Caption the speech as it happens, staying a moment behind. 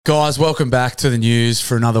Guys, welcome back to the news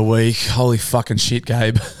for another week. Holy fucking shit,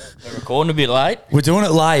 Gabe. We're recording a bit late. We're doing it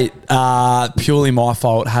late. Purely my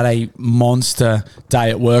fault. Had a monster day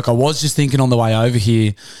at work. I was just thinking on the way over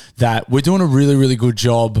here that we're doing a really, really good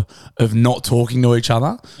job of not talking to each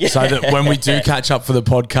other. Yeah. So that when we do catch up for the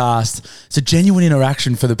podcast, it's a genuine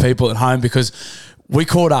interaction for the people at home because we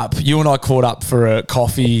caught up. You and I caught up for a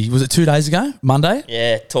coffee. Was it 2 days ago? Monday?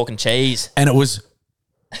 Yeah, talking cheese. And it was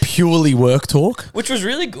purely work talk. Which was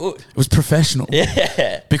really good. It was professional.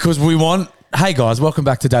 Yeah. Because we want... Hey, guys, welcome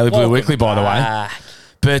back to Daily Blue Weekly, by the way.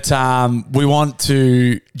 But we want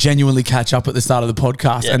to genuinely catch up at the start of the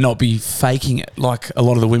podcast and not be faking it like a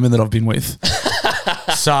lot of the women that I've been with.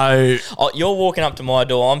 So... Oh, you're walking up to my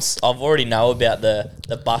door. I've already know about the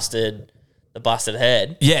busted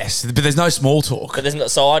head. Yes, but there's no small talk. But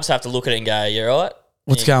so I just have to look at it and go, you all right?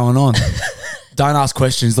 What's going on? Don't ask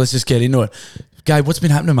questions. Let's just get into it. Gabe, what's been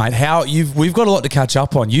happening, mate? We've got a lot to catch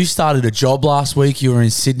up on. You started a job last week. You were in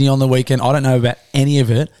Sydney on the weekend. I don't know about any of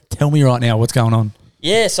it. Tell me right now what's going on.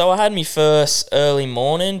 Yeah, so I had me first early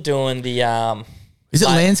morning doing the... Is it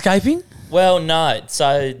landscaping? Well, no.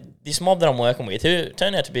 So this mob that I'm working with, who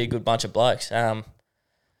turned out to be a good bunch of blokes. Who'd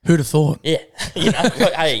have thought? Yeah.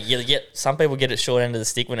 Look, hey, some people get a short end of the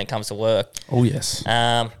stick when it comes to work. Oh, yes.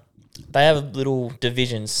 They have little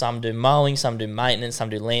divisions. Some do mowing, some do maintenance, some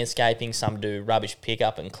do landscaping, some do rubbish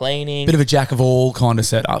pickup and cleaning. Bit of a jack of all kind of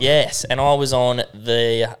setup. Yes, and I was on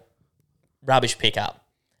the rubbish pickup.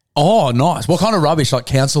 Oh, nice. What kind of rubbish? Like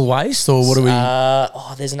council waste or what are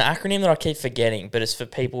we... there's an acronym that I keep forgetting, but it's for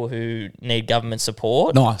people who need government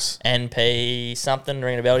support. Nice. NP something,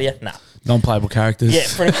 ringing a bell to you? Nah. Non-playable characters. Yeah,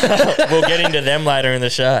 we'll get into them later in the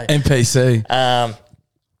show. NPC.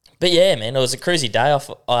 But yeah, man, it was a cruisy day.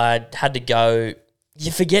 I had to go.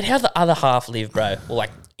 You forget how the other half live, bro. Well,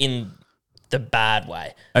 like in the bad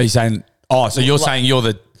way. Are you saying? Oh, so you're saying you're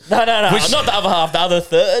the? No, not the other half. The other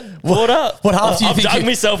third quarter. What half do you think? I've dug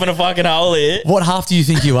myself in a fucking hole here. What half do you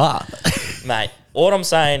think you are, mate? What I'm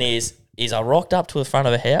saying is I rocked up to the front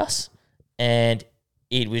of a house, and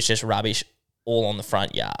it was just rubbish all on the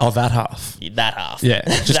front yard. Oh, that half. That half. Yeah,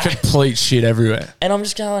 just complete shit everywhere. And I'm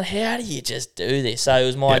just going, how do you just do this? So it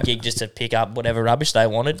was my gig just to pick up whatever rubbish they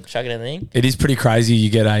wanted, chuck it in the thing. It is pretty crazy.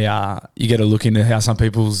 You get a look into how some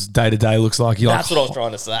people's day-to-day looks like. That's what I was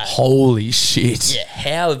trying to say. Holy shit. Yeah,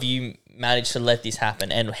 how have you managed to let this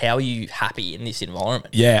happen, and how are you happy in this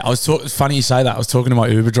environment? Yeah, funny you say that. I was talking to my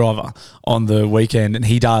Uber driver on the weekend, and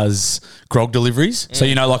he does grog deliveries. So,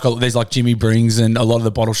 there's like Jimmy Brings, and a lot of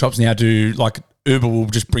the bottle shops now do like Uber will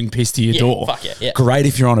just bring piss to your door. Fuck yeah. Great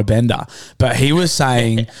if you're on a bender. But he was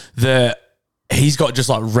saying that he's got just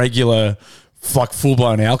like regular, like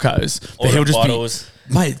full-blown alcos. But he'll just bottles.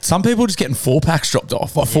 Mate, some people are just getting 4-packs dropped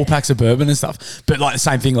off, like 4 packs of bourbon and stuff. But like the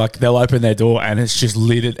same thing, like they'll open their door and it's just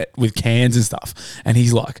littered with cans and stuff. And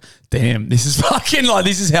he's like, damn, this is fucking like,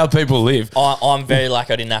 this is how people live. I'm very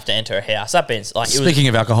lucky I didn't have to enter a house. That been like... Speaking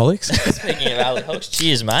of alcoholics. Speaking of alcoholics,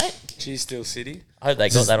 cheers, mate. Cheers, Steel City. I hope they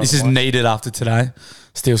got that on This is needed after today.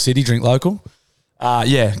 Steel City, drink local.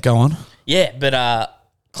 Yeah, go on. Yeah, but...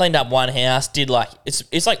 cleaned up one house, did like,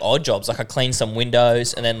 it's like odd jobs. Like I cleaned some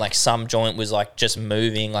windows and then like some joint was like just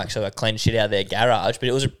moving. Like, so I cleaned shit out of their garage, but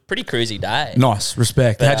it was a pretty cruisy day. Nice,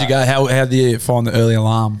 respect. But, how'd you go? How did you find the early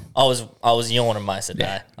alarm? I was yawning most of the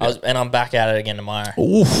day. And I'm back at it again tomorrow.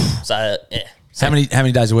 Oof. So, yeah. How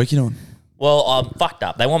many days a week are you doing? Well, I'm fucked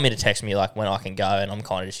up. They want me to text me like when I can go, and I'm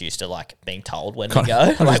kind of just used to like being told when to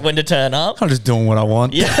go, like when to turn up. I'm just doing what I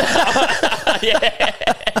want. Yeah. Yeah.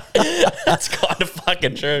 That's kind of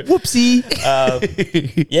fucking true. Whoopsie.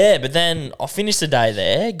 Yeah, but then I finished the day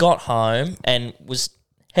there, got home, and was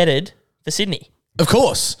headed for Sydney. Of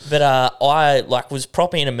course. But I like was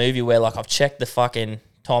properly in a movie where like I've checked the fucking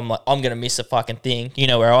time, like I'm gonna miss a fucking thing. You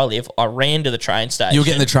know where I live. I ran to the train station. You're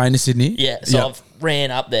getting the train to Sydney? Yeah. So I've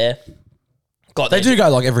ran up there. They do go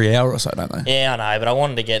like every hour or so, don't they? Yeah, I know, but I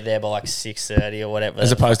wanted to get there by like 6:30 or whatever.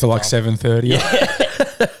 As opposed to like 7:30. Yeah.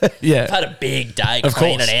 Yeah. I've had a big day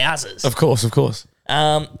cleaning houses. Of course.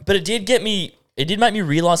 But it did make me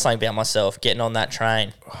realise something about myself getting on that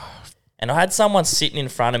train. And I had someone sitting in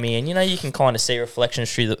front of me, and you can kind of see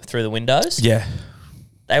reflections through the windows. Yeah.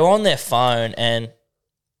 They were on their phone, and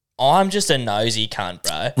I'm just a nosy cunt,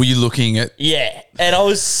 bro. Were you looking at... Yeah, and I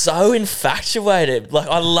was so infatuated. Like,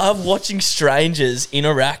 I love watching strangers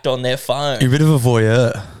interact on their phone. You're a bit of a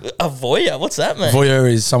voyeur. A voyeur? What's that, man? Voyeur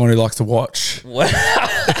is someone who likes to watch.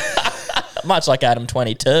 Much like Adam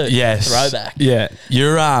 22. Yes. Throwback. Yeah.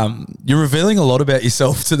 You're revealing a lot about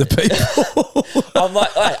yourself to the people. I'm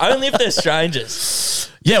like, only if they're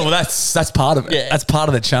strangers. Yeah, well, that's part of it. Yeah. That's part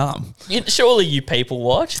of the charm. Surely you people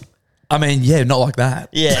watch. I mean, yeah, not like that.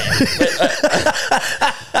 Yeah.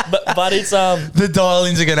 but it's The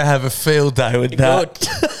dial-ins are going to have a field day with that. good.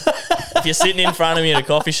 If you're sitting in front of me at a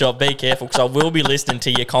coffee shop, be careful because I will be listening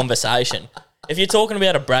to your conversation. If you're talking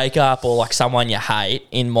about a breakup or like someone you hate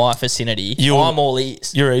in my vicinity, I'm all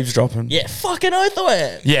ears. You're eavesdropping. Yeah, fucking oath I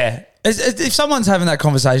am. Yeah. If someone's having that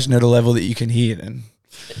conversation at a level that you can hear, then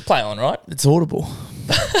Play on, right? it's audible.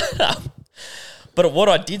 But what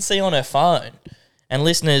I did see on her phone, and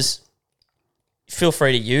listeners, feel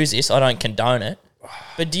free to use this. I don't condone it.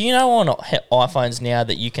 But do you know on iPhones now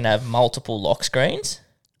that you can have multiple lock screens?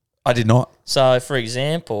 I did not. So, for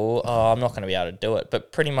example, I'm not going to be able to do it,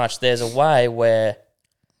 but pretty much there's a way where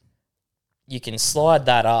you can slide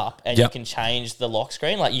that up and you can change the lock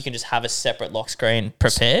screen. Like you can just have a separate lock screen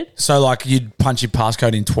prepared. So like you'd punch your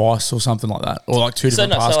passcode in twice or something like that, or like two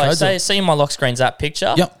different passcodes. So like see my lock screen's that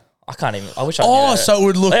picture. Yep. I can't even. I wish I. Oh, so it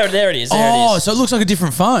would look. There it is. There it is. So it looks like a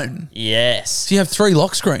different phone. Yes. So you have 3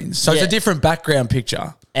 lock screens. So it's a different background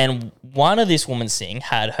picture. And one of this woman's thing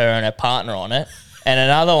had her and her partner on it, and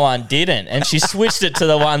another one didn't. And she switched it to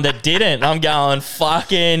the one that didn't. I'm going,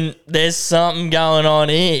 fucking, there's something going on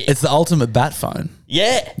here. It's the ultimate bat phone.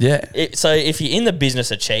 Yeah. Yeah. So if you're in the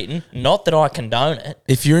business of cheating, not that I condone it.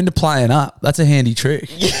 If you're into playing up, that's a handy trick.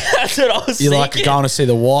 Yeah, that's what I was You're thinking. like going to see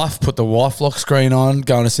the wife, put the wife lock screen on,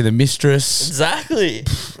 going to see the mistress. Exactly.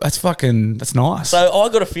 That's nice. So I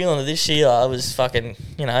got a feeling that this year I was fucking,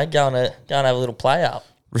 going to have a little play up.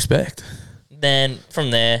 Respect. Then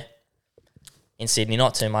from there, in Sydney,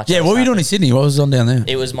 not too much. Yeah, what were you doing in Sydney? What was on down there?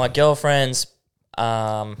 It was my girlfriend's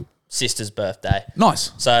sister's birthday.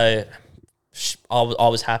 Nice. So I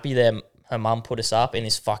was happy there. Her mum put us up in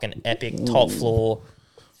this fucking epic top floor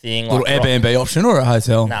thing. Little Airbnb option or a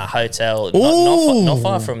hotel? Nah, hotel. Ooh. Not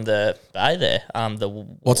far from the bay there.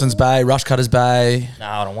 Watson's Bay, Rushcutters Bay,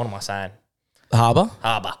 Nah, hold on. What am I saying? Harbour.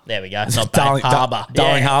 Harbour. There we go. It's not Darling- Harbour.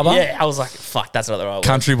 Darling Harbour? Yeah, I was like, fuck, that's not the right word.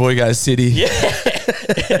 Country boy goes city. Yeah.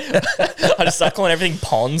 I just start calling everything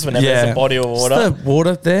ponds whenever there's a body of water. Just the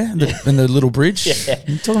water there and the little bridge. Yeah.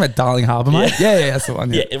 You're talking about Darling Harbour, mate? Yeah, that's the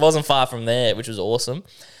one. Yeah, it wasn't far from there, which was awesome.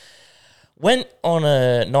 Went on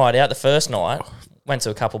a night out, the first night, went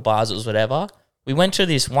to a couple bars, it was whatever. We went to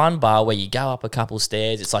this one bar where you go up a couple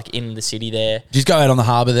stairs. It's like in the city there. Did you just go out on the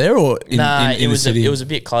harbour there or in it the city? It was a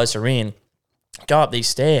bit closer in. Go up these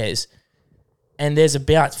stairs, and there's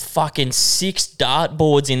about fucking 6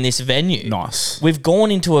 dartboards in this venue. Nice. We've gone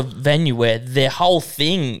into a venue where their whole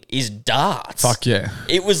thing is darts. Fuck yeah.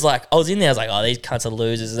 It was like, I was in there, I was like, oh, these cunts are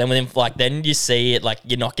losers. And then then you see it, like,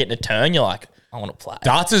 you're not getting a turn, you're like, I want to play.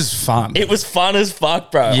 Darts is fun. It was fun as fuck,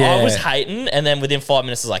 bro. Yeah. I was hating, and then within 5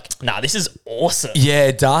 minutes, I was like, nah, this is awesome.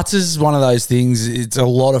 Yeah, darts is one of those things. It's a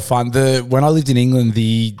lot of fun. When I lived in England,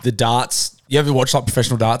 the darts. You ever watch like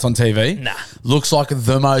professional darts on TV? Nah. Looks like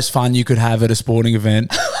the most fun you could have at a sporting event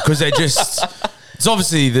because they're just. It's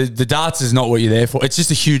obviously the darts is not what you're there for. It's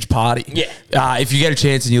just a huge party. Yeah. If you get a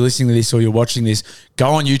chance and you're listening to this or you're watching this, go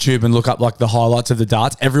on YouTube and look up like the highlights of the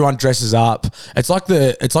darts. Everyone dresses up. It's like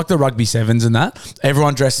the rugby sevens and that.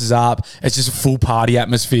 Everyone dresses up. It's just a full party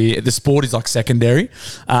atmosphere. The sport is like secondary.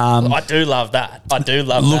 I do love that.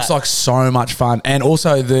 Looks like so much fun. And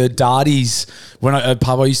also the darties, when a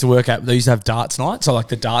pub I used to work at, they used to have darts night. So like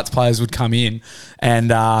the darts players would come in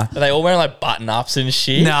and Are they all wearing like button ups and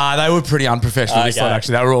shit? nah, they were pretty unprofessional this night,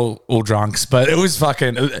 actually. They were all drunks. But it was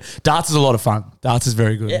fucking darts is a lot of fun. Darts is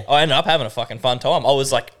very good. Yeah, I ended up having a fucking fun time. I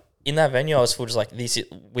was like, in that venue, I was full just like,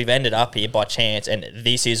 we've ended up here by chance, and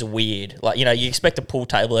this is weird. Like, you expect a pool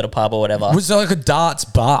table at a pub or whatever. Was it like a darts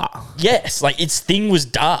bar? Yes, like its thing was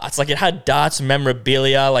darts. Like it had darts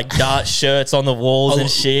memorabilia, like darts shirts on the walls and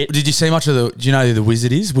shit. Did you see much of do you know who the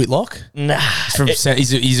wizard is? Whitlock? Nah.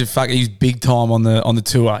 He's big time on the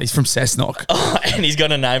tour. He's from Cessnock. Oh, and he's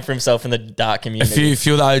got a name for himself in the dart community. A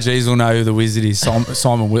few of the OGs will know who the wizard is.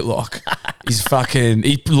 Simon Whitlock.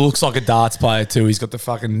 He looks like a darts player too. He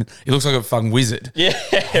looks like a fucking wizard. Yeah,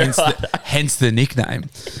 Hence the nickname.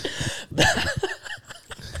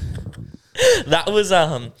 That was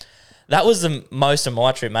the most of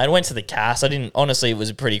my trip, mate. I went to the cast. Honestly, it was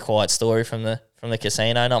a pretty quiet story from the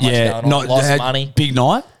casino. Not much going on. Lost money. Big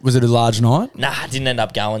night? Was it a large night? Nah, I didn't end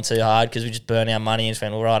up going too hard because we just burned our money and just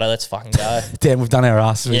went, all right, let's fucking go. Damn, we've done our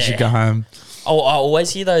asses. We should go home. I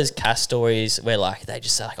always hear those cast stories where like they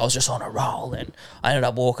just say like I was just on a roll and I ended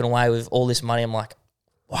up walking away with all this money. I'm like,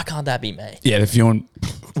 why can't that be me? Yeah, they're few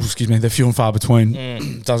and far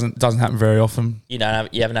between. Doesn't happen very often. You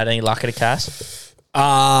haven't had any luck at a cast? Yeah,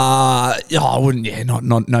 I wouldn't. Yeah,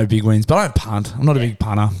 no big wins, but I don't punt. I'm not a big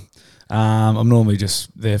punter. I'm normally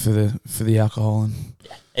just there for the alcohol and.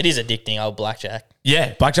 Yeah. It is addicting, old blackjack.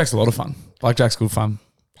 Yeah, blackjack's a lot of fun. Blackjack's good fun.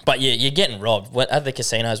 But yeah, you're getting robbed. At the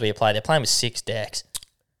casinos where you play, they're playing with 6 decks.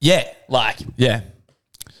 Yeah. Like, Yeah.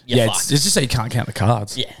 you're Yeah, fucked. it's just so you can't count the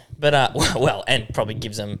cards. Yeah. But, well, and probably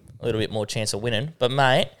gives them a little bit more chance of winning. But,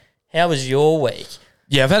 mate, how was your week?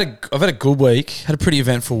 Yeah, I've had a good week. Had a pretty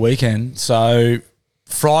eventful weekend. So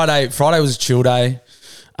Friday was a chill day.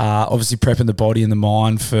 Obviously prepping the body and the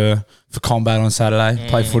mind for combat on Saturday.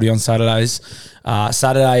 Play footy on Saturdays.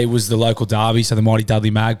 Saturday was the local derby, so the mighty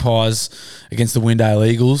Dudley Magpies against the Windale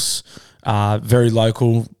Eagles. Very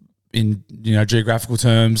local in geographical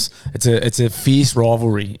terms. It's a fierce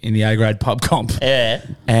rivalry in the A grade pub comp. Yeah.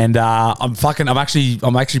 And I'm actually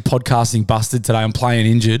podcasting busted today. I'm playing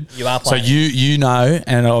injured. You are playing. So you know,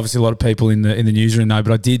 and obviously a lot of people in the newsroom know,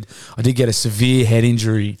 but I did get a severe head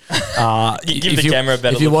injury. Give the camera a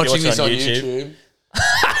better if you're look. watching this on YouTube,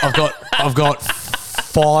 I've got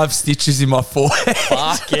 5 stitches in my forehead.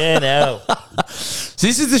 Fucking hell. So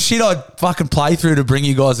this is the shit I fucking play through to bring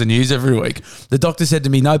you guys the news every week. The doctor said to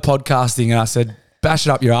me, no podcasting. And I said, bash it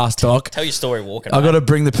up your ass, doc. Tell your story walking. I got to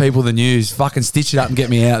bring the people the news. Fucking stitch it up and get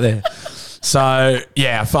me out there. So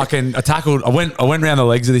yeah, I went around the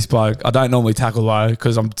legs of this bloke. I don't normally tackle low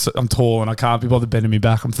because I'm tall and I can't be bothered bending me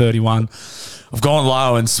back. I'm 31. I've gone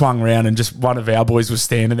low and swung around and just one of our boys was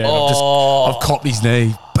standing there. I've copped his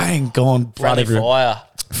knee. Bang, gone. Blood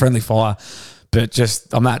Friendly fire. But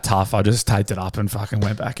I'm that tough. I just taped it up and fucking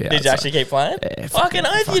went back out. Did you actually keep playing? Yeah, fucking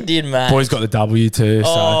oath you did, man. Boys got the W too.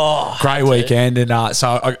 So great weekend. And as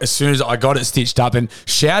soon as I got it stitched up, and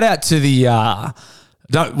shout out to the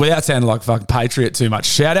without sounding like fucking patriot too much,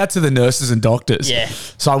 shout out to the nurses and doctors. Yeah.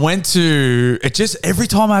 So I went to it just every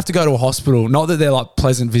time I have to go to a hospital, not that they're like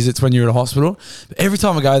pleasant visits when you're at a hospital, but every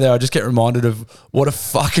time I go there, I just get reminded of what a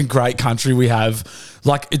fucking great country we have.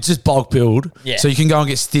 Like it's just bulk build. Yeah. So you can go and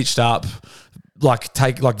get stitched up.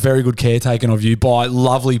 Take very good care taken of you by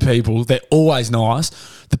lovely people. They're always nice.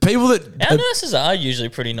 The people that our nurses are usually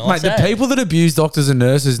pretty nice. Mate, the people that abuse doctors and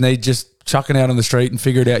nurses need just chucking out on the street and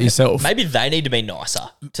figure it out yourself. Maybe they need to be nicer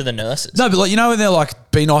to the nurses. No, but when they're like,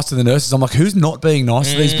 be nice to the nurses, I'm like, who's not being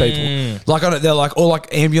nice to these people? Like, they're like, or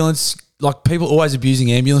like ambulance, like people always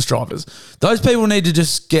abusing ambulance drivers. Those people need to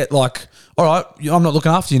just get like, all right, I'm not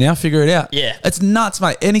looking after you now, figure it out. Yeah. It's nuts,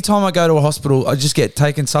 mate. Anytime I go to a hospital, I just get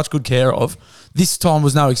taken such good care of. This time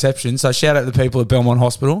was no exception. So shout out to the people at Belmont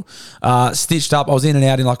Hospital. Stitched up. I was in and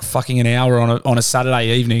out in like fucking an hour on a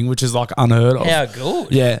Saturday evening, which is like unheard of. How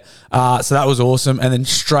good. Yeah. So that was awesome. And then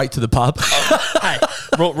straight to the pub. Hey,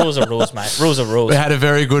 rules are rules, mate. Rules are rules. We had a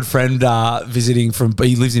very good friend visiting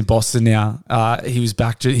he lives in Boston now. He was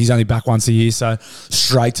back. He's only back once a year. So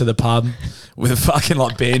straight to the pub with a fucking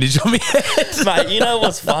like bandage on my head. Mate, you know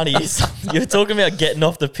what's funny is you were talking about getting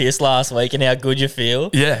off the piss last week and how good you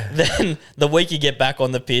feel. Yeah. Then the week you get back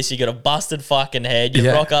on the piss, you got a busted fucking head.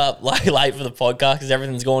 You rock up like late for the podcast because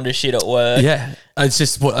everything's going to shit at work. Yeah. It's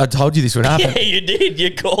just what I told you this would happen. Yeah, you did.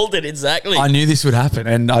 You called it exactly. I knew this would happen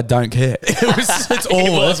and I don't care. It's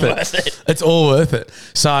all worth it. It's all worth it.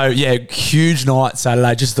 So yeah, huge night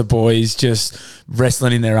Saturday, just the boys just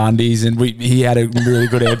wrestling in their undies, and he had a really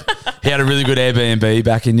good Airbnb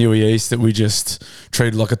back in Newey East that we just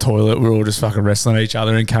treated like a toilet. We were all just fucking wrestling at each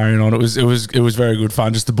other and carrying on. It was very good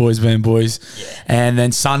fun, just the boys being boys. Yeah. And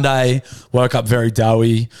then Sunday, woke up very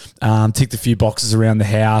doughy, ticked a few boxes around the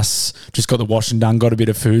house, just got the washing done, got a bit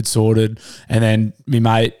of food sorted, and then my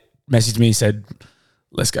mate messaged me, said,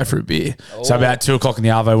 let's go for a beer. Oh. So about 2:00 in the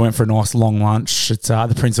Arvo, went for a nice long lunch at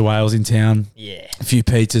the Prince of Wales in town. Yeah. A few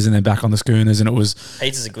pizzas and then back on the schooners, and it was...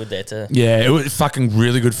 Pizzas are good there too. Yeah, it was fucking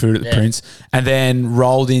really good food at the Prince. And then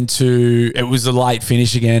rolled into... It was a late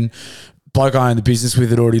finish again. Bloke I owned the business with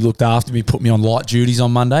had already looked after me, put me on light duties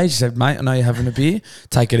on Monday. She said, mate, I know you're having a beer.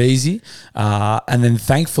 Take it easy. And then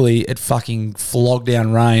thankfully it fucking flogged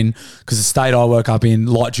down rain because the state I woke up in,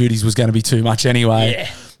 light duties was going to be too much anyway. Yeah.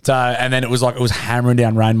 So, and then it was hammering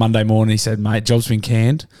down rain Monday morning. He said, mate, job's been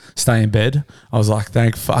canned. Stay in bed. I was like,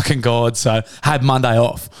 thank fucking God. So had Monday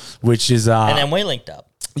off, which is... and then we linked up.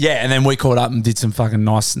 Yeah, and then we caught up and did some fucking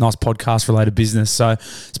nice podcast related business. So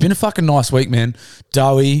it's been a fucking nice week, man.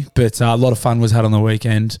 Doughy, but a lot of fun was had on the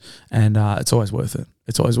weekend, and it's always worth it.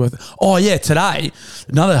 It's always worth it. Oh yeah, today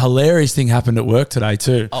another hilarious thing happened at work today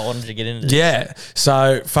too. I wanted to get into this. Yeah,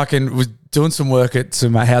 so fucking was doing some work at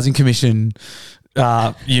some housing commission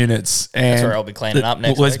units, and that's where I'll be cleaning up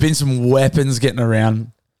next. There's been some weapons getting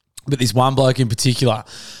around, but this one bloke in particular,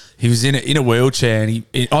 he was in a wheelchair, and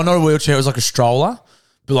not a wheelchair, it was like a stroller.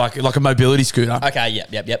 But like a mobility scooter. Okay,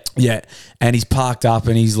 yep. Yeah. And he's parked up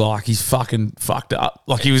and he's fucking fucked up.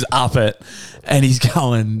 Like he was up it and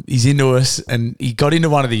he's into us, and he got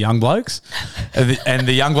into one of the young blokes and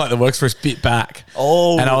the young bloke that works for us bit back.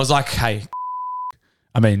 Oh. And I was like, hey.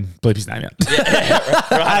 I mean, bleep his name out.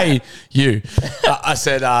 Hey, you. I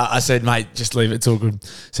said, mate, just leave it. It's all good.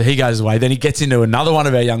 So he goes away. Then he gets into another one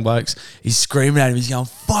of our young blokes. He's screaming at him. He's going,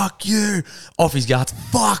 fuck you. Off his guts.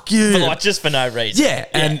 Fuck you. But like just for no reason. Yeah.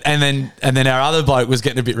 And then our other bloke was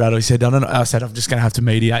getting a bit rattled. He said, no. I said, I'm just going to have to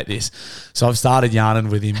mediate this. So I've started yarning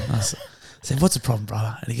with him. I said, what's the problem,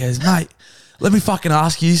 brother? And he goes, mate, let me fucking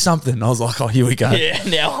ask you something. I was like, oh, here we go. Yeah,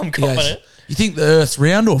 now I'm confident. You think the earth's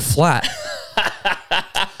round or flat?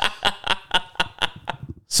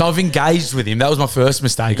 So I've engaged with him. That was my first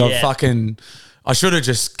mistake. I should have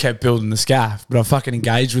just kept building the scaff, but I fucking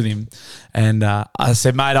engaged with him. And I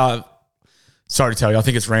said, mate, sorry to tell you, I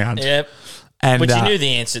think it's round. Yep. But you knew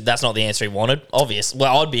the answer. That's not the answer he wanted. Obvious.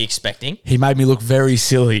 Well, I'd be expecting. He made me look very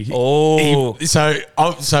silly. Oh. So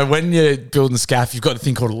when you're building the scaff, you've got to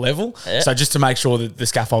think called a level. Yeah. So just to make sure that the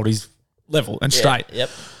scaffold is level and straight. Yep.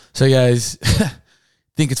 So he goes,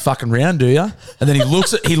 think it's fucking round, do you? And then he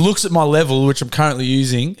looks at my level, which I'm currently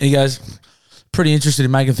using, and he goes, pretty interested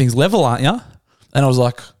in making things level, aren't you? And I was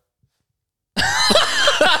like,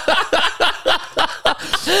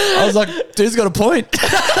 dude's got a point.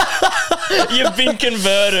 You've been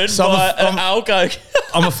converted by an alco.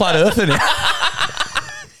 I'm a flat earther now.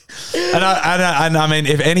 And I mean,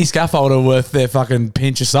 if any scaffolder worth their fucking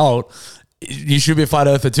pinch of salt, you should be a flat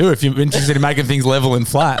earther too if you're interested in making things level and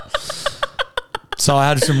flat. So I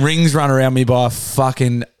had some rings run around me by a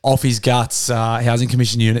fucking off his guts housing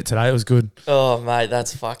commission unit today. It was good. Oh, mate,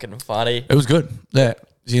 that's fucking funny. It was good. Yeah.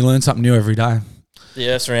 You learn something new every day. The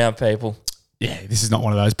earth's round, people. Yeah, this is not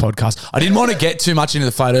one of those podcasts. I didn't want to get too much into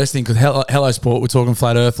the flat earth thing because Hello Sport were talking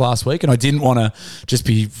flat earth last week, and I didn't want to just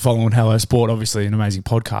be following Hello Sport, obviously an amazing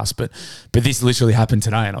podcast, but this literally happened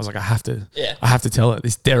today, and I was like, I have to tell it.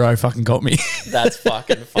 This Dero fucking got me. That's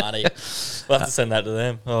fucking funny. We'll have to send that to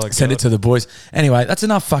them. Oh, God. Send it to the boys. Anyway, that's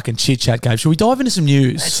enough fucking chit chat, Gabe. Should we dive into some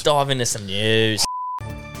news? Let's dive into some news.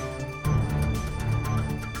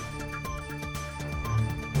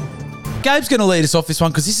 Gabe's going to lead us off this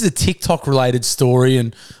one because this is a TikTok-related story,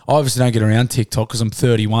 and I obviously don't get around TikTok because I'm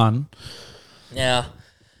 31. Now,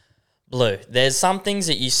 Blue, there's some things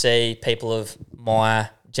that you see people of my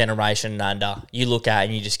generation and under, you look at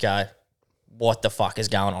and you just go, what the fuck is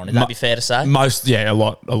going on? Would that be fair to say? A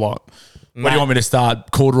lot. What do you want me to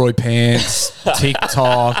start? Corduroy pants,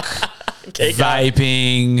 TikTok,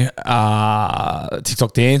 vaping,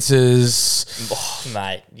 TikTok dances. Oh,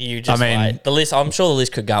 mate, you just wait. The list, I'm sure the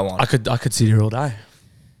list could go on. I could sit here all day.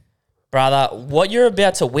 Brother, what you're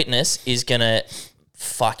about to witness is going to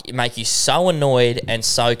make you so annoyed and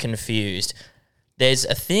so confused. There's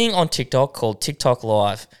a thing on TikTok called TikTok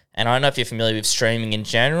Live, and I don't know if you're familiar with streaming in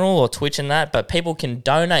general or Twitch and that, but people can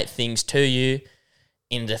donate things to you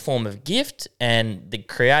in the form of gift, and the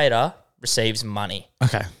creator receives money.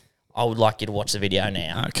 Okay. I would like you to watch the video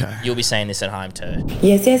now. Okay. You'll be seeing this at home too.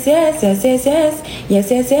 Yes, yes, yes, yes, yes, yes,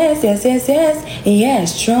 yes, yes, yes, yes, yes, yes,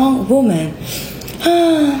 yes, strong woman.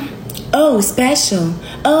 Oh, special.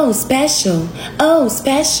 Oh, special. Oh,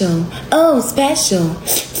 special. Oh, special.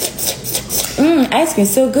 Ice cream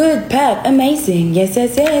so good, Pat, amazing. Yes,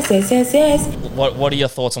 yes, yes, yes, yes, yes. What are your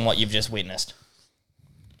thoughts on what you've just witnessed?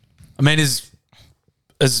 I mean, as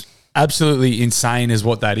absolutely insane as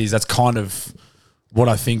what that is, that's kind of what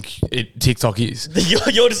I think TikTok is.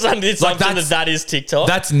 You're just under the assumption that is TikTok?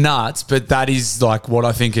 That's nuts, but that is like what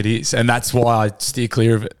I think it is, and that's why I steer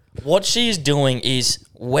clear of it. What she is doing is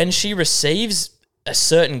when she receives a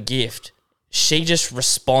certain gift, she just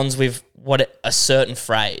responds with a certain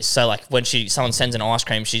phrase. So like when someone sends an ice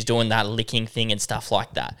cream, she's doing that licking thing and stuff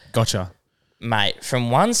like that. Gotcha. Mate,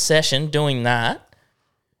 from one session doing that,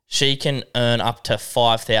 she can earn up to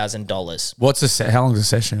 $5,000. How long is a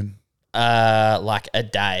session? Like a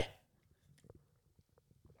day.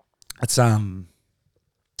 That's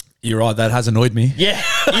you're right, that has annoyed me. Yeah.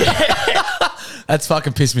 That's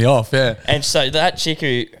fucking pissed me off, yeah. And so that chick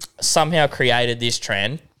who somehow created this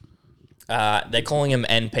trend, they're calling them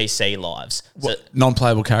NPC lives. So,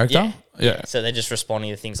 non-playable character? Yeah. So they're just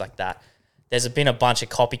responding to things like that. There's been a bunch of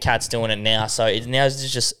copycats doing it now. So now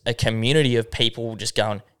it's just a community of people just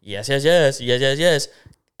going, yes, yes, yes, yes, yes, yes.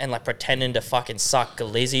 And like pretending to fucking suck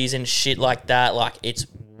glizzies and shit like that. Like it's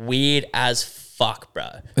weird as fuck, bro.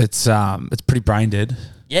 It's pretty brain dead.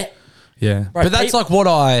 Yeah. Yeah. Bro, but that's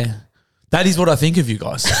that is what I think of you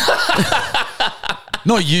guys.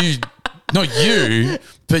 Not you,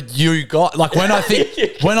 but you got like when I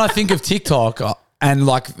think of TikTok and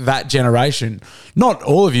like that generation, not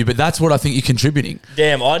all of you, but that's what I think you're contributing.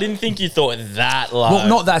 Damn, I didn't think you thought that low. Well,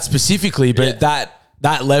 not that specifically, but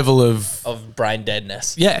that level of brain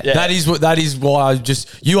deadness. Yeah, that is why I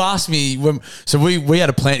just, you asked me so we had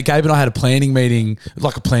a plan. Gabe and I had a planning meeting,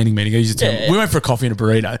 like a planning meeting. I use the term. We went for a coffee and a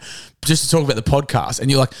burrito just to talk about the podcast. And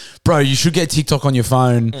you're like, bro, you should get TikTok on your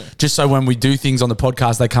phone just so when we do things on the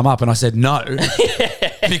podcast they come up. And I said no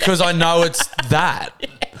because I know it's that.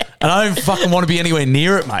 And I don't fucking want to be anywhere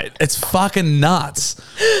near it, mate. It's fucking nuts.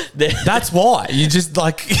 That's why you just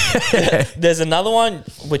like. There's another one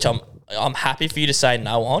which I'm happy for you to say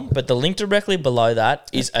no on, but the link directly below that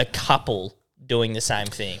is a couple doing the same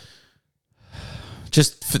thing.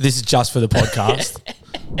 This is just for the podcast.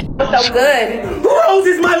 So good.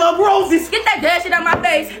 Roses, my love, roses. Get that dead shit on my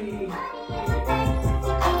face.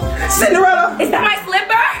 Cinderella. Is that my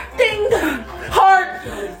slipper? Ding.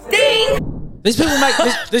 Heart. Ding. These people make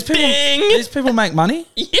these people make money.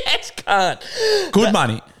 Yes, can't. Good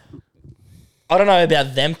money. I don't know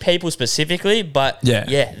about them people specifically, but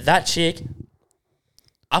yeah, that chick,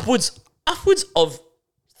 upwards of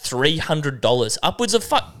 $300,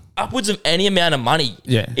 upwards of any amount of money,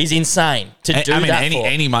 is insane to do that.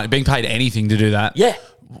 Any money, being paid anything to do that. Yeah,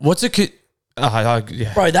 what's a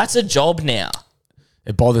bro? That's a job now.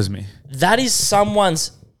 It bothers me. That is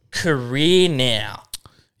someone's career now.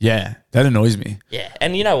 Yeah, that annoys me. Yeah,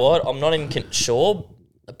 and you know what? I'm not even sure,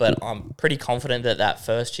 but I'm pretty confident that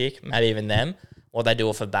first chick, maybe even them, what they do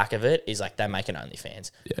off the back of it is like they make an OnlyFans.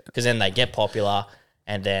 Yeah. Because then they get popular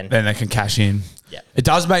and then they can cash in. Yeah. It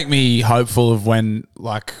does make me hopeful of when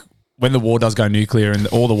the war does go nuclear and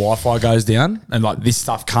all the Wi-Fi goes down and like this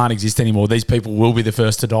stuff can't exist anymore. These people will be the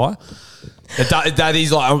first to die. That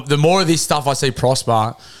is like, the more of this stuff I see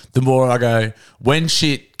prosper, the more I go, when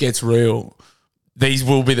shit gets real, these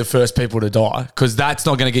will be the first people to die because that's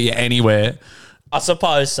not going to get you anywhere. I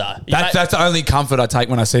suppose so. That's the only comfort I take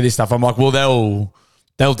when I see this stuff. I'm like, well,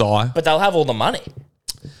 they'll die. But they'll have all the money.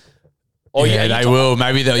 Or they will.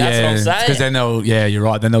 Maybe they'll, That's what I'm saying. Because then you're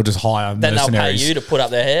right. Then they'll just hire mercenaries. Then they'll pay you to put up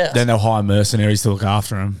their house. Then they'll hire mercenaries to look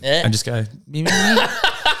after them. Yeah. And just go,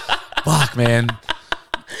 fuck, man.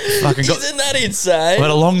 Isn't that insane? I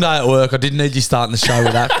had a long day at work. I didn't need you starting the show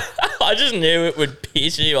with that. I just knew it would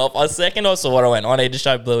piss you off. The second I saw it, I went, I need to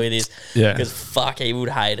show Bluey this. Yeah. Because fuck, he would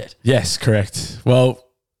hate it. Yes, correct. Well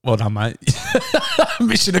done, mate.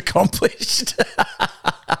 Mission accomplished.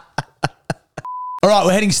 All right,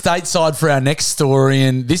 we're heading stateside for our next story,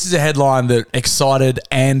 and this is a headline that excited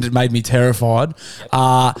and made me terrified.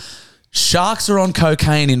 Sharks are on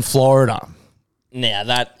cocaine in Florida. Now,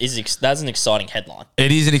 that's an exciting headline.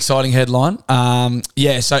 It is an exciting headline.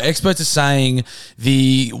 So experts are saying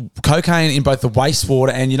the cocaine in both the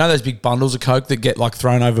wastewater and, you know, those big bundles of coke that get like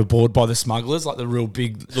thrown overboard by the smugglers, like the real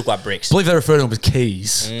big... Look like bricks. I believe they refer to them as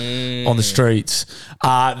keys on the streets.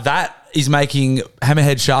 That is making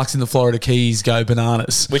hammerhead sharks in the Florida Keys go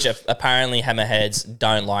bananas. Which apparently hammerheads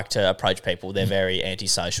don't like to approach people. They're very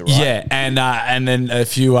antisocial, right? Yeah, and then a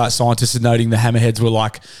few scientists are noting the hammerheads were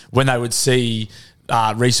like, when they would see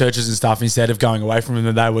researchers and stuff, instead of going away from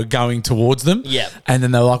them, they were going towards them. Yeah. And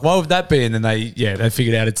then they were like, what would that be? And then they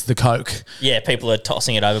figured out it's the coke. Yeah, people are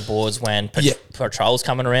tossing it overboards when patrols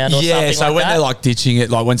coming around or something like that. Yeah, so when they're like ditching it,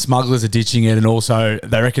 like when smugglers are ditching it, and also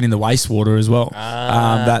they reckon in the wastewater as well.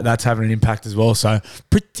 That's having an impact as well. So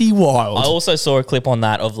pretty wild. I also saw a clip on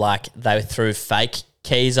that of like they threw fake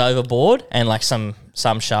keys overboard and like some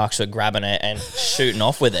sharks were grabbing it and shooting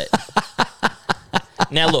off with it.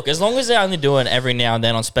 Now, look, as long as they're only doing every now and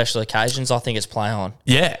then on special occasions, I think it's play on.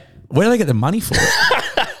 Yeah. Where do they get the money for it?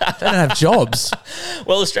 They don't have jobs.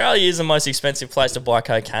 Well, Australia is the most expensive place to buy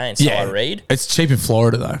cocaine, so I read. It's cheap in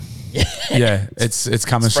Florida, though. Yeah, it's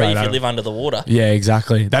coming it's free straight if over. you live under the water. Yeah,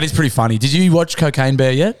 exactly. That is pretty funny. Did you watch Cocaine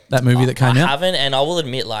Bear yet? That movie that came out? I haven't, and I will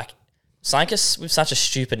admit, like, something with such a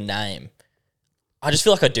stupid name, I just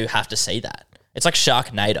feel like I do have to see that. It's like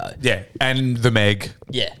Sharknado. Yeah, and The Meg.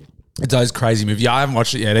 Yeah. It's those crazy movies. Yeah, I haven't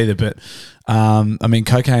watched it yet either, but I mean,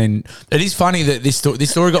 cocaine. It is funny that this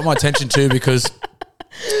story got my attention too because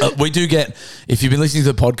we do get, if you've been listening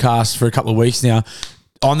to the podcast for a couple of weeks now,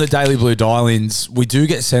 on the Daily Blue dial-ins, we do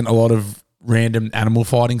get sent a lot of random animal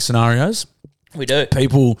fighting scenarios. We do.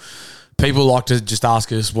 People like to just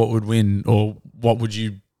ask us what would win or what would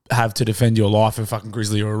you have to defend your life, a fucking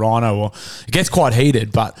grizzly or a rhino, or it gets quite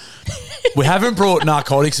heated, but we haven't brought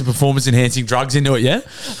narcotics and performance enhancing drugs into it yet.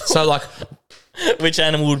 So like, which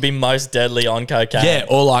animal would be most deadly on cocaine? Yeah,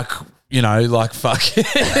 or like, you know, like fuck.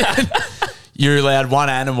 You're allowed one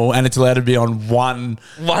animal and it's allowed to be on one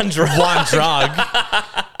drug.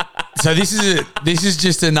 So this is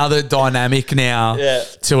just another dynamic now Yeah.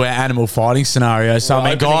 to our animal fighting scenario. So We're I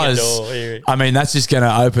mean, opening a guys, door here. I mean that's just going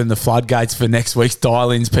to open the floodgates for next week's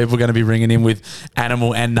dial-ins. People are going to be ringing in with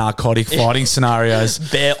animal and narcotic fighting scenarios.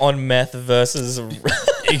 Bear on meth versus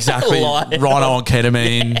Exactly, lion. rhino on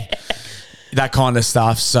ketamine. That kind of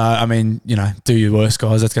stuff. So, I mean, do your worst,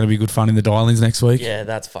 guys. That's going to be good fun in the dial-ins next week. Yeah,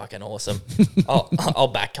 that's fucking awesome. I'll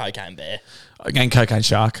back Cocaine Bear. And Cocaine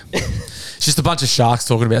Shark. It's just a bunch of sharks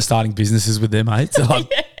talking about starting businesses with their mates. They're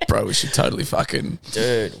like, bro, we should totally fucking...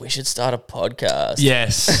 Dude, we should start a podcast.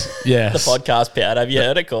 Yes, yes. The podcast powder. Have you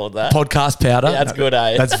heard it called that? Podcast powder. Yeah, that's good,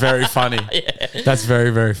 eh? That's very funny. That's very,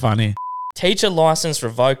 very funny. Teacher license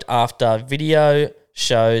revoked after video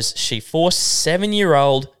shows she forced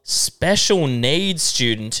 7-year-old special needs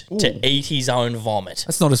student to eat his own vomit.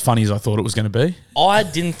 That's not as funny as I thought it was going to be. I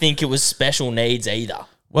didn't think it was special needs either.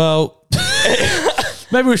 Well,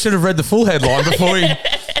 maybe we should have read the full headline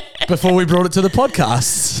before we brought it to the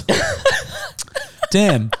podcast.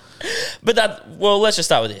 Damn. But let's just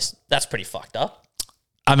start with this. That's pretty fucked up.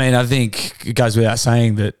 I mean, I think it goes without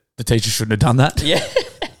saying that the teacher shouldn't have done that. Yeah.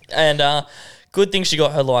 And good thing she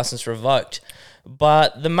got her license revoked.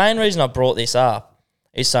 But the main reason I brought this up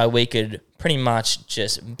is so we could pretty much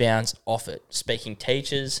just bounce off it. Speaking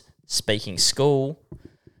teachers, speaking school.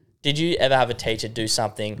 Did you ever have a teacher do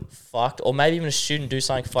something fucked, or maybe even a student do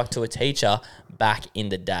something fucked to a teacher back in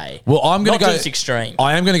the day? Well, I'm going to Not go to this extreme.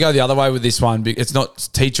 I am going to go the other way with this one. It's not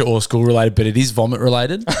teacher or school related, but it is vomit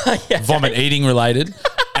related, vomit eating related,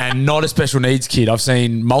 and not a special needs kid. I've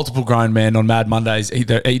seen multiple grown men on Mad Mondays eat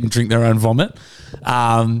and drink their own vomit.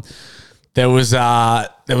 There was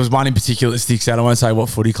one in particular that sticks out. I won't say what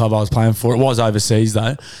footy club I was playing for. It was overseas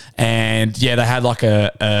though, and yeah, they had like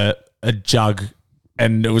a jug.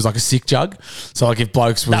 And it was like a sick jug. So like if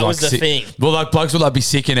blokes were That like was the sick, thing. well, like blokes would like be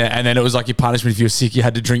sick in it, and then it was like your punishment if you were sick, you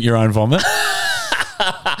had to drink your own vomit.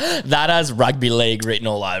 That has rugby league written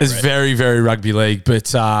all over It's it. very, very rugby league,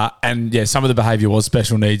 but and yeah, some of the behaviour was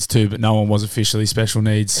special needs too, but no one was officially special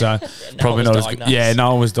needs, so probably one not was as good. diagnosed. Yeah,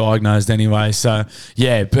 no one was diagnosed anyway. So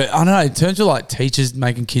yeah, but I don't know. In terms of like teachers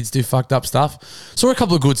making kids do fucked up stuff, saw a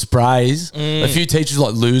couple of good sprays. A few teachers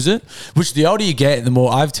like lose it, which the older you get, the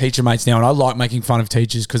more I have teacher mates now, and I like making fun of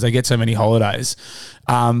teachers because they get so many holidays.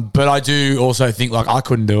 But I do also think like I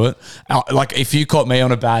couldn't do it. Like if you caught me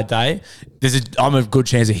on a bad day, I'm a good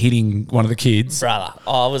chance of hitting one of the kids. Brother,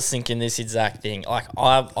 I was thinking this exact thing. Like,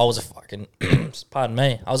 I was a fucking, pardon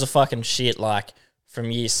me, I was a fucking shit, like, from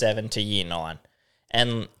year 7 to year 9.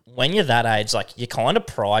 And when you're that age, like, you kind of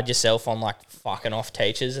pride yourself on, like, fucking off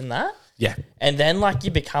teachers and that. Yeah. And then, like, you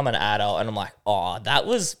become an adult and I'm like, oh, that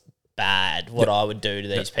was bad what I would do to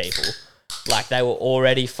these people. Like, they were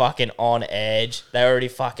already fucking on edge. They were already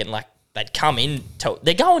fucking, like, they'd come in,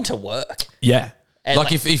 they're going to work. Yeah. And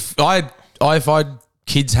like if I had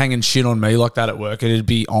kids hanging shit on me like that at work, it'd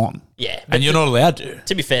be on. Yeah. And you're not allowed to.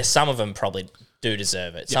 To be fair, some of them probably do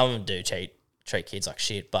deserve it. Some of them do treat kids like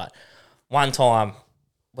shit. But one time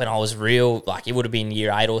when I was real, like it would have been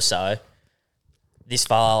year 8 or so, this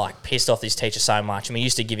fella like pissed off this teacher so much, and we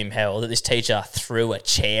used to give him hell, that this teacher threw a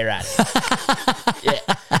chair at him. Yeah.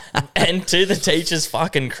 And to the teacher's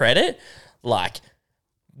fucking credit, like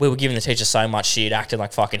we were giving the teacher so much shit, acting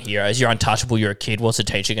like fucking heroes. You're untouchable, you're a kid, what's the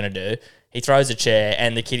teacher going to do? He throws a chair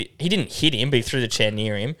and the kid, he didn't hit him, but he threw the chair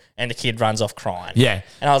near him and the kid runs off crying. Yeah.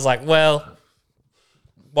 And I was like, well,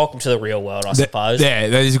 welcome to the real world, I suppose. Yeah,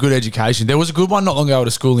 that is a good education. There was a good one not long ago at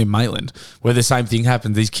a school in Maitland where the same thing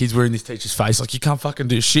happened. These kids were in this teacher's face like, you can't fucking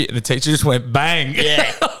do shit. And the teacher just went bang.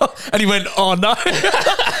 Yeah. And he went, oh no.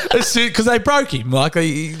 Because they broke him. Like,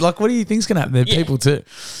 what do you think's going to happen? They're people too.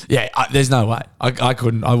 Yeah, there's no way. I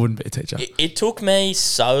wouldn't be a teacher. It took me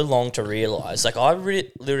so long to realise. Like, I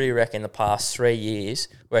literally reckon the past 3 years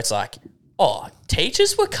where it's like, oh,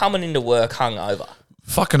 teachers were coming into work hungover.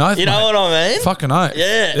 Fucking oath, You know what I mean? Fucking oath.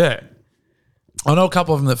 Yeah. Yeah. I know a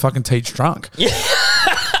couple of them that fucking teach drunk. Yeah.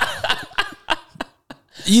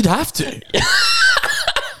 You'd have to.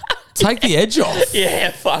 Take the edge off. Yeah,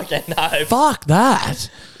 fucking no. Fuck that.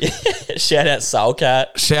 Shout out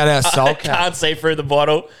Soulcat. Shout out I Soulcat. can't see through the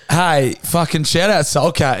bottle. Hey, fucking shout out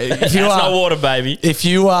Soulcat. If you That's are, not water, baby. if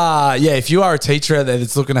you are a teacher out there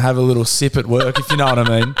that's looking to have a little sip at work, if you know what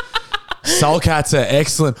I mean. Soulcats are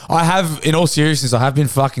excellent. In all seriousness, I have been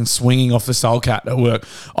fucking swinging off the Soulcat at work.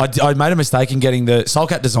 I made a mistake in getting the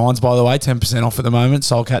Soulcat Designs, by the way, 10% off at the moment,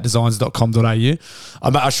 soulcatdesigns.com.au.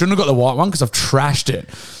 I shouldn't have got the white one because I've trashed it.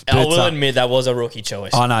 I But, will admit that was a rookie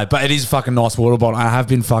choice. I know, but it is a fucking nice water bottle. I have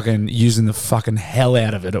been fucking using the fucking hell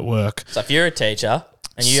out of it at work. So if you're a teacher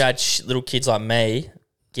and you had little kids like me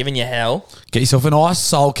giving you hell, Get yourself a nice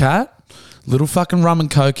Soulcat. Little fucking rum and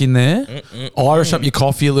coke in there. Irish up your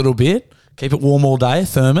coffee a little bit. Keep it warm all day,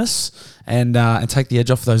 thermos, and take the edge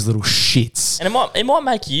off those little shits. And it might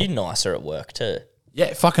make you nicer at work too.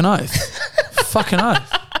 Yeah, fucking oath. Fucking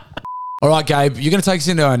oath. All right, Gabe, you're going to take us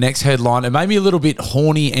into our next headline. It made me a little bit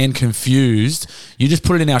horny and confused. You just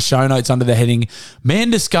put it in our show notes under the heading,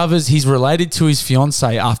 Man discovers he's related to his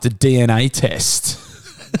fiancée after DNA test.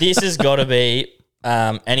 This has got to be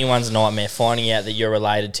anyone's nightmare, finding out that you're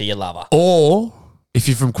related to your lover. Or, if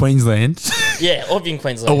you're from Queensland, Yeah, or if you're in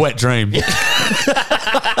Queensland. a wet dream. You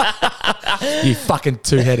fucking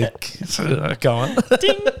two-headed. Go on.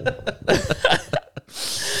 Ding.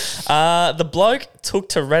 The bloke took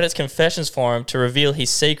to Reddit's confessions forum to reveal his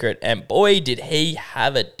secret, and boy, did he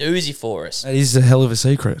have a doozy for us. That is a hell of a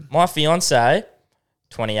secret. My fiance,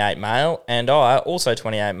 28 male, and I, also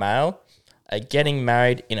 28 male, are getting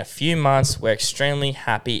married in a few months. We're extremely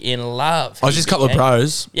happy in love. Oh, just a couple of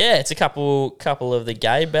pros. Yeah, it's a couple of the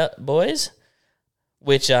gay boys,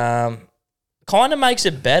 which kind of makes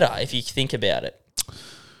it better if you think about it.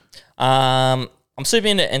 I'm super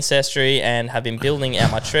into ancestry and have been building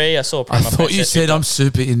out my tree. I saw a promo. I thought you said I'm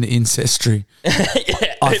super into ancestry.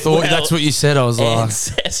 Yeah, I thought that's what you said. I was like,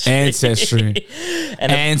 ancestry.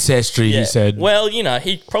 And Ancestry, yeah. you said. Well, you know,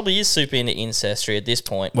 he probably is super into ancestry at this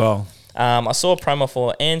point. Well, I saw a promo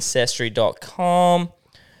for Ancestry.com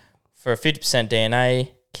for a 50%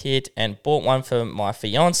 DNA kit and bought one for my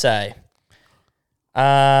fiance.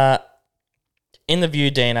 In the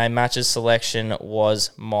view DNA matches selection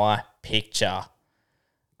was my picture.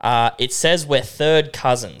 It says we're third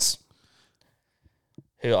cousins,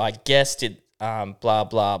 who I guess did blah,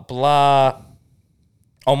 blah, blah.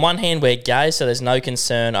 On one hand, we're gay, so there's no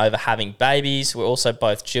concern over having babies. We're also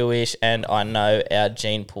both Jewish, and I know our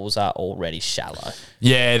gene pools are already shallow.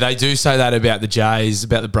 yeah, they do say that about the Jays,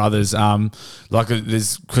 about the brothers. Like,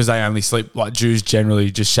 there's because they only sleep, like, Jews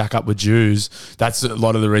generally just shack up with Jews. That's a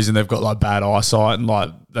lot of the reason they've got, like, bad eyesight and,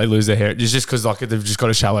 like, they lose their hair. It's just because, like, they've just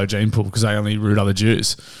got a shallow gene pool because they only root other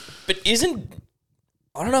Jews. But I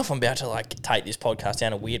don't know if I'm about to, like, take this podcast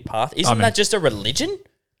down a weird path. Isn't that just a religion?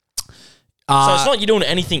 So it's not you're doing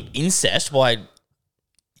anything incest by...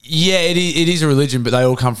 Yeah, it is a religion, but they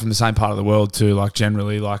all come from the same part of the world too. Like,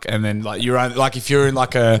 generally, like, and then, like, you're only, like, if you're in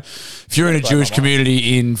a Jewish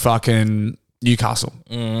community in fucking Newcastle,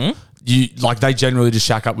 you, like, they generally just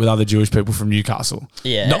shack up with other Jewish people from Newcastle.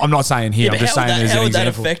 Yeah. No, I'm not saying here. I'm just saying there's how an would that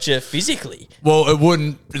example. affect you physically? Well, it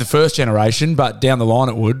wouldn't the first generation, but down the line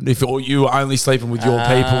it would. If you were only sleeping with your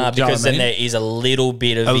people, do you know what because I then mean? there is a little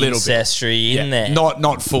bit of ancestry in there.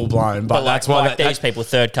 Not full blown, but like, that's why like these people,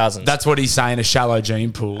 third cousins. That's what he's saying. A shallow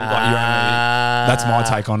gene pool. Like, that's my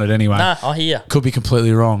take on it. Anyway, Nah, I hear you. Could be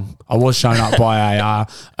completely wrong. I was shown up by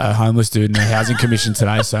a homeless dude in a housing commission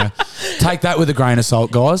today, so take that with a grain of salt,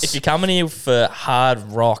 guys. If you're coming here for hard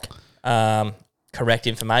rock correct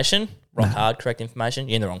information, hard correct information,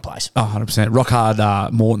 you're in the wrong place. Oh, 100%. Rock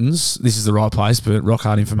hard Morton's. This is the right place, but rock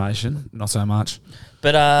hard information, not so much.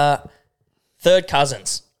 But third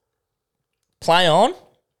cousins, play on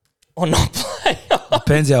or not play on?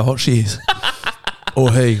 Depends how hot she is.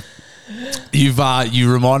 Or he.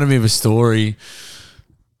 You reminded me of a story,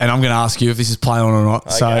 and I'm going to ask you if this is play on or not.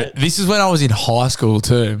 Okay. So this is when I was in high school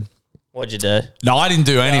too. What'd you do? No, I didn't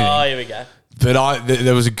do anything. Oh, here we go. But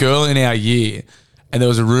there was a girl in our year, and there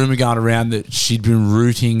was a rumour going around that she'd been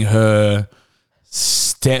rooting her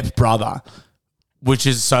step brother, which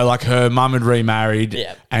is so, like, her mum had remarried,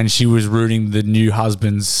 Yeah. and she was rooting the new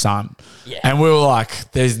husband's son. Yeah. And we were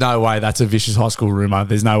like, there's no way that's a vicious high school rumour.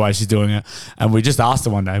 There's no way she's doing it. And we just asked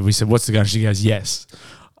her one day. We said, what's the go? She goes, yes.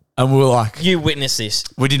 And we were like, You witnessed this.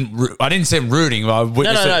 we didn't. I didn't say rooting. But I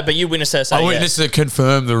witnessed No, it. but you witnessed her say I witnessed it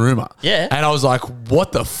confirm the rumor. Yeah. And I was like,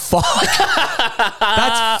 what the fuck?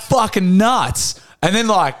 That's fucking nuts. And then,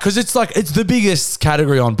 like, because it's the biggest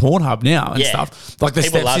category on Pornhub now and Yeah. stuff. Like the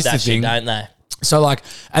People love stepsister that thing. shit, don't they? So, like,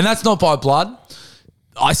 and that's not by blood.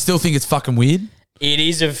 I still think it's fucking weird. It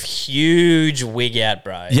is a huge wig out,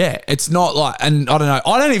 bro. Yeah. It's not like, and I don't know.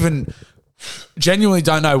 I don't even genuinely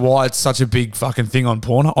don't know why it's such a big fucking thing on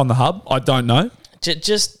Pornhub, on the hub. I don't know.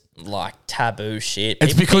 Just like taboo shit.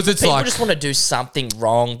 It's because it's people like- just want to do something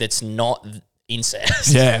wrong that's not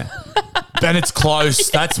incest. Yeah. And it's close.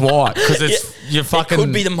 That's why. Because it's, you're fucking. It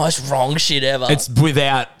could be the most wrong shit ever. It's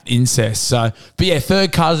without incest. So, but yeah,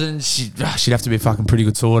 third cousin, she'd have to be a fucking pretty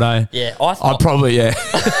good sort, eh? Yeah, I thought. I'd probably, yeah.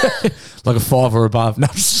 Like a 5 or above. No.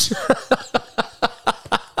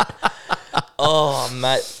 Oh,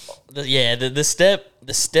 mate. The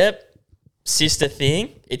step sister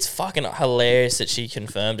thing, it's fucking hilarious that she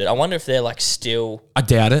confirmed it. I wonder if they're like still. I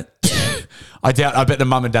doubt it. I bet the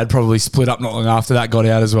mum and dad probably split up not long after that got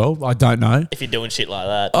out as well. I don't know. If you're doing shit like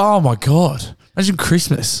that. Oh my God. Imagine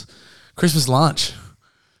Christmas lunch.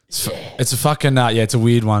 It's a fucking, it's a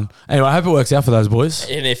weird one. Anyway, I hope it works out for those boys.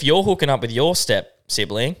 And if you're hooking up with your step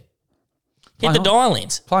sibling, hit the on.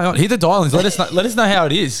 dial-ins. Play on. Hit the dial-ins. Let us know how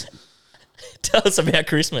it is. Tell us about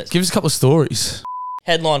Christmas. Give us a couple of stories.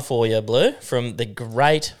 Headline for you, Blue, from the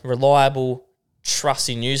great, reliable,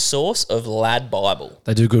 trusty news source of Lad Bible.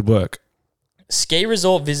 They do good work. Ski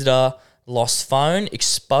resort visitor lost phone,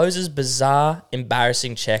 exposes bizarre,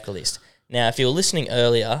 embarrassing checklist. Now, if you were listening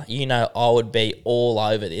earlier, you know I would be all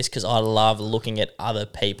over this because I love looking at other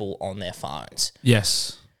people on their phones.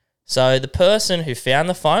 Yes. So the person who found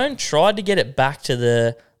the phone tried to get it back to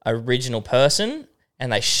the original person,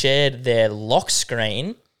 and they shared their lock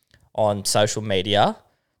screen on social media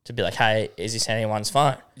to be like, hey, is this anyone's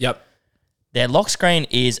phone? Yep. Their lock screen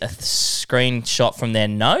is a screenshot from their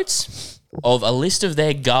notes of a list of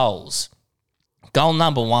their goals. Goal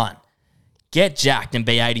number 1, get jacked and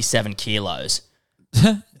be 87 kilos.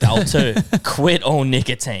 Goal 2, quit all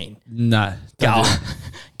nicotine. No.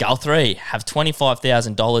 Goal 3, have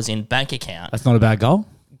 $25,000 in bank account. That's not a bad goal.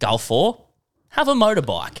 Goal 4, have a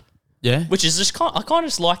motorbike. Yeah. Which is just I kind of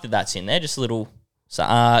just like that that's in there, just a little.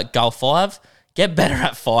 So goal 5, get better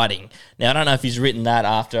at fighting. Now I don't know if he's written that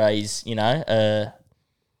after he's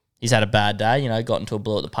he's had a bad day, got into a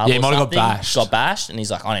blow at the pub. Yeah, he or might have something. got bashed. Got bashed, and he's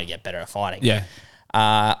like, I need to get better at fighting.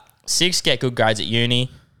 Yeah. 6, get good grades at uni.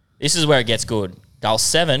 This is where it gets good. Goal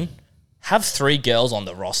 7, have 3 girls on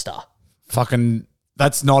the roster. Fucking,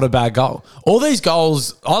 that's not a bad goal. All these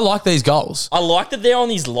goals, I like these goals. I like that they're on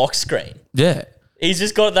his lock screen. Yeah. He's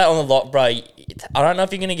just got that on the lock, bro. I don't know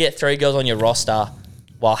if you're going to get 3 girls on your roster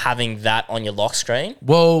while having that on your lock screen.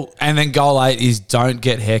 Well, and then goal 8 is don't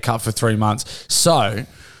get haircut for 3 months. So,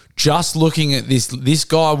 just looking at this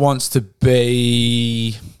guy wants to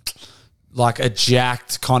be like a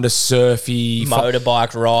jacked, kind of surfy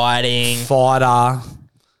Motorbike riding. fighter.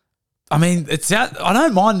 I mean, I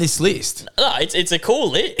don't mind this list. No, it's a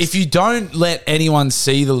cool list. If you don't let anyone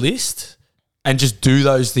see the list and just do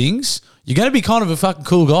those things, you're going to be kind of a fucking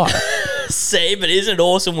cool guy. See, but isn't it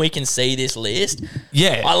awesome we can see this list?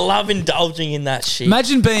 Yeah. I love indulging in that shit.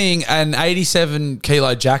 Imagine being an 87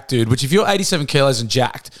 kilo jack dude, which if you're 87 kilos and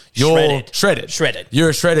jacked, you're shredded. You're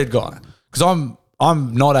a shredded guy. Because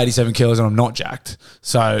I'm not 87 kilos and I'm not jacked.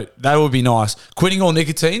 So that would be nice. Quitting all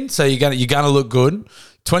nicotine, so you're gonna look good.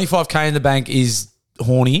 25K in the bank is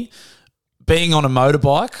horny. Being on a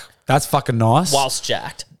motorbike, that's fucking nice. Whilst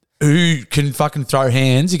jacked. Who can fucking throw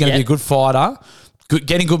hands. You're going to be a good fighter.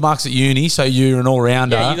 Getting good marks at uni, so you're an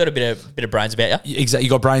all-rounder. Yeah, you got a bit of brains about you. Exactly.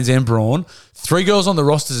 You got brains and brawn. 3 girls on the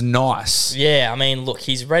roster's nice. Yeah, I mean, look,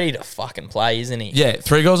 he's ready to fucking play, isn't he? Yeah,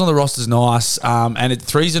 3 girls on the roster's nice. And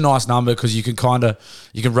 3's a nice number because you can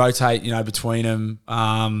rotate, between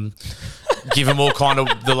them. Give them all kind of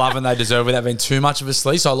the loving they deserve without being too much of a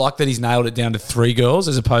sleaze. So I like that he's nailed it down to 3 girls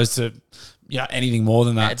as opposed to anything more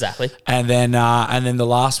than that. Yeah, exactly. And then the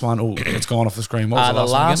last one, it's gone off the screen. What was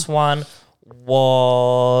the last one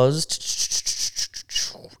was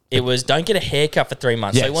don't get a haircut for 3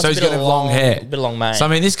 months. Yeah, so he wants he's a bit got of long hair. A bit of long mane. So I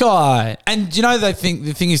mean, this guy, and the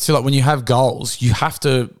thing is too, like when you have goals, you have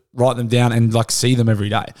to write them down and like see them every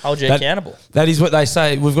day. Hold you accountable. That is what they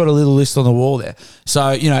say. We've got a little list on the wall there.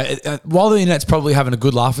 So while the internet's probably having a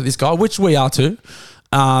good laugh at this guy, which we are too,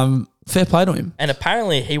 fair play to him. And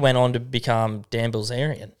apparently he went on to become Dan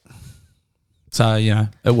Bilzerian. So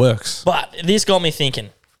it works. But this got me thinking.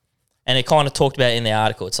 And it kind of talked about it in the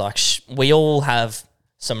article. It's like we all have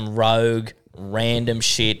some rogue, random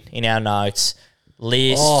shit in our notes.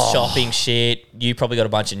 List, shopping shit. You probably got a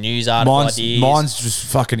bunch of news article ideas. Mine's just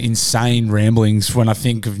fucking insane ramblings when I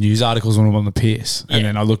think of news articles when I'm on the piss. And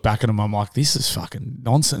then I look back at them, I'm like, this is fucking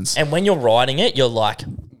nonsense. And when you're writing it, you're like,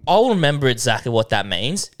 I'll remember exactly what that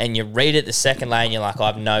means. And you read it the second day and you're like, I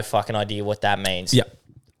have no fucking idea what that means. Yeah.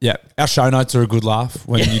 Yeah, our show notes are a good laugh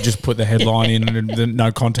when you just put the headline in and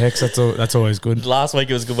no context. That's always good. Last week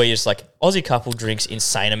it was good where you're just like, Aussie couple drinks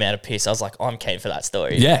insane amount of piss. I was like, I'm keen for that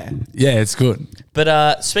story. Yeah, it's good.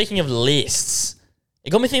 But speaking of lists, it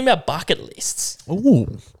got me thinking about bucket lists.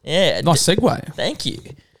 Ooh, yeah, nice segue. Thank you.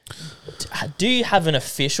 Do you have an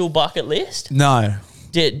official bucket list? No.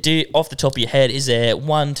 Do off the top of your head, is there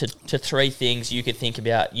 1 to 3 things you could think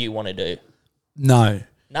about you want to do? No.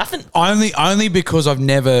 Nothing. Only because I've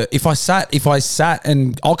never. If I sat,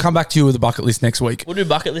 and I'll come back to you with a bucket list next week. We'll do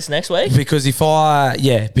bucket list next week. Because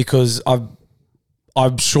because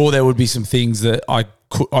I'm sure there would be some things that I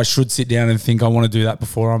should sit down and think I want to do that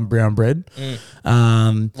before I'm brown bread.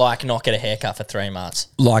 Like not get a haircut for 3 months.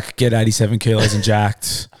 Like get 87 kilos and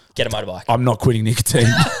jacked. Get a motorbike. I'm not quitting nicotine.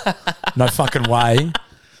 No fucking way.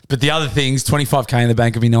 But the other things, 25K in the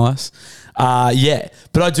bank would be nice. Yeah.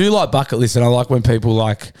 But I do like bucket lists, and I like when people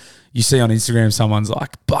like, you see on Instagram someone's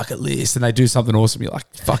like bucket list and they do something awesome. You're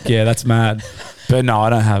like, fuck yeah, that's mad. But no, I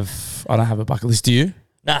don't have a bucket list. Do you?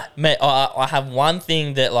 Nah, mate, I have one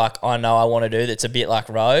thing that like I know I want to do that's a bit like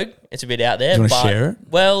rogue. It's a bit out there. Do you want to share it?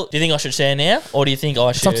 Well, do you think I should share now, or do you think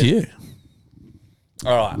I should? It's up to you.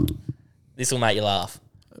 All right, this will make you laugh.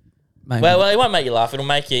 Maybe. Well, it won't make you laugh. It'll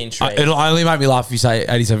make you intrigued. It'll only make me laugh if you say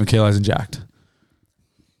 87 kilos and jacked.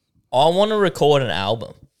 I want to record an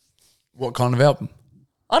album. What kind of album?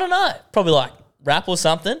 I don't know. Probably like rap or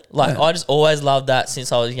something. Like I just always loved that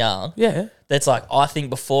since I was young. Yeah. That's like, I think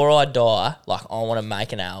before I die, like I want to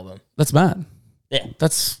make an album. That's mad. Yeah.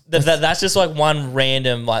 That's That's just like one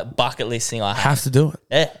random like bucket list thing I have. have to do it.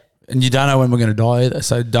 Yeah. And you don't know when we're going to die either,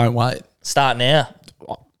 so don't wait. Start now.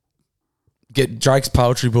 Get Drake's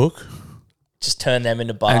poetry book Just turn them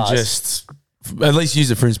into bars. and just at least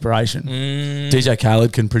use it for inspiration. DJ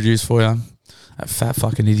Khaled can produce for you. That fat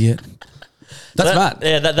fucking idiot. That's mad.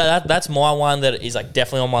 Yeah, that's my one that is like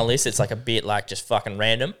definitely on my list. It's like a bit like just fucking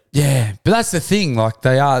random. Yeah, but that's the thing. Like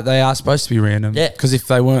they are supposed to be random. Yeah. Because if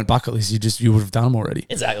they weren't bucket lists, you would have done them already.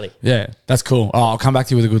 Exactly. Yeah, that's cool. Oh, I'll come back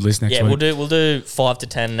to you with a good list next Yeah, week. we'll do 5 to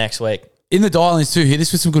 10 next week. In the dial-ins too, hit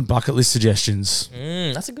us with some good bucket list suggestions.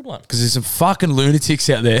 That's a good one. Because there's some fucking lunatics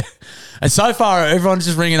out there. And so far, everyone's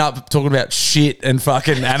just ringing up talking about shit and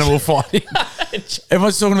fucking animal fighting.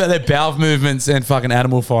 Everyone's talking about their bowel movements and fucking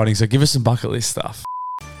animal fighting. So give us some bucket list stuff.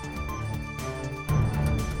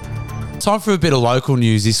 Time for a bit of local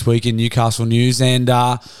news this week in Newcastle news. And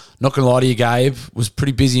not going to lie to you, Gabe, was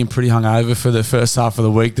pretty busy and pretty hungover for the first half of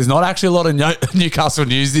the week. There's not actually a lot of Newcastle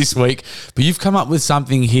news this week, but you've come up with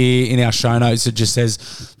something here in our show notes that just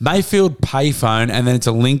says Mayfield payphone, and then it's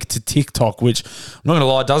a link to TikTok, which I'm not going to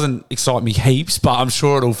lie, doesn't excite me heaps, but I'm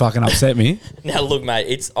sure it'll fucking upset me. Now, look,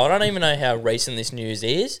 mate, I don't even know how recent this news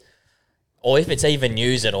is or if it's even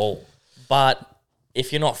news at all. But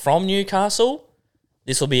if you're not from Newcastle,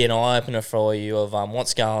 this will be an eye-opener for you of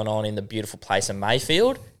what's going on in the beautiful place of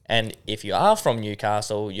Mayfield. And if you are from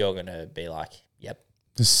Newcastle, you're going to be like, yep.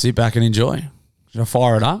 Just sit back and enjoy. Should I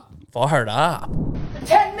fire it up? Fire it up.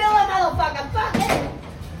 10 million, motherfucker, fuck it!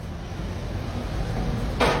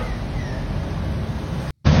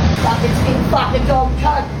 Fucking skin, fucking dog,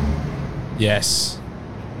 cunt! Yes.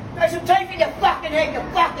 There's some teeth in your fucking head, you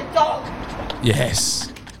fucking dog!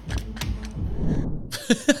 Yes.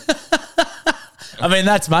 I mean,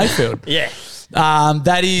 that's Mayfield. Yeah.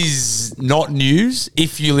 That is not news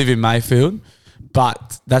if you live in Mayfield,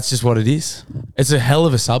 but that's just what it is. It's a hell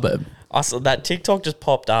of a suburb. I saw that TikTok just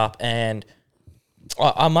popped up and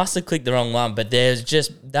I must have clicked the wrong one, but there's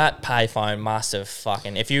just that payphone must have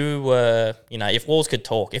fucking, if you were, if walls could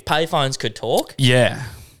talk, if payphones could talk. Yeah.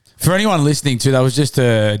 For anyone listening to, that was just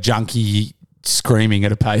a junkie screaming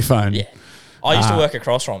at a payphone. Yeah. I used to work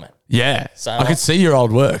across from it. Yeah. So I could see your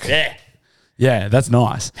old work. Yeah. Yeah, that's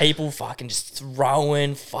nice. People fucking just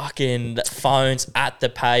throwing fucking phones at the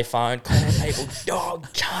payphone, calling people dog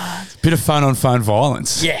cunt. Bit of phone-on-phone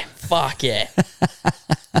violence. Yeah, fuck yeah.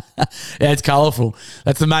 Yeah, it's colourful.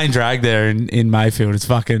 That's the main drag there in Mayfield. It's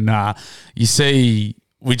fucking, you see,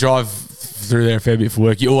 we drive through there a fair bit for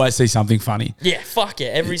work. You always see something funny. Yeah, fuck yeah,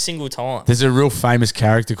 every single time. There's a real famous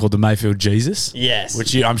character called the Mayfield Jesus. Yes.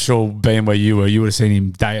 Which I'm sure being where you were, you would have seen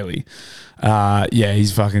him daily. Yeah,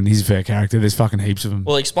 he's a fair character. There's fucking heaps of them.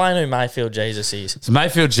 Well, explain who Mayfield Jesus is. So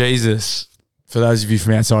Mayfield Jesus, for those of you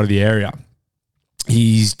from outside of the area,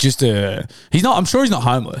 I'm sure he's not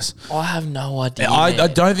homeless. I have no idea. I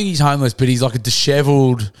don't think he's homeless, but he's like a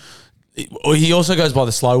disheveled. He also goes by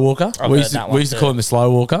the slow walker. We used to call him the slow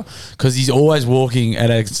walker because he's always walking at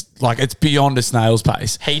it's beyond a snail's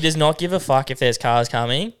pace. He does not give a fuck if there's cars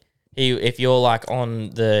coming. If you're like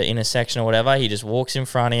on the intersection or whatever, he just walks in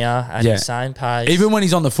front of you at the same pace. Even when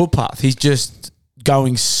he's on the footpath, he's just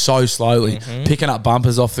going so slowly, picking up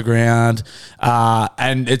bumpers off the ground.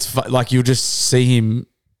 And it's like you'll just see him.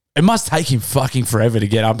 It must take him fucking forever to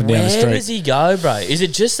get up and down the street. Where does he go, bro? Is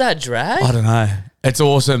it just that drag? I don't know. It's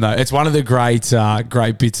awesome though. It's one of the great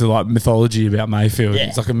bits of like mythology about Mayfield. Yeah.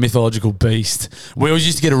 It's like a mythological beast. We always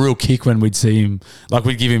used to get a real kick when we'd see him. Like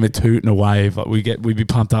we'd give him a toot and a wave. Like we'd be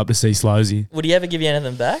pumped up to see Slowsy. Would he ever give you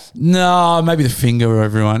anything back? No, maybe the finger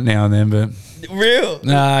every now and then, but Real?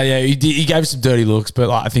 yeah, he gave some dirty looks, but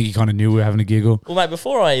like, I think he kind of knew we were having a giggle. Well, mate,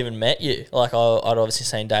 before I even met you, like I'd obviously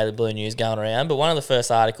seen Daily Blue News going around, but one of the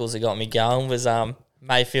first articles that got me going was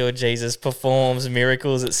Mayfield Jesus performs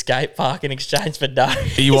miracles at skate park in exchange for dough.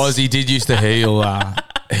 He did used to heal.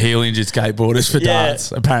 heel injured skateboarders for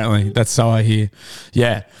darts. Apparently, that's so I hear.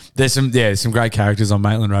 Yeah, there's some great characters on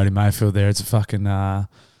Maitland Road in Mayfield. There, it's a fucking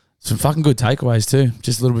some fucking good takeaways too.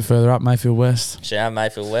 Just a little bit further up, Mayfield West. Shout out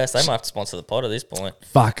Mayfield West. They might have to sponsor the pod at this point.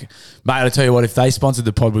 Fuck, mate! I tell you what, if they sponsored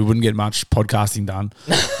the pod, we wouldn't get much podcasting done.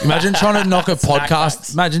 Imagine trying to knock a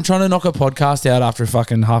podcast. Imagine trying to knock a podcast out after a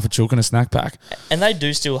fucking half a chook and a snack pack. And they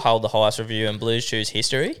do still hold the highest review in Blues Chews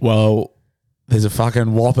history. Well, there's a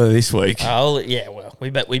fucking whopper this week. Oh yeah, well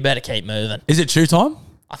we better keep moving. Is it chew time?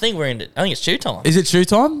 I think it's chew time. Is it chew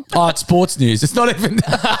time? Oh, it's sports news. It's not even.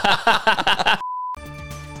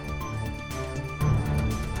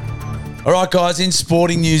 All right, guys, in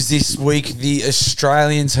sporting news this week, the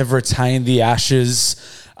Australians have retained the Ashes.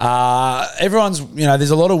 Everyone's,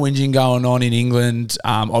 there's a lot of whinging going on in England.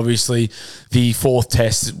 Obviously, the fourth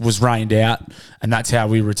test was rained out, and that's how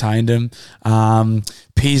we retained them.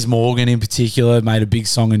 Piers Morgan, in particular, made a big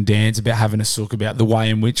song and dance about having a sook about the way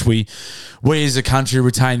in which we as a country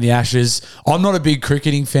retain the Ashes. I'm not a big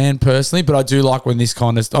cricketing fan personally, but I do like when this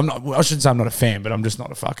kind of. I shouldn't say I'm not a fan, but I'm just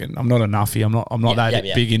not I'm not a nuffy. I'm not that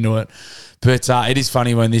big into it. But it is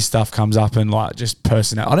funny when this stuff comes up and like just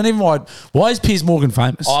personality. I don't even know why is Piers Morgan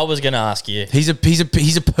famous? I was going to ask you. He's a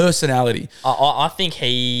personality. I think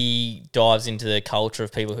he dives into the culture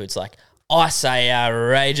of people who it's like, I say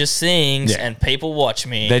outrageous things and people watch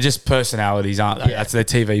me. They're just personalities, aren't they? Yeah. That's their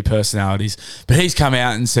TV personalities. But he's come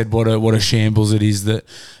out and said what a shambles it is that,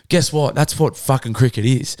 guess what? That's what fucking cricket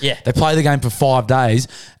is. Yeah. They play the game for 5 days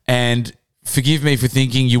and forgive me for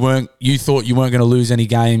thinking you thought you weren't going to lose any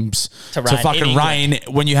games to fucking rain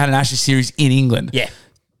when you had an Ashes series in England. Yeah.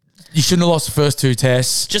 You shouldn't have lost the first 2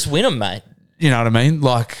 tests. Just win them, mate. You know what I mean?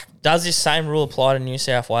 Like, does this same rule apply to New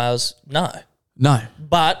South Wales? No.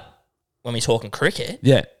 But when we're talking cricket,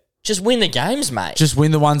 just win the games, mate. Just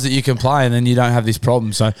win the ones that you can play and then you don't have this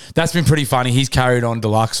problem. So that's been pretty funny. He's carried on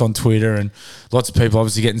Deluxe on Twitter and lots of people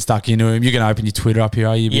obviously getting stuck into him. You're going to open your Twitter up here,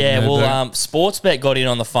 are you? Sportsbet got in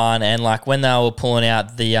on the fun and like when they were pulling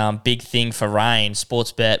out the big thing for rain,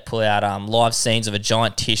 Sportsbet pull out live scenes of a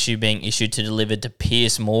giant tissue being issued to delivered to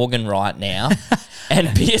Piers Morgan right now.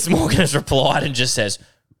 And Piers Morgan has replied and just says,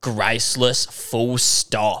 graceless, full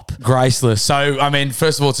stop. Graceless. So, I mean,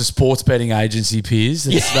 first of all, it's a sports betting agency, Piers.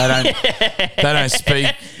 They don't speak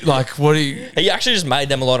like what do you... He actually just made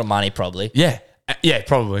them a lot of money, probably. Yeah,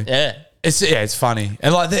 probably. Yeah. It's funny.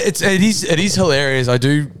 And like it is hilarious. I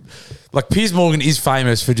do like Piers Morgan is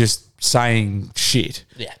famous for just saying shit.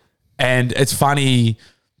 Yeah. And it's funny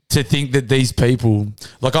to think that these people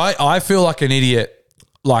like I feel like an idiot.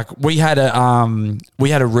 Like we had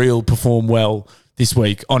a reel perform well this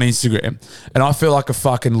week on Instagram, and I feel like a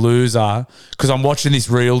fucking loser because I'm watching this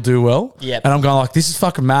reel do well. Yep. And I'm going like, this is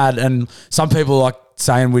fucking mad. And some people are like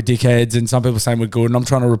saying we're dickheads and some people are saying we're good, and I'm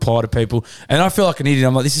trying to reply to people. And I feel like an idiot.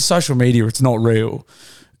 I'm like, this is social media. It's not real.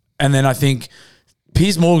 And then I think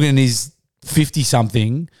Piers Morgan is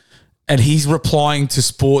 50-something and he's replying to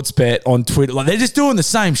Sportsbet on Twitter. Like, they're just doing the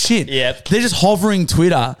same shit. Yep. They're just hovering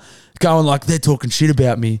Twitter, going like, they're talking shit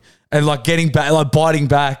about me and like getting back, like biting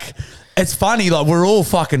back. It's funny, like we're all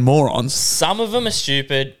fucking morons. Some of them are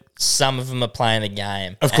stupid. Some of them are playing the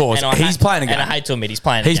game. Of course, he's playing a game. And I hate to admit, he's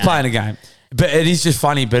playing a game. He's playing a game. But it is just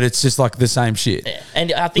funny, but it's just like the same shit. Yeah.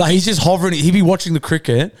 And I think like he's just hovering. He'd be watching the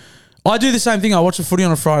cricket. I do the same thing. I watch the footy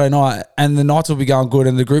on a Friday night and the nights will be going good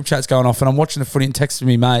and the group chat's going off and I'm watching the footy and texting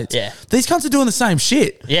me mates. Yeah. These cunts are doing the same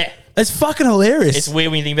shit. Yeah. It's fucking hilarious. It's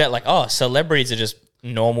weird when you think about like, oh, celebrities are just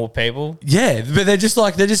normal people. Yeah, but they're just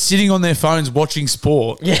sitting on their phones watching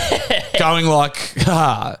sport. Yeah. Going like,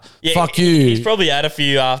 fuck you. He's probably had a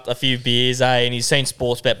few beers, and he's seen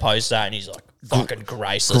Sportsbet post that and he's like, fucking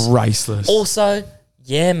graceless. Graceless. Also,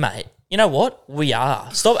 yeah, mate. You know what? We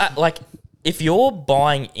are. Stop like if you're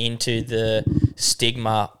buying into the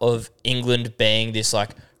stigma of England being this like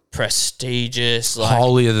prestigious, like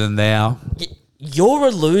holier than thou. You're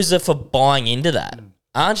a loser for buying into that,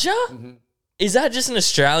 aren't you? Mm-hmm. Is that just an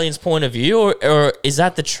Australian's point of view, or is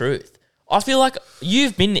that the truth? I feel like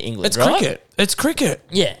you've been to England, It's right? cricket. It's cricket.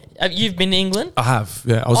 Yeah. You've been to England? I have.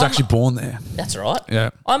 Yeah, I was actually born there. That's right.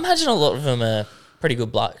 Yeah. I imagine a lot of them are pretty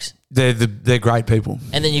good blokes. They're great people.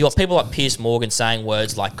 And then you got people like Piers Morgan saying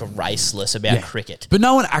words like graceless about cricket. But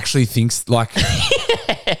no one actually thinks like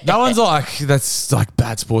no one's like that's like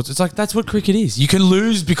bad sports. It's like that's what cricket is. You can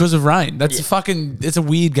lose because of rain. That's it's a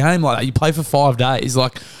weird game like that. You play for 5 days.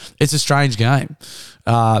 Like it's a strange game.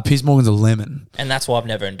 Piers Morgan's a lemon. And that's why I've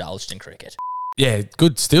never indulged in cricket. Yeah,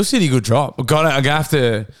 good Steel City, good drop. I'm gonna have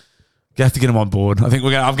to get him on board. I think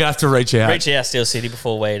I'm gonna have to reach out. Reach out Steel City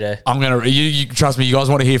before we do. I'm gonna you trust me, you guys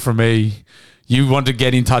want to hear from me. you want to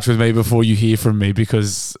get in touch with me before you hear from me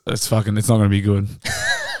because it's not going to be good.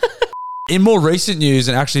 In more recent news,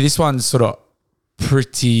 and actually this one's sort of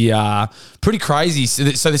pretty crazy.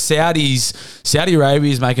 So the Saudi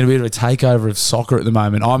Arabia is making a bit of a takeover of soccer at the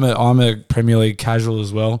moment. I'm a Premier League casual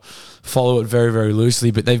as well, follow it very, very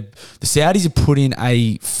loosely. But the Saudis have put in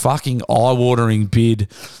a fucking eye-watering bid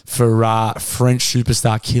for French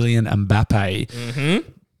superstar Kylian Mbappe. Mm-hmm.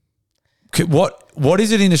 What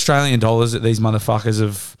is it in Australian dollars that these motherfuckers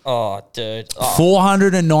have? Oh, dude.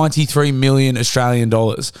 493 million Australian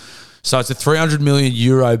dollars. So it's a 300 million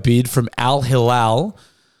euro bid from Al Hilal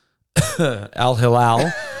for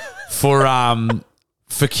Kylian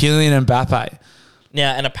Mbappe.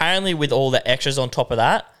 Now, and apparently with all the extras on top of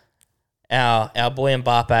that, our boy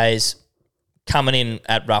Mbappe's coming in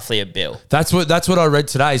at roughly $1 billion. That's what I read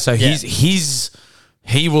today. So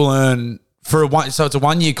he will earn for so it's a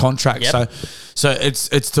 1 year contract. Yep. So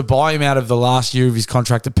it's to buy him out of the last year of his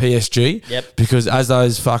contract at PSG. Yep. Because as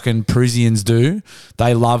those fucking Parisians do,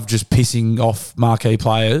 they love just pissing off marquee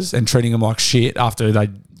players and treating them like shit after they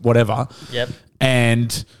whatever. Yep.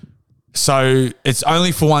 And so it's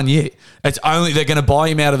only for 1 year. They're going to buy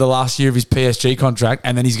him out of the last year of his PSG contract,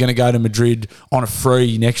 and then he's going to go to Madrid on a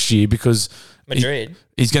free next year because Madrid.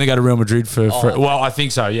 He's going to go to Real Madrid for well, I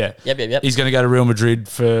think so, yeah. Yep. He's going to go to Real Madrid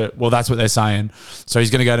for, well, that's what they're saying. So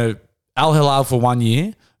he's going to go to Al Hilal for 1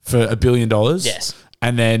 year for $1 billion. Yes.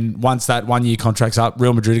 And then once that 1 year contract's up,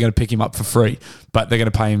 Real Madrid are going to pick him up for free, but they're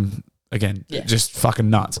going to pay him again. Yeah. Just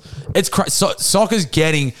fucking nuts. It's soccer's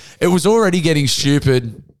it was already getting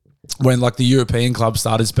stupid when like the European clubs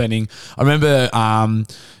started spending. I remember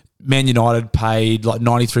Man United paid like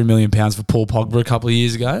 £93 million for Paul Pogba a couple of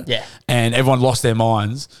years ago. Yeah. And everyone lost their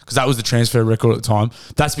minds because that was the transfer record at the time.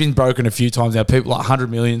 That's been broken a few times now. People like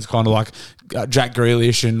 100 million is kind of like Jack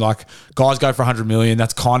Grealish and like guys go for 100 million.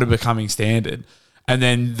 That's kind of becoming standard. And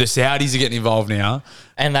then the Saudis are getting involved now.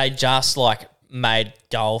 And they just like made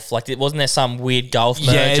golf. Like, wasn't there some weird golf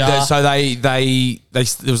merger? Yeah, so they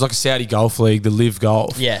there was like a Saudi golf league, the Live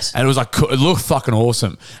Golf. Yes. And it was like, it looked fucking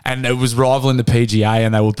awesome. And it was rivaling the PGA,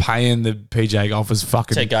 and they were paying the PGA golfers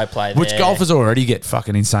fucking... to go play which there. golfers already get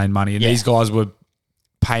fucking insane money. And Yeah. these guys were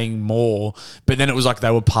paying more, but then it was like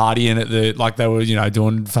they were partying at they were,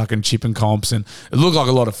 doing fucking chipping comps, and it looked like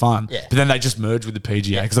a lot of fun. Yeah. But then they just merged with the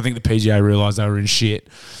PGA because I think the PGA realised they were in shit.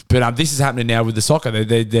 But this is happening now with the soccer. They're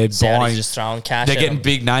Saudis buying... just throwing cash They're at getting them.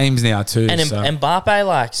 big names now too. And so.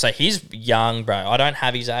 Mbappe, so he's young, bro. I don't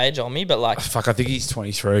have his age on me, but like... Fuck, I think he's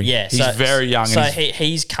 23. Yeah. He's very young. So and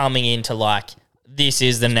he's coming into like... This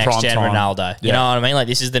is the next Prime gen time. Ronaldo. You Yeah. know what I mean? Like,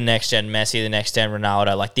 this is the next gen Messi, the next gen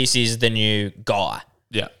Ronaldo. Like, this is the new guy.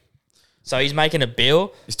 Yeah. So he's making a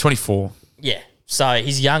bill. He's 24. Yeah. So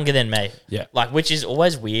he's younger than me. Yeah. Like, which is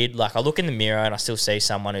always weird. Like, I look in the mirror and I still see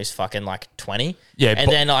someone who's fucking like 20. Yeah,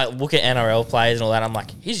 And then I look at NRL players and all that. I'm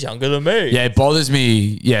like, he's younger than me. Yeah, it bothers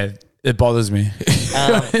me. Yeah, it bothers me.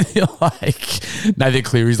 You're like, Nathan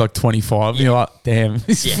Cleary's like 25. And you're like, damn,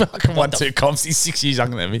 he's Yeah. fucking What won 2 comps. He's 6 years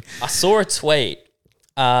younger than me. I saw a tweet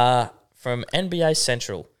from NBA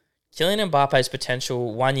Central. Kylian Mbappe's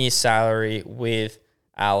potential 1 year salary with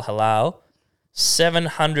Al Hilal,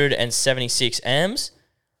 776 M's.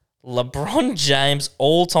 LeBron James'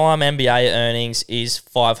 all-time NBA earnings is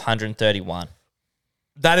 531.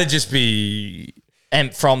 That'd just be...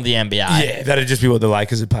 And from the NBA. Yeah, that'd just be what the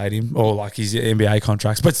Lakers had paid him, or like his NBA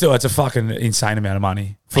contracts. But still, it's a fucking insane amount of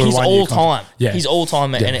money. For He's a 1 year all-time. contract. Yeah. He's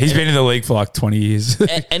all-time. Yeah. And He's been in the league for like 20 years.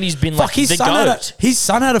 and he's been like Fuck, the GOAT. his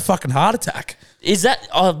son had a fucking heart attack. Is that...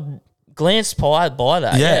 I glanced by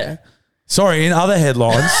that. Yeah. Sorry, in other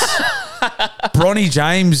headlines, Bronny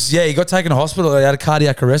James, he got taken to hospital. He had a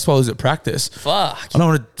cardiac arrest while he was at practice. Fuck. I don't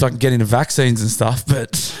want to fucking get into vaccines and stuff,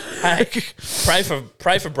 but Hey, pray for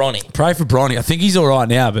Bronny. pray for Bronny. I think he's all right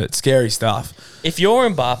now, but scary stuff. If you're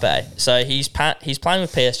Mbappe, so he's playing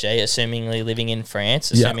with PSG, assumingly living in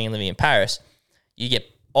France, assuming living in Paris, you get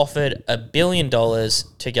offered $1 billion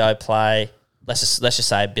to go play. Let's just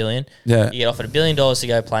say $1 billion. Yeah. You get offered $1 billion to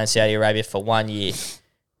go play in Saudi Arabia for 1 year.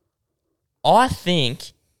 I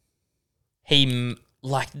think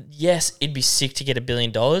yes, it'd be sick to get $1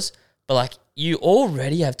 billion, but like you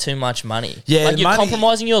already have too much money. Yeah, like you're money-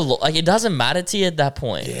 compromising your like it doesn't matter to you at that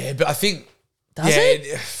point. Yeah, but I think... Does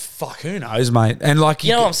it? Fuck, who knows, mate? And like...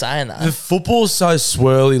 You know what I'm saying, though? The football's so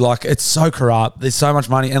swirly, like it's so corrupt. There's so much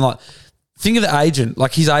money. And like, think of the agent.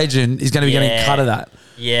 Like his agent is going to be getting a cut of that.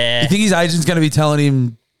 Yeah. You think his agent's going to be telling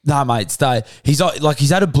him, nah, mate, stay? He's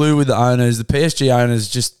had a blue with the owners. The PSG owners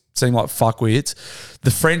just seem like fuckwits.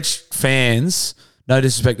 The French fans No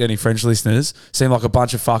disrespect to any French listeners, seem like a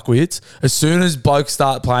bunch of fuckwits. As soon as blokes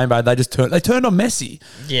start playing bad, they turned on Messi,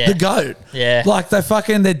 the GOAT. Yeah. Like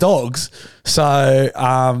they're dogs. So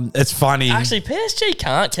it's funny. Actually, PSG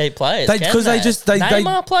can't keep players. Because they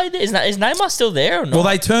Neymar played there. Is Neymar still there or not? Well,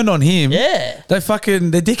 they turned on him. Yeah. They're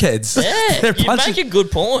dickheads. Yeah, you make a good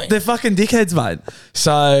point. They're fucking dickheads, mate.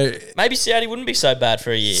 So maybe Saudi wouldn't be so bad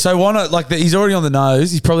for a year. So why not? Like he's already on the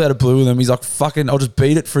nose. He's probably had a blue with them. He's like, fucking, I'll just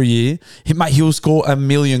beat it for a year. He'll score 1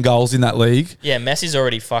 million goals in that league. Yeah, Messi's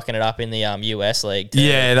already fucking it up in the US league too.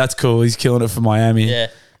 Yeah, that's cool. He's killing it for Miami. Yeah.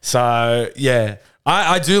 So yeah.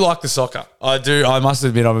 I do like the soccer. I do. I must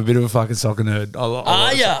admit, I'm a bit of a fucking soccer nerd.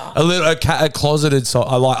 Are ya? A closeted soccer.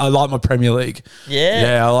 I like my Premier League. Yeah.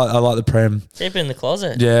 Yeah, I like the Prem. Keep it in the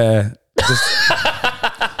closet. Yeah.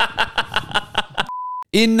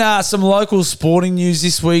 In some local sporting news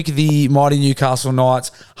this week, the mighty Newcastle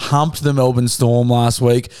Knights humped the Melbourne Storm last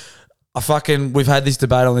week. We've had this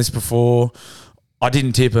debate on this before. I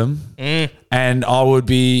didn't tip him. And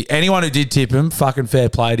anyone who did tip him, fucking fair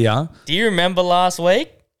play to you. Do you remember last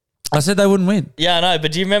week? I said they wouldn't win. Yeah, I know,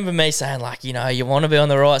 but do you remember me saying, you want to be on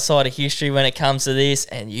the right side of history when it comes to this,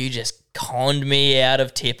 and you just conned me out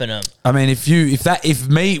of tipping them? I mean,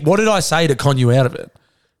 what did I say to con you out of it?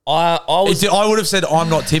 I would have said I'm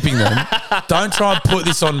not tipping them. Don't try and put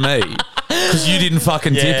this on me because you didn't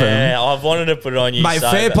fucking tip them. Yeah, I've wanted to put it on you, mate.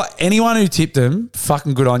 Fair play. Anyone who tipped them,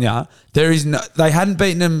 fucking good on ya. They hadn't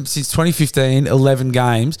beaten them since 2015, 11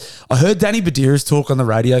 games. I heard Danny Badiris talk on the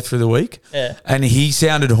radio through the week, and he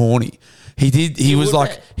sounded horny. He did. He was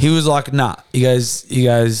like, nah. He goes.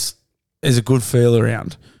 There's a good feel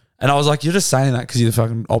around. And I was like, you're just saying that because you're the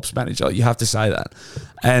fucking ops manager. You have to say that.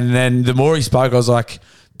 And then the more he spoke, I was like,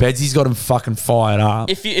 Bedsy's got him fucking fired up.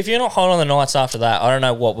 If you're not hot on the Knights after that, I don't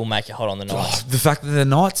know what will make you hot on the Knights. The fact that they're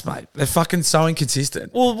Knights, mate. They're fucking so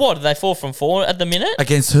inconsistent. Well, what? Are they 4 from 4 at the minute?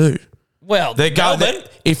 Against who? Well, Melbourne.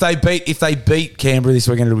 If they beat Canberra this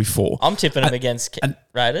weekend, it'll be 4. I'm tipping them against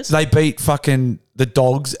Raiders. They beat fucking the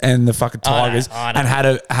Dogs and the fucking Tigers I know. and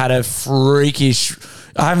had a freakish.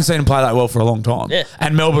 I haven't seen them play that well for a long time. Yeah.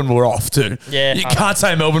 And Melbourne were off too. Yeah. You can't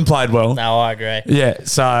say Melbourne played well. No, I agree. Yeah.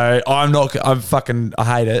 So I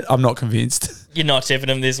hate it. I'm not convinced. You're not tipping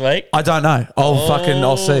them this week? I don't know.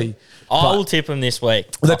 I'll see. I'll tip them this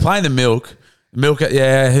week. They're playing the Milk.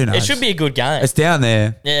 Yeah, who knows? It should be a good game. It's down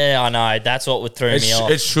there. Yeah, I know. That's what threw me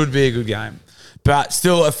off. It should be a good game. But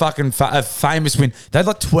still a fucking a famous win. They had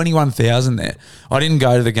like 21,000 there. I didn't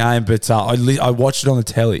go to the game, but I watched it on the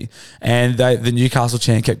telly, and the Newcastle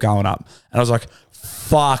chant kept going up. And I was like,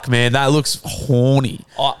 fuck, man, that looks horny.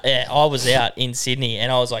 I was out in Sydney,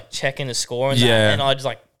 and I was like checking the score and that, and I just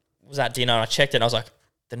was at dinner, and I checked it, and I was like,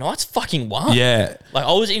 the Knights fucking won. Yeah. Like,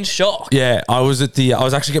 I was in shock. Yeah, I was actually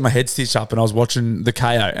getting my head stitched up and I was watching the KO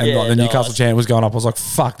and the Newcastle chant was going up. I was like,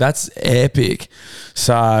 fuck, that's epic.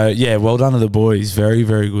 So, yeah, well done to the boys. Very,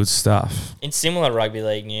 very good stuff. In similar rugby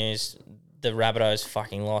league news, the Rabbitohs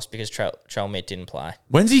fucking lost because Trell Mitt didn't play.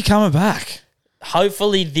 When's he coming back?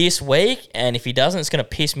 Hopefully this week, and if he doesn't, it's going to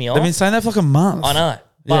piss me off. They've been saying that for like a month. I know.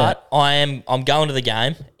 But I'm going to the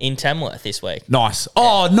game in Tamworth this week. Nice.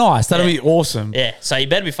 Oh, nice. That'll be awesome. Yeah, so you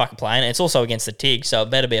better be fucking playing. It's also against the TIG, so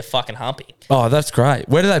it better be a fucking humpy. Oh, that's great.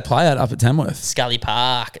 Where do they play at up at Tamworth? Scully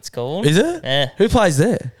Park, it's called. Is it? Yeah. Who plays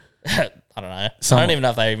there? I don't know. I don't even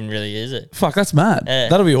know if they even really use it. Fuck, that's mad. Yeah.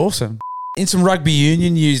 That'll be awesome. In some rugby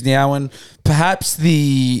union news now, and perhaps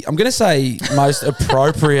I'm going to say, most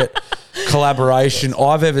appropriate collaboration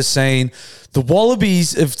I've ever seen. The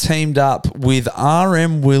Wallabies have teamed up with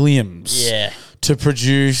RM Williams to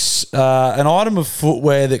produce an item of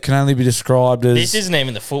footwear that can only be described as... This isn't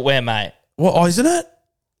even the footwear, mate. What? Oh, isn't it?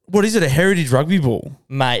 What is it? A heritage rugby ball?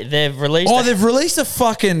 Mate, they've released... they've released a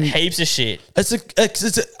fucking... Heaps of shit.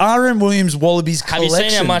 It's a RM Williams Wallabies collection. Have you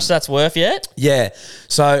seen how much that's worth yet? Yeah.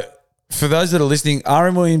 So... For those that are listening,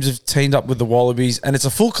 RM Williams have teamed up with the Wallabies, and it's a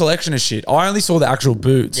full collection of shit. I only saw the actual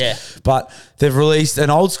boots. Yeah. But they've released an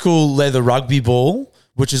old school leather rugby ball,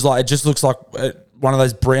 which is it just looks like one of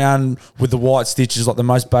those brown with the white stitches, like the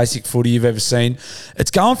most basic footy you've ever seen.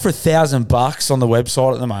 It's going for $1,000 on the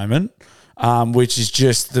website at the moment, which is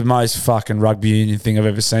just the most fucking rugby union thing I've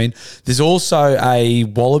ever seen. There's also a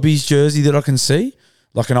Wallabies jersey that I can see,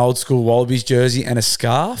 like an old school Wallabies jersey and a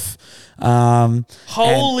scarf.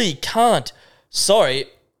 Holy cunt. Sorry,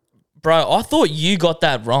 bro, I thought you got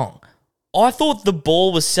that wrong. I thought the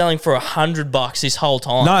ball was selling for $100 this whole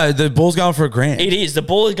time. No, the ball's going for $1,000. It is. The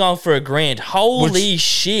ball is going for $1,000. Holy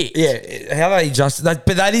shit. Yeah, how they just that,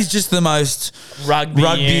 but that is just the most rugby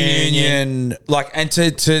union. Like, and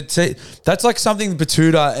to that's like something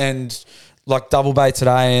Batuta and like Double Bay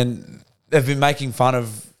today, and they've been making fun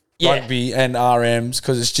of rugby and RMs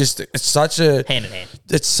because it's such a hand in hand.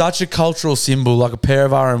 It's such a cultural symbol. Like a pair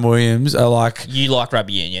of RM Williams are like You like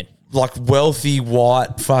rugby union. like wealthy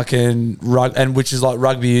white fucking and which is like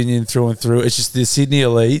rugby union through and through. It's just the Sydney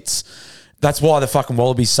elites. That's why the fucking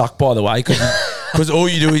Wallabies suck, by the way, because all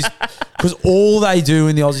you do is because all they do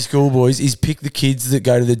in the Aussie schoolboys is pick the kids that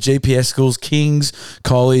go to the GPS schools, Kings,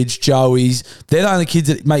 College, Joey's. They're the only kids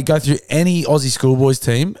that go through any Aussie schoolboys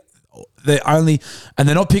team. They're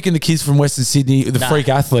not picking the kids from Western Sydney, the freak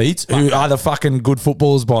athletes who are the fucking good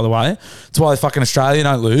footballers, by the way. That's why the fucking Australia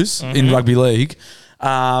don't lose in rugby league.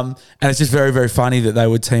 And it's just very, very funny that they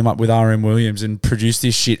would team up with RM Williams and produce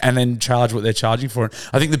this shit and then charge what they're charging for it.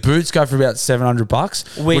 I think the boots go for about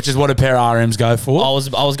 $700, which is what a pair of RMs go for. I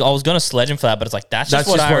was going to sledge him for that, but it's like that's just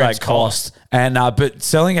what RMs cost. And but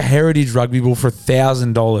selling a heritage rugby ball for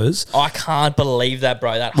 $1,000, I can't believe that,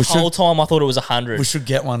 bro. That whole time I thought it was 100. we should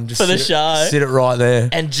get one just For the show. Sit it right there.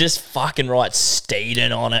 And just fucking write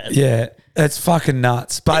Steeden on it. Yeah, it's fucking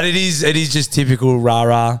nuts. But it is just typical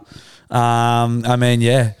rah-rah. I mean,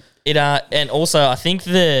 yeah. And also I think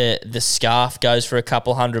the scarf goes for a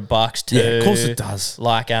couple $100 too. Yeah, of course it does.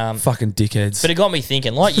 Like fucking dickheads. But it got me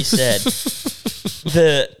thinking, like you said,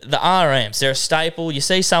 the RMs, they're a staple. You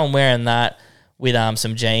see someone wearing that with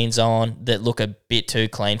some jeans on that look a bit too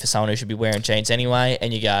clean for someone who should be wearing jeans anyway,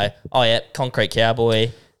 and you go, oh yeah, concrete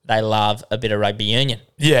cowboy. They love a bit of rugby union.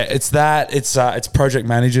 Yeah, it's that. It's project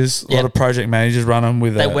managers. A lot of project managers run them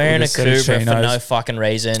with. They're wearing a Cobra for chinos. no fucking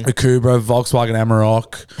reason. A Cobra, Volkswagen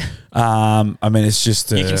Amarok. I mean, it's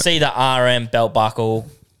just you can see the RM belt buckle.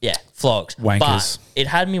 Yeah, flogged. Wankers. But it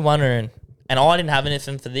had me wondering, and I didn't have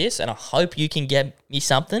anything for this, and I hope you can get me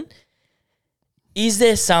something. Is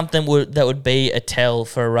there something that would be a tell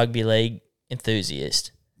for a rugby league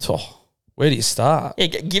enthusiast? Oh, where do you start? Yeah,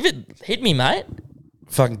 hit me, mate.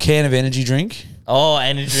 Fucking can of energy drink. Oh,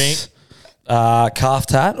 energy drink. Calf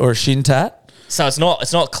tat or a shin tat. So it's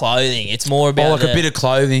not clothing. It's more about a bit of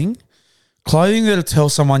clothing. Clothing that'll tell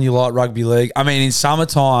someone you like rugby league. I mean, in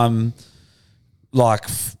summertime, like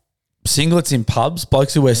singlets in pubs,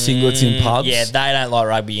 blokes who wear singlets in pubs. Yeah, they don't like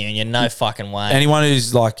rugby union. No fucking way. Anyone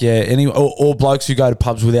who's like, or blokes who go to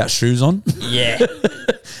pubs without shoes on. Yeah.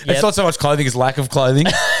 It's not so much clothing as lack of clothing.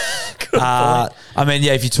 I mean,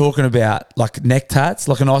 yeah, if you're talking about like neck tats,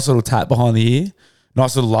 like a nice little tat behind the ear,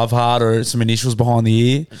 nice little love heart or some initials behind the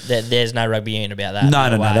ear. There's no rugby union about that.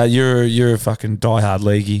 No. You're a fucking diehard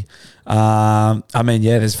leaguey. I mean,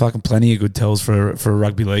 yeah, there's fucking plenty of good tells for a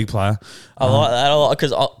rugby league player. I like that a lot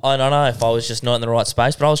because I don't know if I was just not in the right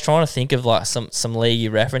space, but I was trying to think of like some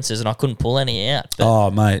leaguey references and I couldn't pull any out. But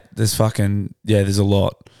oh, mate, there's a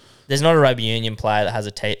lot. There's not a rugby union player that has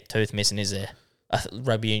a tooth missing, is there? A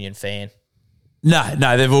rugby union fan. No,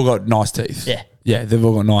 they've all got nice teeth. Yeah, they've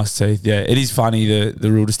all got nice teeth. Yeah, it is funny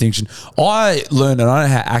the real distinction. I learned, and I don't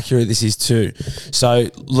know how accurate this is too. So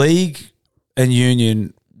league and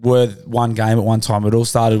union were one game at one time. It all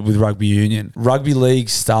started with rugby union. Rugby league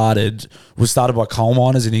was started by coal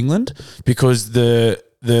miners in England because the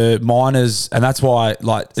miners, and that's why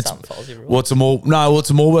it's a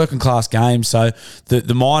more working class game. So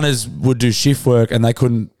the miners would do shift work and they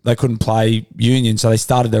couldn't play union, so they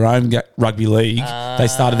started their own rugby league. They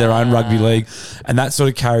started their own rugby league, and that sort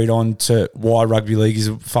of carried on to why rugby league is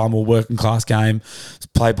a far more working class game. It's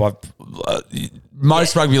played by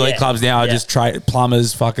most rugby league clubs now are just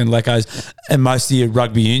plumbers, fucking lecos, and most of your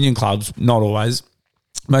rugby union clubs, not always.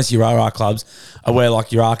 Most of your RR clubs are where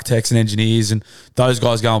like your architects and engineers and those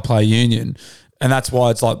guys go and play union. And that's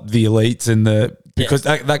why it's like the elites and because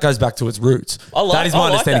that goes back to its roots. That is my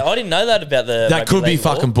understanding. I didn't know that about the That could be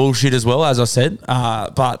fucking bullshit as well, as I said.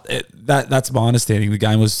 But that's my understanding. The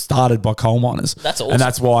game was started by coal miners. That's awesome. And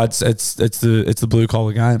that's why it's the blue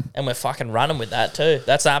collar game. And we're fucking running with that too.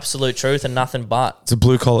 That's the absolute truth and nothing but. It's a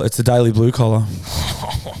blue collar. It's a daily blue collar.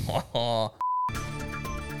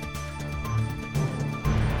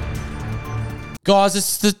 Guys,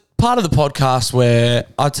 it's the part of the podcast where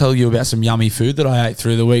I tell you about some yummy food that I ate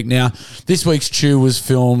through the week. Now, this week's chew was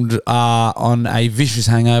filmed on a vicious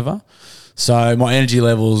hangover. So my energy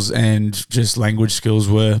levels and just language skills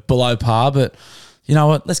were below par. But you know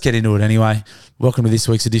what? Let's get into it anyway. Welcome to this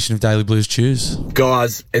week's edition of Daily Blues Chews.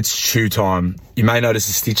 Guys, it's chew time. You may notice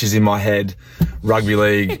the stitches in my head. Rugby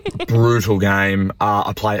league, brutal game.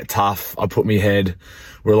 I play it tough. I put my head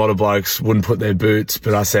where a lot of blokes wouldn't put their boots,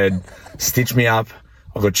 but I said, stitch me up.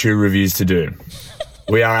 I've got chew reviews to do.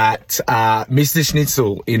 We are at Mr.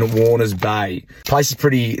 Schnitzel in Warners Bay. Place is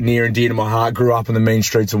pretty near and dear to my heart. Grew up in the mean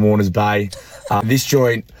streets of Warners Bay. This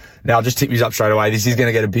joint, now I'll just tip you up straight away. This is going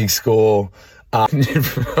to get a big score. I'm so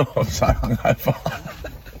hungover.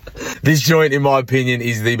 This joint, in my opinion,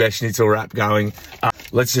 is the best schnitzel wrap going.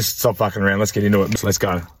 Let's just stop fucking around. Let's get into it. Let's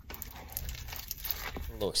go.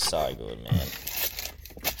 Looks so good, man.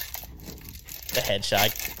 The head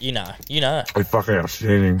shake. You know. It's fucking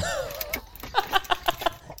outstanding.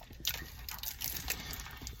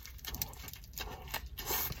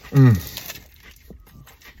 I'm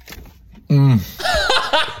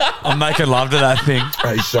making love to that thing.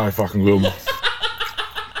 That is so fucking good.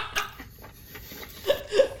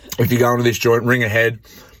 If you go into this joint, ring ahead.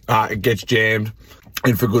 It gets jammed.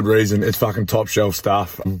 And for good reason. It's fucking top shelf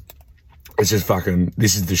stuff. It's just fucking,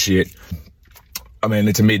 this is the shit. I mean,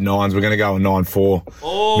 it's a mid-9s. We're going to go a 9.4.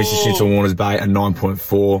 Oh. Mr. Schnitzel Warners Bay, a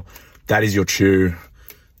 9.4. That is your chew.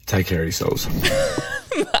 Take care of yourselves.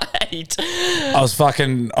 Mate. I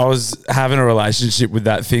was having a relationship with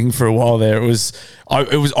that thing for a while there. It was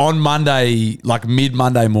on Monday, like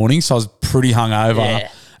mid-Monday morning, so I was pretty hungover.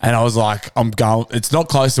 Yeah. And I was like, it's not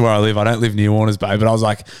close to where I live. I don't live near Warners Bay, but I was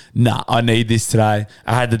like, nah, I need this today.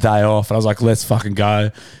 I had the day off and I was like, let's fucking go.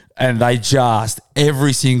 And they just,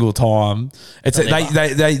 every single time,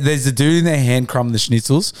 there's a dude in their hand crumb the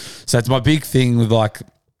schnitzels. So it's my big thing with like,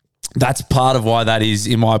 that's part of why that is,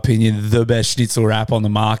 in my opinion, the best schnitzel wrap on the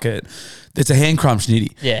market. It's a hand crumb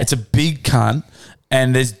schnitty. Yeah. It's a big cunt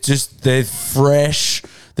and they're fresh.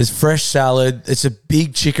 There's fresh salad. It's a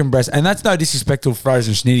big chicken breast. And that's no disrespect to a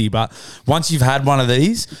frozen schnitty, but once you've had one of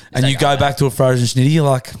these and you go back to a frozen schnitty, you're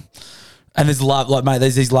like, and there's like, mate,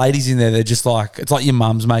 there's these ladies in there. They're just like, it's like your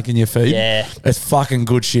mum's making your food. Yeah. It's fucking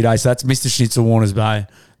good shit, eh? So that's Mr. Schnitzel Warners Bay.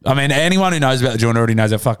 I mean, anyone who knows about the joint already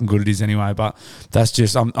knows how fucking good it is anyway, but that's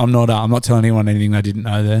just, I'm not telling anyone anything they didn't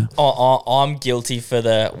know there. I'm guilty for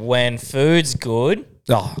when food's good,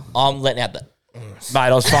 I'm letting out the... Mate,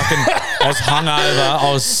 I was hungover, I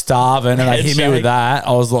was starving, and they hit me with that.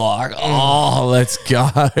 I was like, oh, let's go.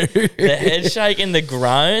 The head shake and the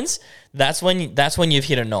groans, that's when you've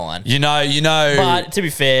hit a 9. You know. But to be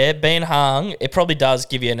fair, being hung, it probably does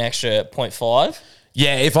give you an extra 0.5.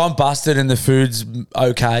 Yeah, if I'm busted and the food's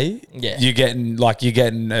okay, Yeah. you're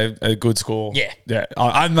getting a good score. Yeah.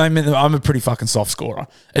 I'm a pretty fucking soft scorer.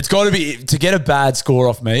 It's got to be, to get a bad score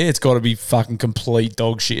off me, it's got to be fucking complete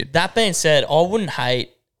dog shit. That being said, I wouldn't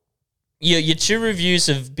hate your chew reviews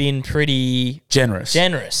have been pretty Generous.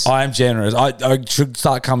 I am generous. I should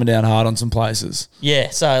start coming down hard on some places.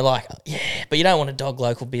 Yeah, so but you don't want to dog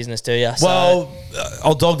local business, do you? So, Well,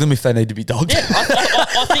 I'll dog them if they need to be dogged. yeah,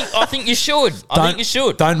 I think you should. I think you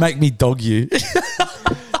should. Don't make me dog you.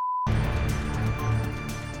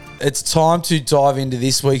 It's time to dive into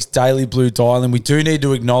this week's Daily Blue Dial-In. We do need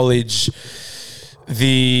to acknowledge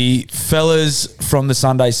the fellas from the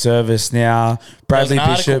Sunday service. Now, Bradley There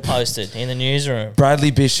was an Bishop article posted in the newsroom.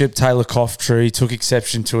 Bradley Bishop, Taylor Coughtry took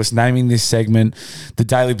exception to us naming this segment the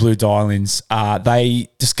Daily Blue Dial-Ins. They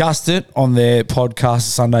discussed it on their podcast,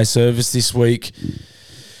 Sunday Service, this week.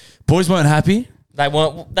 Boys weren't happy. They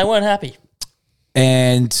weren't happy.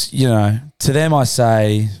 And, to them I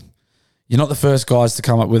say, you're not the first guys to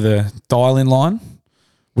come up with a dial-in line,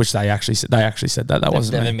 which they actually said that. That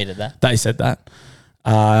wasn't They've me. admitted that. They said that.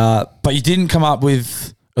 But you didn't come up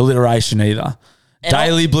with alliteration either. And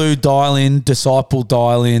Daily Blue dial-in, Disciple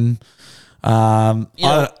dial-in. I'll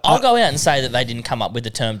go out and say that they didn't come up with the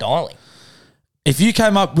term dialing. If you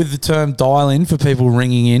came up with the term dial-in for people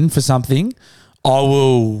ringing in for something, I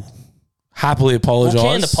will happily apologise.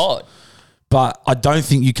 We'll can the pod. But I don't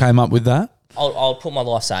think you came up with that. I'll put my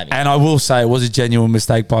life saving. And I will say it was a genuine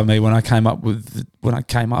mistake by me when I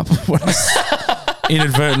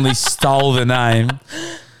inadvertently stole the name.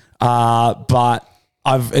 But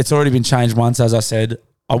it's already been changed once, as I said.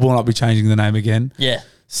 I will not be changing the name again. Yeah.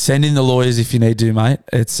 Send in the lawyers if you need to, mate.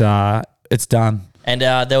 It's done. And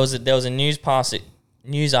there was a news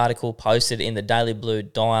article posted in the Daily Blue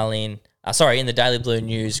in the Daily Blue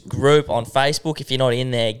News group on Facebook. If you're not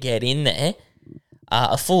in there, get in there.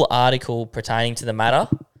 A full article pertaining to the matter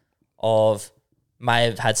may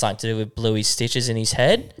have had something to do with Bluey's stitches in his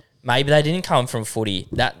head. Maybe they didn't come from footy.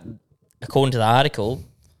 That, according to the article,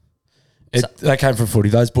 They came from footy.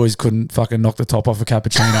 Those boys couldn't fucking knock the top off a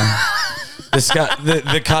cappuccino.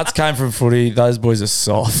 The cuts came from footy. Those boys are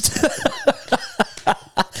soft.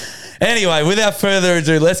 Anyway, without further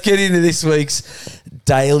ado, let's get into this week's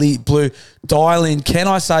Daily Blue Dial-In. Can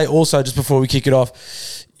I say also, just before we kick it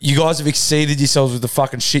off, you guys have exceeded yourselves with the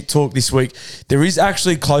fucking shit talk this week. There is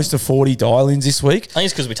actually close to 40 dial-ins this week. I think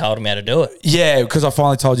it's because we told him how to do it. Yeah, because I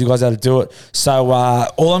finally told you guys how to do it. So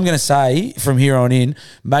all I'm going to say from here on in,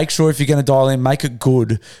 make sure if you're going to dial in, make it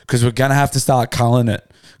good, because we're going to have to start culling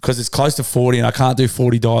it, because it's close to 40 and I can't do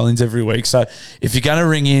 40 dial-ins every week. So if you're going to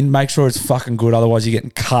ring in, make sure it's fucking good. Otherwise, you're getting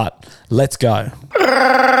cut. Let's go.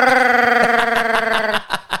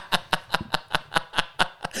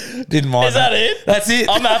 Didn't mind. Is that it? That's it.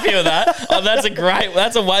 I'm happy with that.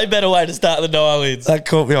 That's a way better way to start the dial-ins. That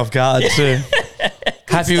caught me off guard too.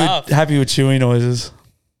 happy with chewy noises.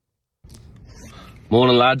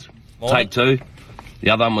 Morning, lads. Morning. Take 2.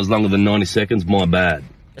 The other one was longer than 90 seconds. My bad.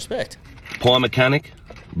 Respect. Pie mechanic.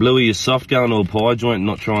 Bluey, you're soft going to a pie joint,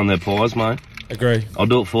 not trying their pies, mate. Agree. I'll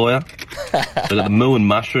do it for you. They got the moo and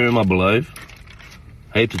mushroom, I believe.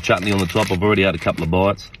 Heaps of chutney on the top. I've already had a couple of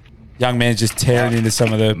bites. Young man's just tearing into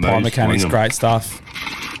some of the pie mechanics. Great stuff.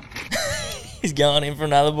 He's going in for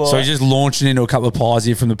another bite. So he's just launching into a couple of pies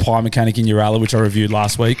here from the pie mechanic in Uralla, which I reviewed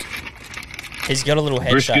last week. He's got a little head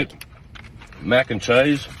Brisket, shake. mac and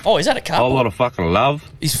cheese. Oh, is that a couple? Whole lot of fucking love.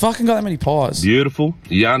 He's fucking got that many pies. Beautiful.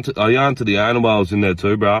 I yarned to the owner while I was in there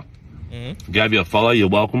too, bro. Gave you a follow. You're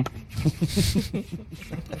welcome.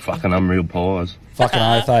 Fucking unreal pies. Fucking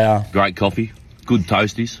oath they are. Great coffee. Good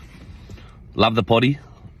toasties. Love the potty.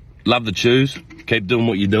 Love the chews. Keep doing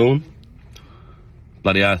what you're doing.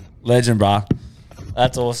 Bloody oath. Legend, bruh.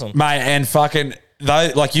 That's awesome. Mate, and fucking,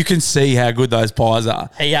 like, you can see how good those pies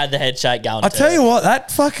are. He had the head shake going. I tell you what,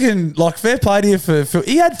 that fucking, like, fair play to you for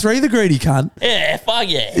he had 3, the greedy cunt. Yeah, fuck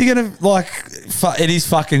yeah. You're going to, like, it is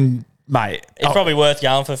fucking, mate. It's probably worth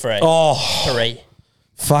going for free. Oh. 3.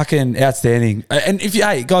 Fucking outstanding. And if you,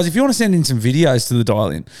 hey, guys, if you want to send in some videos to the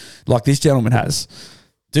dial-in, like this gentleman has,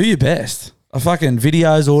 do your best. Fucking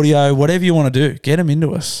videos, audio, whatever you want to do, get them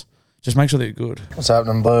into us. Just make sure they're good. What's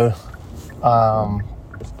happening, Blue?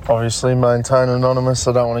 Obviously, maintain anonymous.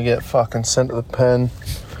 I don't want to get fucking sent to the pen.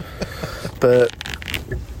 But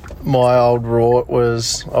my old rort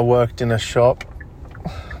was I worked in a shop.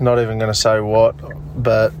 Not even going to say what,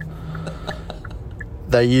 but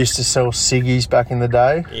they used to sell ciggies back in the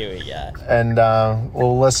day. Here we go. And,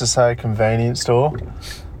 well, let's just say a convenience store.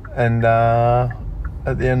 And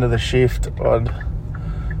at the end of the shift,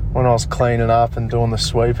 when I was cleaning up and doing the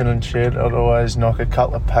sweeping and shit, I'd always knock a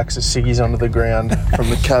couple of packs of ciggies onto the ground from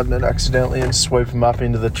the cabinet accidentally and sweep them up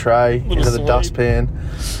into the tray, into the dustpan,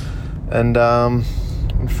 and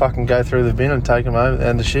fucking go through the bin and take them home at the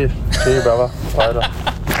end of shift. See you, brother. Later.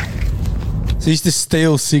 So you used to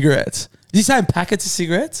steal cigarettes. Did you say packets of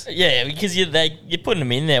cigarettes? Yeah, because you're putting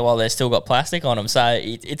them in there while they've still got plastic on them, so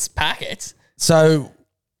it's packets. So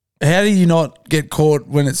how do you not get caught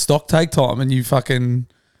when it's stock take time and you fucking...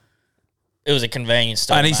 It was a convenience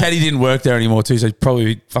store. And he said he didn't work there anymore too, so he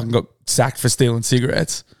probably fucking got sacked for stealing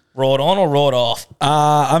cigarettes. Roared on or roared off?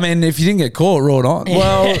 I mean, if you didn't get caught, roared on.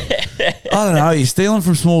 Well, I don't know. Are you stealing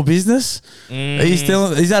from small business? Are you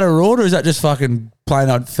stealing? Is that a road or is that just fucking plain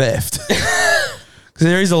old theft? Because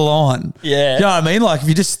there is a line. Yeah. You know what I mean? Like if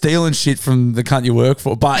you're just stealing shit from the cunt you work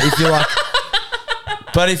for, but if you're like...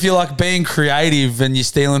 But if you're like being creative and you're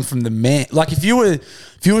stealing from the man, like if you were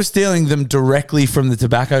stealing them directly from the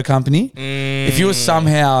tobacco company, if you were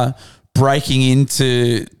somehow breaking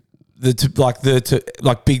into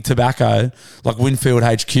the big tobacco, like Winfield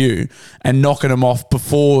HQ, and knocking them off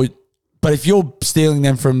before, but if you're stealing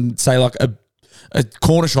them from say like a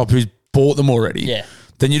corner shop who's bought them already, Yeah.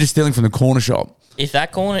 then you're just stealing from the corner shop.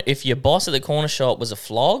 If your boss at the corner shop was a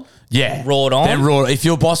flog, Yeah. roared on. Then raw. If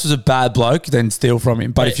your boss was a bad bloke, then steal from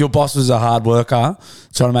him. But if your boss was a hard worker,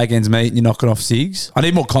 trying to make ends meet and you're knocking off cigs, I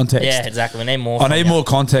need more context. Yeah, exactly. We need more. I need more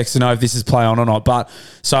context to know if this is play on or not. But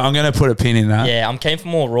so I'm going to put a pin in that. Yeah, I'm keen for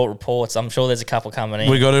more raw reports. I'm sure there's a couple coming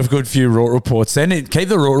in. We got a good few raw reports. Keep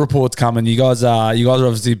the raw reports coming. You guys are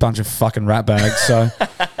obviously a bunch of fucking rat bags. So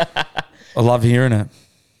I love hearing it.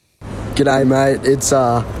 G'day, mate.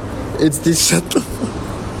 It's this.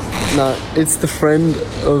 No, it's the friend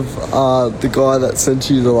of the guy that sent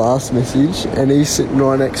you the last message, and he's sitting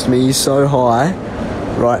right next to me. He's so high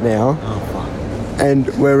right now. Oh, fuck. And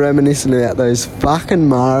we're reminiscing about those fucking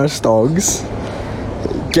Maris dogs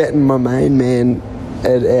getting my main man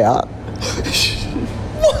Ed out.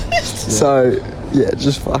 So, yeah,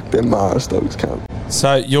 just fuck them Maris dogs, cunt.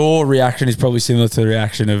 So your reaction is probably similar to the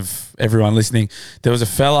reaction of everyone listening. There was a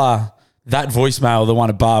fella... That voicemail, the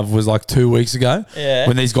one above, was like 2 weeks ago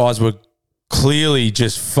when these guys were clearly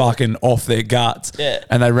just fucking off their guts. Yeah.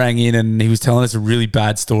 And they rang in and he was telling us a really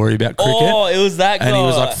bad story about cricket. Oh, it was that guy. And he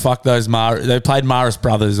was like, fuck those they played Maris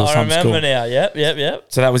Brothers or I something. remember now. Yep.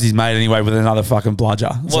 So that was his mate anyway with another fucking bludger.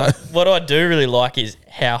 What I do really like is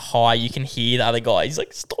how high you can hear the other guy. He's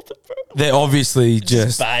like, stop it, bro. They're obviously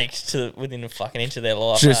just baked to within a fucking inch of their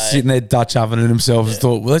life. just sitting there Dutch ovening themselves and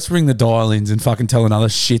thought, well, let's ring the dial-ins and fucking tell another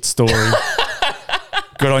shit story.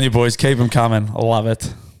 Good on you, boys. Keep them coming. I love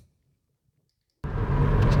it.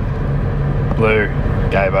 Blue,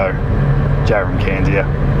 Gabo, Jared from Cairns here.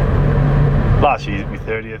 Last year's my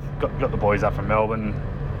 30th. Got the boys up from Melbourne.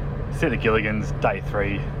 Sit at Gilligan's, day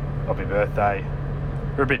 3 of my birthday.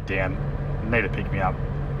 We're a bit down. Need to pick me up.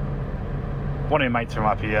 One of your mates from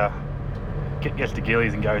up here gets to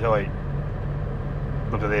Gillies and goes, oi,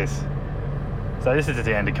 look at this. So this is at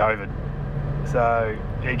the end of COVID. So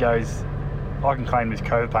he goes, I can claim this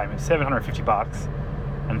COVID payment, $750,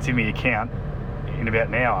 and it's in my account in about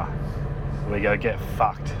an hour. We go, get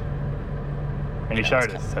fucked. And he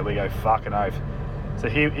showed us, so we go, fucking oath. So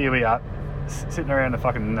here we are, sitting around the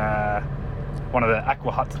fucking, one of the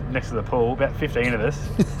aqua huts next to the pool, about 15 of us,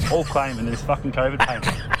 all claiming this fucking COVID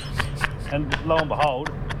payment. And lo and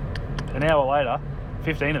behold, an hour later,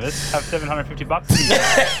 15 of us have $750.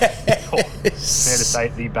 Fair to say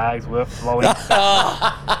the bags were flowing.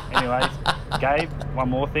 Anyways, Gabe, one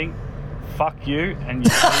more thing. Fuck you and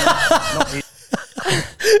your team not eating.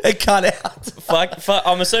 It cut out. Fuck.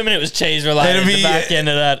 I'm assuming it was cheese related. The back end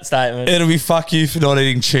of that statement. It'll be fuck you for not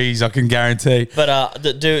eating cheese, I can guarantee. But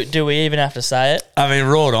do we even have to say it? I mean,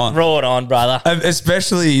 raw it on. Raw it on, brother.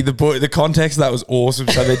 Especially the context of that was awesome.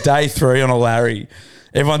 So they're day 3 on a Larry.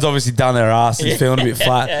 Everyone's obviously done their ass and feeling a bit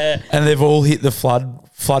flat. And they've all hit the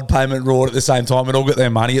flood payment raw at the same time and all got their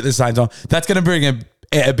money at the same time. That's going to bring a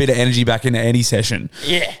bit of energy back into any session.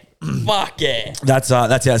 Yeah. Fuck yeah. That's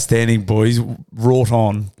outstanding, boys. Wrought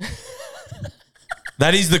on.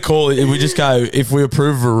 That is the call. We just go, if we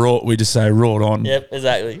approve of a rort, we just say wrought on. Yep,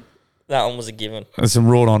 exactly. That one was a given. There's some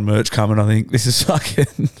wrought on merch coming, I think. This is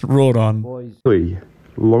fucking wrought on.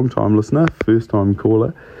 Long time listener, first time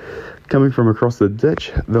caller. Coming from across the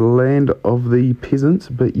ditch, the land of the peasants.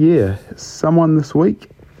 But yeah, someone this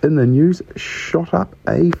week in the news shot up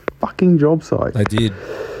a fucking job site. They did.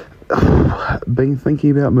 Been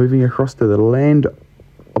thinking about moving across to the land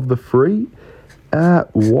of the free.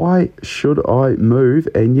 Why should I move?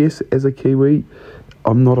 And yes, as a Kiwi,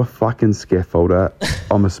 I'm not a fucking scaffolder.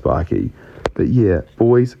 I'm a Sparky. But yeah,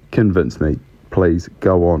 boys, convince me. Please,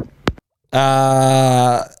 go on.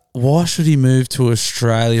 Why should he move to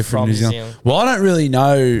Australia from New Zealand? Well, I don't really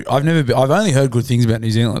know. I've only heard good things about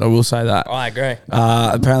New Zealand. I will say that. I agree.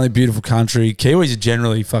 Apparently, beautiful country. Kiwis are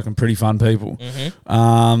generally fucking pretty fun people.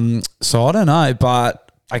 Mm-hmm. So I don't know,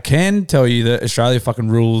 but I can tell you that Australia fucking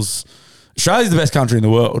rules. Australia's the best country in the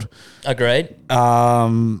world. Agreed.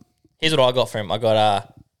 Here's what I got for him. I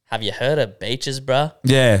got, have you heard of beaches, bruh?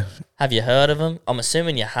 Yeah. Have you heard of them? I'm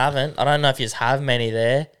assuming you haven't. I don't know if you have many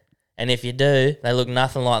there. And if you do, they look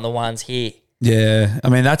nothing like the ones here. Yeah. I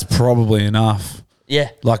mean, that's probably enough. Yeah.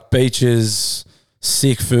 Like beaches,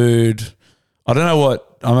 sick food. I don't know I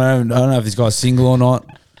don't know if this guy's single or not,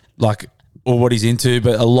 or what he's into,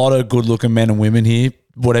 but a lot of good looking men and women here,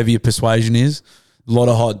 whatever your persuasion is. A lot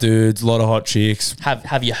of hot dudes, a lot of hot chicks.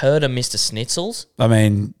 Have you heard of Mr. Schnitzels? I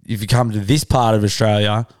mean, if you come to this part of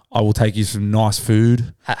Australia, I will take you some nice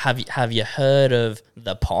food. Have you heard of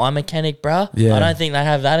the Pie Mechanic, bruh? Yeah. I don't think they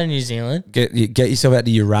have that in New Zealand. Get yourself out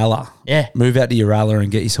to Uralla. Yeah. Move out to Uralla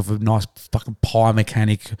and get yourself a nice fucking Pie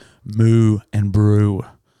Mechanic moo and brew,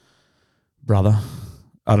 brother.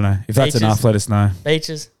 I don't know. If that's Beaches, enough, let us know.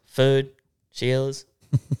 Beaches, food, chillers.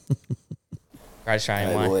 Great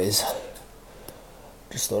Australian way. Boys.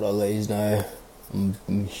 Just thought I'd let you know I'm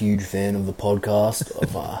a huge fan of the podcast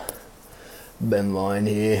of Ben Lyon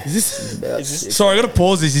here. Sorry, I got to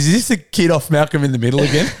pause this. Is this the kid off Malcolm in the Middle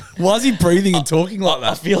again? Why is he breathing and talking like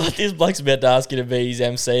that? I feel like this bloke's about to ask you to be his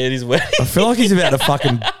MC at his wedding. I feel like he's about to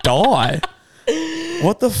fucking die.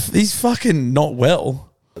 What the he's fucking not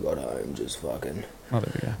well. I got home just fucking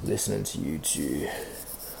listening to you two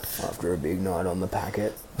after a big night on the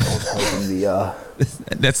packet. I was hoping the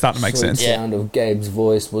that's starting to make sense. Sound of Gabe's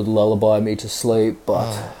voice would lullaby me to sleep,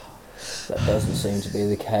 but that doesn't seem to be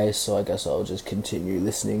the case, so I guess I'll just continue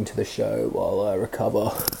listening to the show while I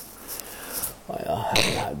recover. I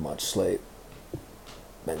haven't had much sleep.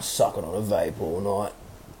 Been sucking on a vape all night,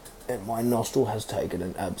 and my nostril has taken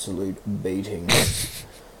an absolute beating.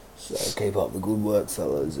 So keep up the good work,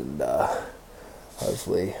 fellas, and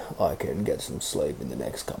hopefully I can get some sleep in the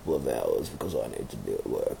next couple of hours because I need to be at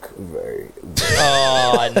work very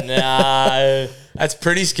Oh, no. That's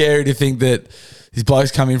pretty scary to think that his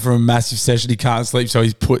bloke's come in from a massive session, he can't sleep, so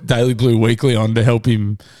he's put Daily Blue Weekly on to help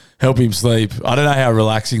him sleep. I don't know how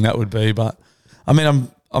relaxing that would be, but I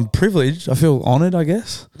mean, I'm privileged. I feel honoured, I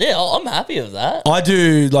guess. Yeah, I'm happy with that. I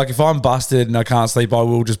do, like, if I'm busted and I can't sleep, I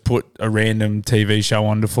will just put a random TV show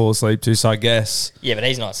on to fall asleep to, so I guess. Yeah, but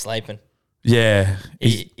he's not sleeping. Yeah.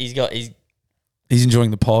 He's enjoying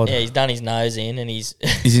the pod. Yeah, he's done his nose in and he's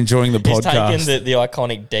enjoying the podcast. He's taken the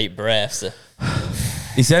iconic deep breaths.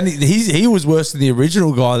 He was worse than the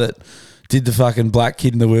original guy that did the fucking black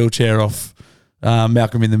kid in the wheelchair off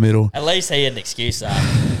Malcolm in the Middle. At least he had an excuse, though.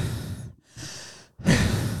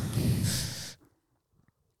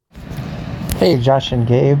 Hey, Josh and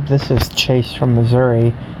Gabe. This is Chase from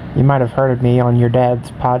Missouri. You might have heard of me on your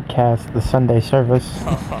dad's podcast, The Sunday Service.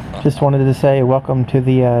 Just wanted to say welcome to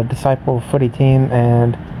the Disciple footy team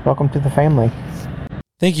and welcome to the family.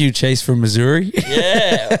 Thank you, Chase from Missouri.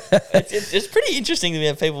 Yeah. It's pretty interesting to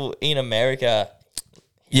have people in America.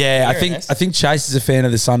 Yeah, I think Chase is a fan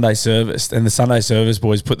of the Sunday Service, and the Sunday Service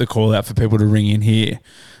boys put the call out for people to ring in here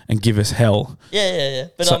and give us hell. Yeah.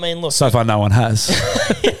 But so, I mean, look. So far, no one has.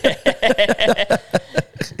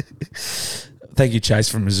 Thank you, Chase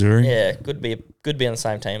from Missouri. Yeah, good to be on the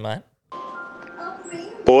same team, mate.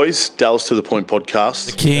 Boys, Dallas to the Point podcast.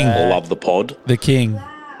 The king. Love the pod. The king.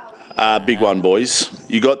 Big one, boys.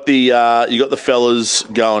 You got the fellas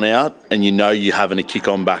going out, and you know you're having a kick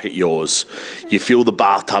on back at yours. You fill the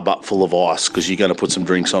bathtub up full of ice because you're going to put some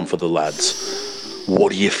drinks on for the lads.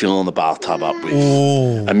 What are you filling the bathtub up with?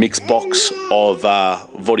 Ooh. A mixed box of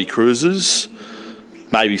Voddy Cruisers,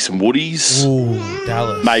 maybe some Woodies,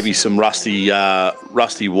 Dallas. maybe some rusty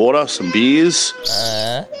water, some beers.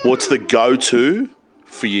 What's the go-to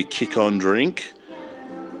for your kick-on drink,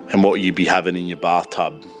 and what you'd be having in your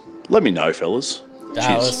bathtub? Let me know, fellas.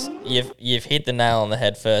 Dallas, you've hit the nail on the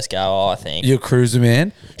head first go, I think. You're a cruiser,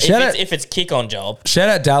 man. If it's kick-on job. Shout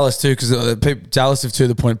out Dallas, too, because Dallas of To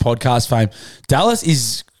The Point podcast fame. Dallas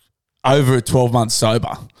is over 12 months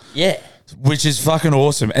sober. Yeah. Which is fucking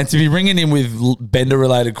awesome. And to be ringing in with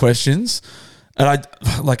Bender-related questions, and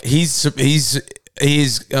he is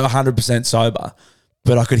 100% sober,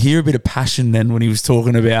 but I could hear a bit of passion then when he was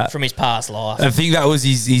talking about... From his past life. I think that was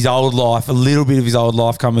his old life, a little bit of his old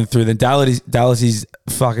life coming through. Then Dallas is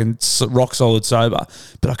fucking rock solid sober,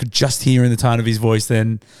 but I could just hear in the tone of his voice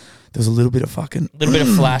then there was a little bit of fucking... A little bit of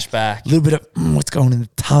flashback. A little bit of what's going in the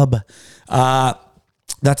tub.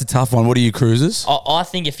 That's a tough one. What are you, cruisers? I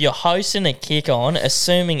think if you're hosting a kick on,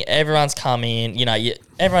 assuming everyone's come in,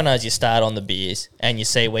 everyone knows you start on the beers and you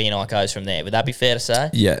see where your night goes from there. Would that be fair to say?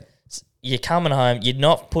 Yeah. You're coming home, you're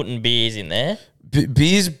not putting beers in there.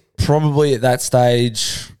 Beers probably at that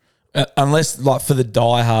stage, unless like for the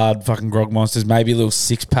diehard fucking grog monsters, maybe a little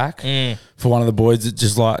 6-pack for one of the boys that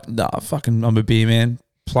just like, nah, fucking, I'm a beer man.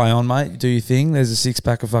 Play on, mate. Do your thing. There's a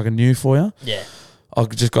 6-pack of fucking new for you. Yeah. I've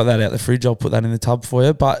just got that out the fridge. I'll put that in the tub for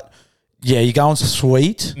you. But yeah, you're going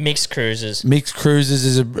sweet. Mixed cruisers. Mixed cruisers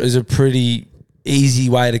is a pretty easy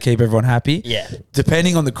way to keep everyone happy. Yeah.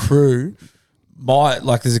 Depending on the crew,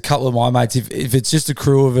 there's a couple of my mates. If it's just a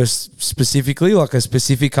crew of us specifically, like a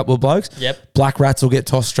specific couple of blokes, yep. Black Rats will get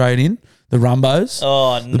tossed straight in. The Rumbos.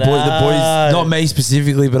 Oh, the boys, not me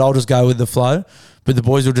specifically, but I'll just go with the flow. But the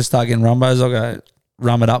boys will just start getting Rumbos. I'll go,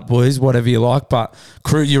 rum it up, boys, whatever you like. But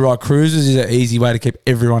you're right, cruisers is an easy way to keep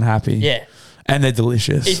everyone happy. Yeah. And they're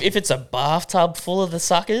delicious. If it's a bathtub full of the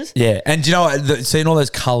suckers. Yeah. And do you know what? Seeing all those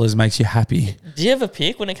colours makes you happy. Do you have a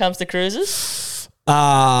pick when it comes to cruisers?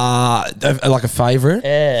 Like a favourite?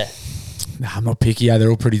 Yeah. Nah, I'm not picky. Yeah, they're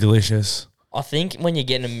all pretty delicious. I think when you're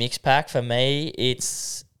getting a mixed pack, for me,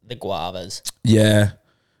 it's the guavas. Yeah.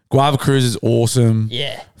 Guava Cruise is awesome.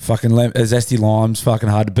 Yeah. Fucking zesty lime's fucking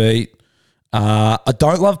hard to beat. I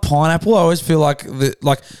don't love pineapple. I always feel like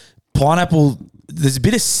pineapple, there's a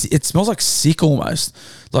bit of, it smells like sick almost.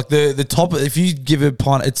 Like the top, if you give it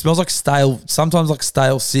pineapple, it smells like stale, sometimes like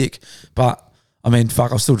stale sick. But I mean,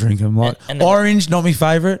 fuck, I'll still drink them. Like and orange, not my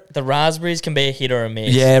favourite. The raspberries can be a hit or a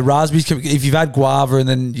miss. Yeah, raspberries, if you've had guava and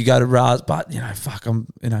then you go to but fuck,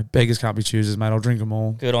 beggars can't be choosers, mate. I'll drink them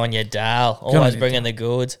all. Good on you, Dal. Always bringing the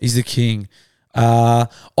goods. He's the king.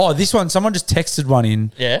 This one, someone just texted one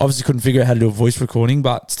in. Yeah. Obviously couldn't figure out how to do a voice recording,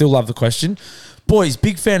 but still love the question. Boys,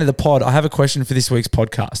 big fan of the pod. I have a question for this week's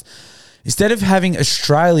podcast. Instead of having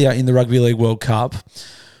Australia in the Rugby League World Cup,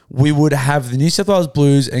 we would have the New South Wales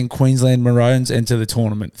Blues and Queensland Maroons enter the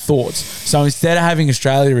tournament. Thoughts? So instead of having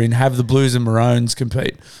Australia in, have the Blues and Maroons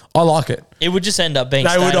compete. I like it. It would just end up being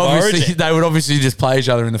They would Origin. obviously just play each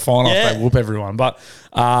other in the final Yeah. if they whoop everyone. But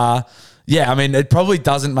yeah, I mean, it probably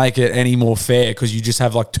doesn't make it any more fair because you just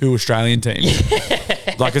have like 2 Australian teams.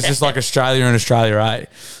 Like it's just like Australia and Australia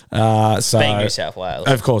A. So Being New South Wales.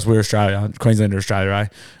 of course, we're Australia. Queensland are Australia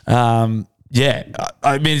A. Yeah,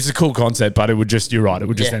 I mean, it's a cool concept, but it would just, you're right, it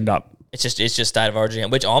would just Yeah. end up. It's just state of origin,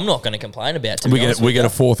 which I'm not going to complain about. To We be get honest we with get you. a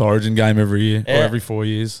 4th Origin game every year or Yeah. every 4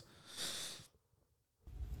 years.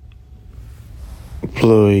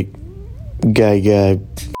 Bluey, gay.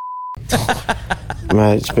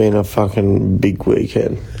 Mate, it's been a fucking big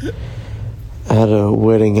weekend. I had a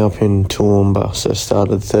wedding up in Toowoomba, so I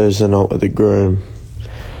started Thursday night with the groom.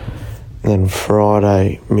 Then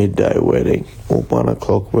Friday, midday wedding, or 1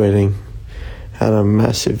 o'clock wedding. Had a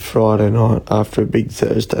massive Friday night after a big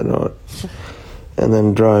Thursday night. And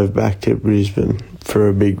then drove back to Brisbane for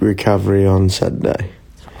a big recovery on Saturday.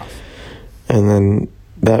 And then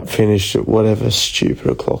that finished at whatever stupid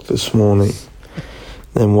o'clock this morning.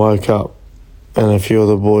 Then woke up and a few of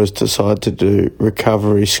the boys decided to do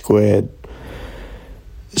recovery squared.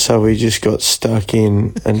 So we just got stuck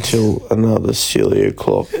in until another silly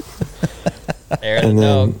o'clock. And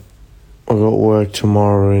then I got work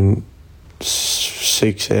tomorrow in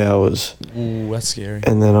 6 hours. Ooh, that's scary.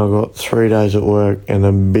 And then I got 3 days at work and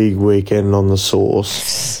a big weekend on the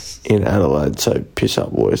Source in Adelaide. So piss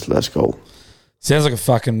up, boys. Let's go. Sounds like a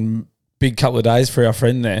fucking big couple of days for our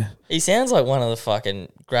friend there. He sounds like one of the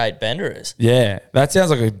fucking great benderers. Yeah, that sounds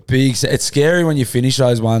like a big. It's scary when you finish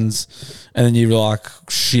those ones, and then you're like,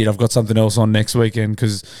 "Shit, I've got something else on next weekend."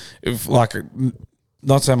 Because if like,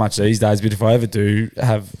 not so much these days, but if I ever do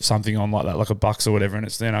have something on like that, like a Bucks or whatever, and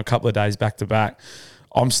it's a couple of days back to back,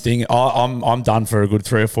 I'm stinging. I'm done for a good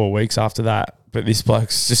 3 or 4 weeks after that. But this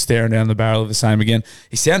bloke's just staring down the barrel of the same again.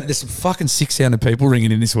 There's some fucking sick-sounding people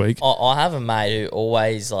ringing in this week. I have a mate who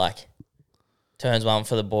always like turns one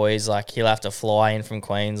for the boys. Like he'll have to fly in from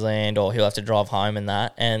Queensland or he'll have to drive home and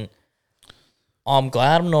that. And I'm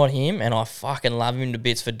glad I'm not him, and I fucking love him to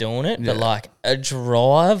bits for doing it. But like a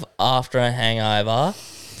drive after a hangover,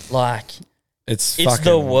 like It's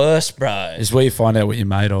the worst, bro. It's where you find out what you're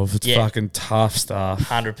made of. It's Yeah. fucking tough stuff.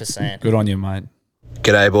 100%. Good on you, mate.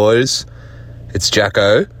 G'day, boys. It's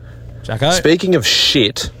Jacko. Jacko. Speaking of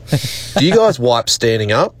shit, do you guys wipe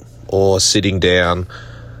standing up or sitting down?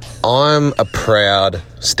 I'm a proud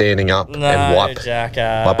standing up No, and wipe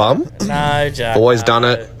Jacko. my bum. No, Jacko. Always done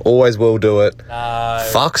it. Always will do it. No.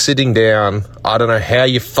 Fuck sitting down. I don't know how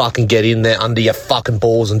you fucking get in there under your fucking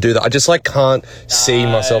balls and do that. I just like can't see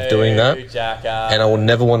myself doing that. Jacko. And I will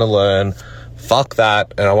never want to learn. Fuck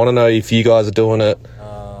that. And I want to know if you guys are doing it.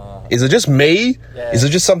 Is it just me? Yeah. Is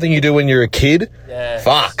it just something you do when you're a kid? Yeah.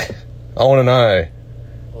 Fuck. I want to know.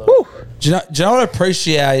 Do you know what I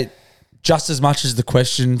appreciate just as much as the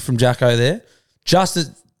question from Jacko there?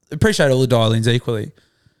 Appreciate all the dial-ins equally.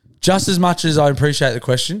 Just as much as I appreciate the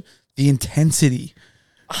question, the intensity.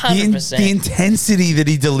 100%. The intensity that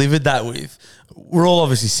he delivered that with. We're all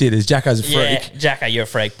obviously sitters. Jacko's a freak. Yeah, Jacko, you're a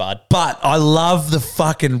freak, bud. But I love the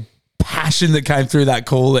fucking passion that came through that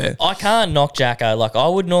call there. I can't knock Jacko. Like, I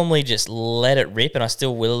would normally just let it rip, and I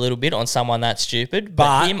still will a little bit on someone that stupid.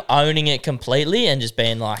 But him owning it completely and just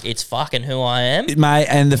being like, it's fucking who I am. Mate,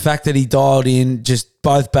 and the fact that he dialed in just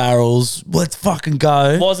both barrels, let's fucking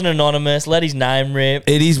go. Wasn't anonymous, let his name rip.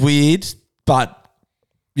 It is weird, but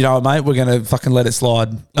you know what, mate? We're going to fucking let it slide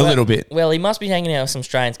a little bit. Well, he must be hanging out with some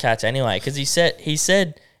strange cats anyway, because he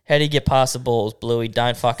said, how do you get past the balls, Bluey?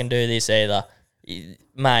 Don't fucking do this either.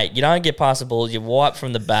 Mate, you don't get past the balls, you wipe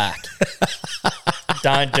from the back.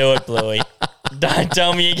 Don't do it, Bluey. Don't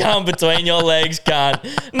tell me you're going between your legs, cunt.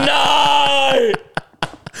 No!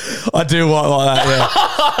 I do want like that,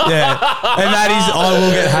 yeah. Yeah. And that is, I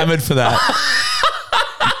will get hammered for that.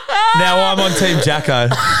 Now I'm on Team Jacko.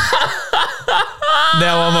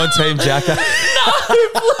 Now I'm on Team Jacko. No,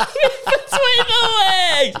 Bluey, between the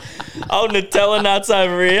legs. Oh, Nutella nuts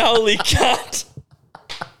over here. Holy cunt.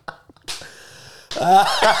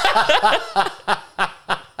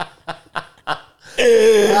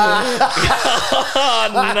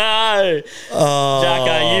 Oh no,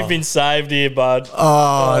 Jacko, you've been saved here, bud.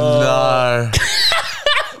 Oh no.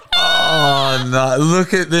 Oh no.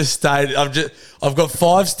 Look at this state. I've got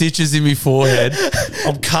 5 stitches in my forehead.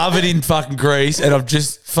 I'm covered in fucking grease, and I've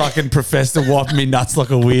just fucking professed to wipe me nuts like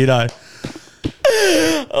a weirdo.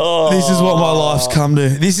 This is what my life's come to.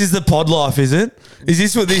 This is the pod life, is it? Is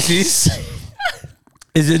this what this is?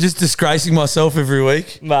 Is it just disgracing myself every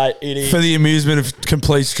week? Mate, it is. For the amusement of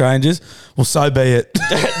complete strangers? Well, so be it.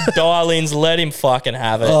 Dial-ins, let him fucking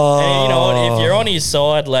have it. Oh. And you know what? If you're on his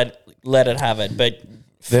side, let it have it. But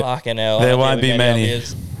fucking hell. There won't be many.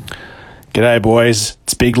 G'day, boys.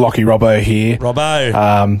 It's Big Lockie Robbo here.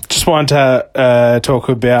 Robbo. Just wanted to talk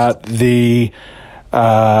about the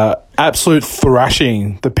absolute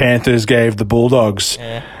thrashing the Panthers gave the Bulldogs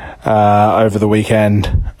over the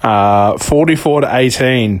weekend.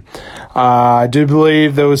 44-18. I do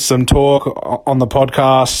believe there was some talk on the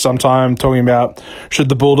podcast sometime talking about should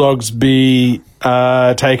the Bulldogs be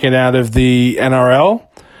taken out of the NRL.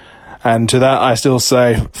 And to that, I still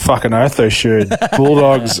say, fucking oath they should.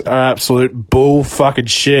 Bulldogs are absolute bull fucking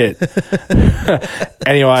shit.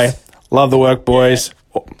 Anyway, love the work, boys.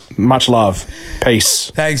 Much love.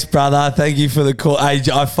 Peace. Thanks, brother. Thank you for the call. I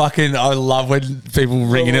love when people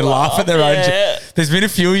ring in and laugh at their own jokes. There's been a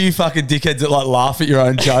few of you fucking dickheads that like laugh at your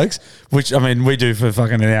own jokes, which, I mean, we do for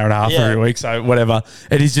fucking an hour and a half every week, so whatever.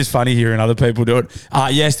 It is just funny hearing other people do it.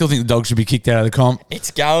 I still think the Dogs should be kicked out of the comp.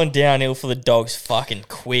 It's going downhill for the Dogs fucking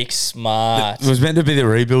quick, smart. It was meant to be the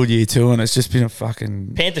rebuild year too, and it's just been a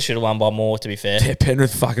fucking... Panthers should have won by more, to be fair. Yeah,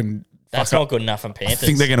 Penrith fucking... That's not good enough from Panthers. I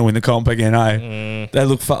think they're going to win the comp again, eh? They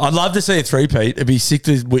look fun. I'd love to see a three-peat. It'd be sick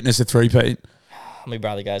to witness a three-peat. My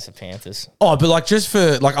brother goes for Panthers. Oh, but like just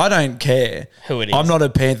for... Like, I don't care who it is. I'm not a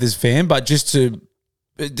Panthers fan, but just to...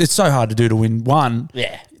 It's so hard to do to win one.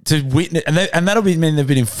 Yeah. To witness... And that'll mean they've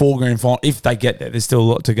been in 4 grand final. If they get there, there's still a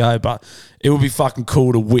lot to go, but it would be fucking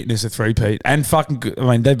cool to witness a three-peat. And fucking...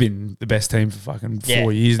 I mean, they've been the best team for fucking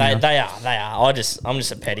 4 years now. They are. I'm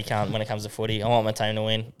just a petty cunt when it comes to footy. I want my team to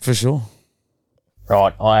win. For sure.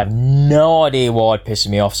 Right, I have no idea why it pisses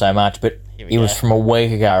me off so much, but it was from a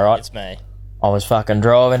week ago, right? It's me. I was fucking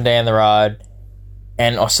driving down the road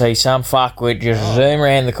and I see some fuckwit just zoom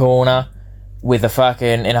around the corner with a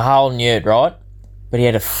fucking, in a Holden ute, right? But he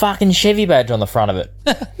had a fucking Chevy badge on the front of it.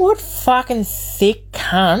 What fucking thick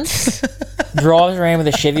cunt drives around with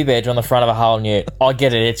a Chevy badge on the front of a Holden ute? I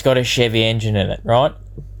get it, it's got a Chevy engine in it, right?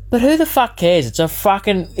 But who the fuck cares? It's the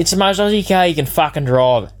most Aussie car you can fucking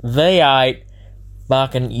drive. V8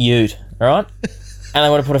 fucking ute, right? And they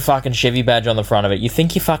want to put a fucking Chevy badge on the front of it. You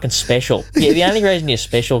think you're fucking special. Yeah, the only reason you're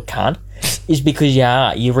special, cunt, is because you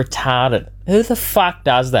are. You're retarded. Who the fuck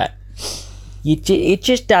does that? It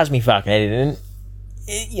just does me fucking head in. And,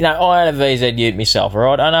 you know, I had a VZ ute myself,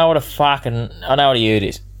 right? I know what a ute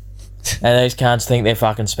is. And those cunts think they're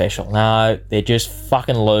fucking special. No, they're just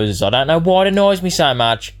fucking losers. I don't know why it annoys me so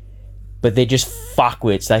much, but they're just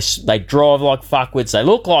fuckwits. They drive like fuckwits. They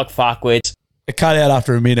look like fuckwits. It cut out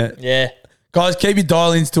after a minute. Yeah. Guys, keep your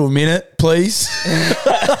dial-ins to a minute, please.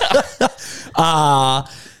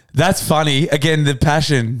 That's funny. Again, the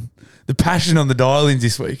passion on the dial-ins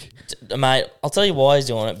this week. Mate, I'll tell you why he's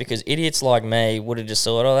doing it, because idiots like me would have just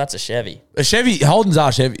thought, oh, that's a Chevy. A Chevy, Holdens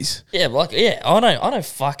are Chevys. Yeah, I don't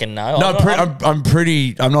fucking know. No, I'm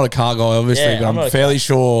not a car guy, obviously, but I'm fairly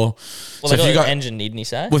sure. Well, so they got an engine, didn't he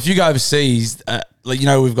say? Well, if you go overseas,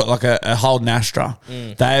 we've got like a Holden Astra.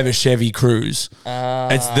 They have a Chevy Cruise.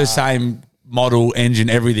 It's the same model, engine,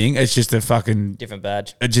 everything. It's just a fucking... different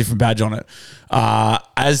badge. A different badge on it.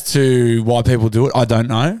 As to why people do it, I don't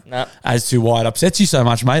know. No. As to why it upsets you so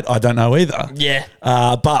much, mate, I don't know either. Yeah.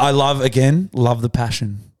 But I love the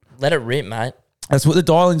passion. Let it rip, mate. That's what the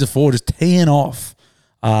dial-ins are for, just teeing off.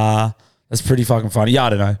 That's pretty fucking funny. Yeah, I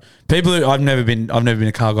don't know. People who... I've never been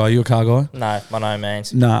a car guy. Are you a car guy? No, by no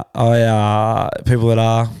means. Nah, people that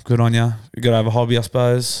are, good on you. You got to have a hobby, I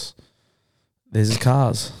suppose. There's his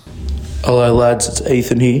cars. Hello lads, it's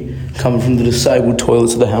Ethan here, coming from the disabled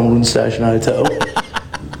toilets of the Hamilton Station Hotel.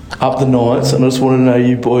 Up the nights, and I just want to know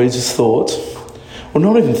you boys' thoughts. Well,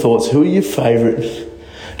 not even thoughts, who are your favourite,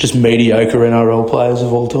 just mediocre NRL players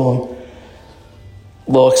of all time?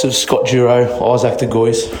 Likes of Scott Giro, Isaac de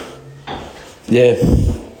Gois. Yeah,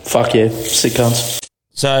 fuck yeah, sick cunts.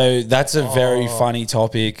 So that's a very funny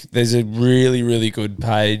topic. There's a really, really good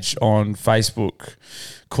page on Facebook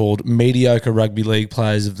called Mediocre Rugby League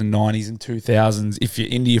Players of the 90s and 2000s. If you're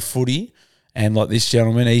into your footy, and like this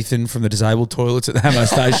gentleman, Ethan, from the disabled toilets at the Hamo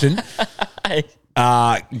Station,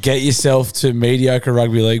 get yourself to Mediocre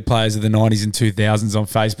Rugby League Players of the 90s and 2000s on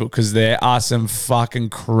Facebook, because there are some fucking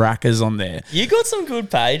crackers on there. You got some good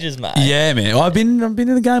pages, mate. Yeah, man. I've been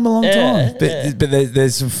in the game a long time. But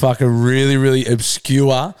there's some fucking really, really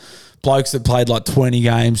obscure blokes that played like 20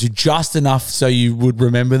 games, who just enough so you would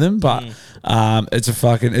remember them, but it's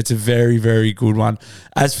a very, very good one.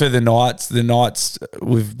 As for the Knights,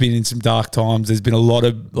 we've been in some dark times. There's been a lot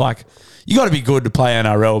of, like, you got to be good to play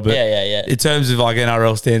NRL. But Yeah. in terms of like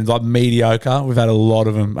NRL standards, like mediocre, we've had a lot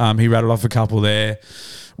of them. He rattled off a couple there.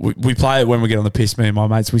 We play it when we get on the piss, me and my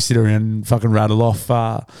mates. We sit around and fucking rattle off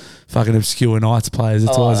fucking obscure Knights players.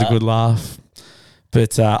 It's always a good laugh.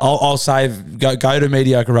 But I'll say go to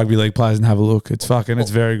mediocre rugby league players and have a look. It's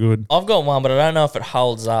very good. I've got one, but I don't know if it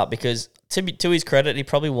holds up because to his credit, he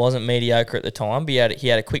probably wasn't mediocre at the time, but he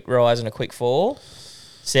had a quick rise and a quick fall.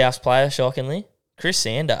 South's player, shockingly. Chris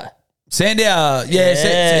Sandow. Sandow,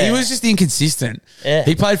 so he was just inconsistent. Yeah.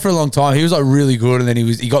 He played for a long time. He was like really good, and then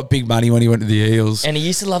he got big money when he went to the Eels. And he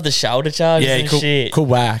used to love the shoulder charges and shit. Cool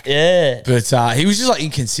whack. Yeah. But he was just like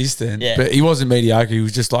inconsistent. Yeah. But he wasn't mediocre. He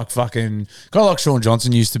was just like fucking kind of like Sean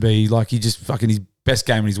Johnson used to be. Like he just fucking his best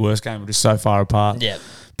game and his worst game were just so far apart. Yeah.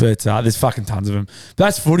 But there's fucking tons of them. But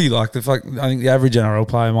that's footy. Like I think the average NRL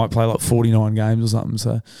player might play like 49 games or something.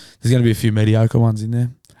 So there's going to be a few mediocre ones in there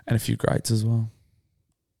and a few greats as well.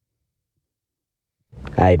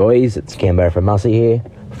 Hey boys, it's Cambo from Mussy here,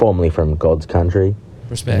 formerly from God's Country.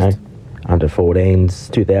 Respect. Under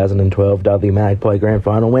 14s, 2012 Dudley Magpie Grand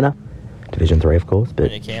Final winner. Division 3, of course,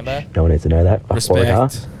 but no one needs to know that. Fuck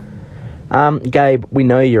Respect. Gabe, we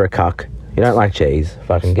know you're a cuck. You don't like cheese.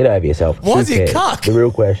 Fucking get over yourself. Why is Who he a cares? cuck? The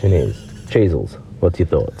real question is, Cheezels, what's your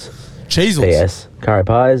thoughts? Cheezels? P.S. Curry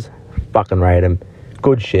pies, fucking rate 'em.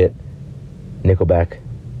 Good shit. Nickelback.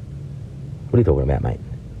 What are you talking about, mate?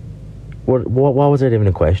 Why was that even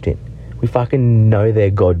a question? We fucking know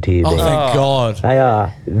they're god tier. Oh, thank God. They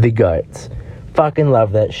are the goats. Fucking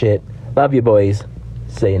love that shit. Love you, boys.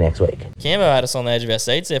 See you next week. Cambo had us on the edge of our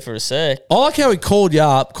seats there for a sec. I like how he called you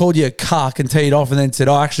up, called you a cuck and teed off and then said,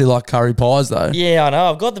 I actually like curry pies though. Yeah, I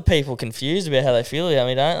know. I've got the people confused about how they feel about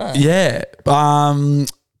me, don't they? Yeah.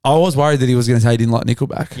 I was worried that he was going to say he didn't like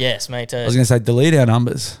Nickelback. Yes, me too. I was going to say delete our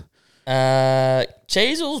numbers.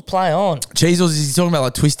 Cheezels, play on. Cheezels, is he talking about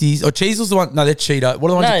like twisties? Or Cheezels the one? No, they're Cheeto. What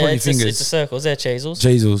are the ones you put on your fingers? It's the circles. They're Cheezels.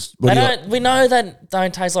 Cheezels. What do you like? We know that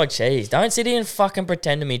don't taste like cheese. Don't sit here and fucking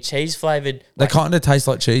pretend to me cheese flavoured. They kind of taste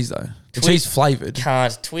like cheese though. They're cheese flavoured.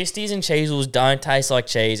 Can't. Twisties and Cheezels don't taste like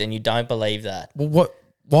cheese and you don't believe that. Well, what?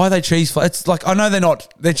 Why are they cheese flavored? It's like, I know they're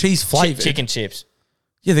not. They're cheese flavoured. Chicken chips.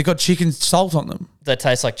 Yeah, they've got chicken salt on them. They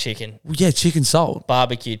taste like chicken. Well, yeah, chicken salt.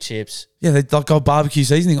 Barbecue chips. Yeah, they've got barbecue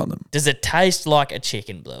seasoning on them. Does it taste like a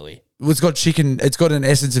chicken, Bluey? Well, it's got chicken. It's got an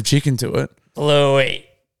essence of chicken to it. Bluey.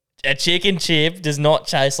 A chicken chip does not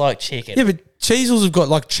taste like chicken. Yeah, but Cheezels have got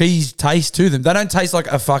like cheese taste to them. They don't taste like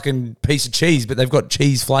a fucking piece of cheese, but they've got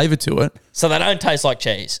cheese flavour to it. So they don't taste like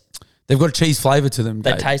cheese. They've got cheese flavour to them.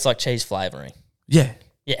 They Gabe. taste like cheese flavouring. Yeah.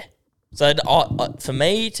 Yeah. So for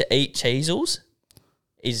me to eat Cheezels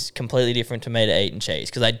is completely different to me to eating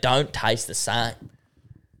cheese because they don't taste the same.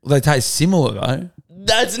 Well, they taste similar though.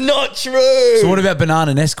 That's not true. So what about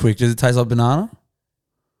banana Nesquik? Does it taste like banana?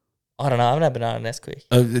 I don't know. I haven't had banana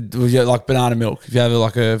Nesquik. Yeah, like banana milk. If you have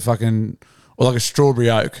like a fucking or like a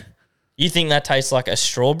strawberry oak. You think that tastes like a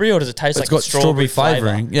strawberry, or does it taste like got strawberry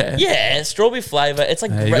flavouring? flavour? Yeah, strawberry flavour. It's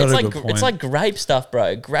like Yeah, you got a good point. it's like grape stuff,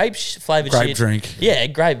 bro. Grape flavoured Grape shit. drink. Yeah,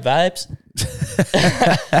 grape vapes.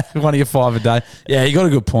 One of your 5 a day. Yeah, you got a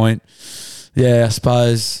good point. Yeah, I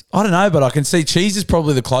suppose. I don't know, but I can see cheese is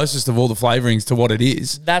probably the closest of all the flavourings to what it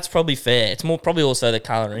is. That's probably fair. It's more probably also the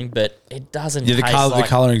colouring, but it doesn't. Yeah, the taste colour, like, the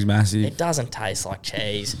colouring's massive. It doesn't taste like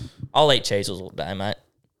cheese. I'll eat Cheezels all day, mate.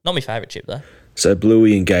 Not my favourite chip though. So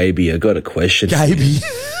Bluey and Gaby, I got a question. Gaby.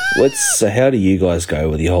 So how do you guys go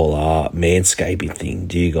with the whole manscaping thing?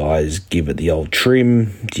 Do you guys give it the old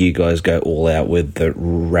trim? Do you guys go all out with the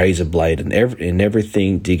razor blade and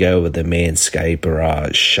everything? Do you go with the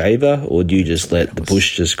manscaper shaver, or do you just let the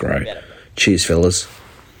bush just grow? Cheers, fellas.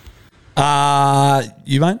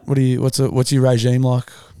 You mate, what's your regime like?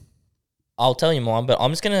 I'll tell you mine, but I'm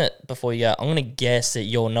just gonna before you go, I'm gonna guess that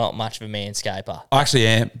you're not much of a manscaper. I actually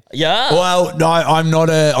am. Yeah. Well, no, I'm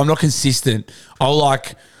not consistent.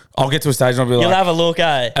 I'll get to a stage and I'll be like, You'll have a look,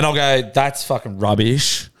 eh? and I'll go, that's fucking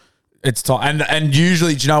rubbish. It's time, and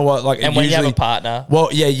usually, do you know what? Like, And when you usually, have a partner. well,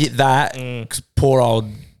 yeah, that 'cause poor old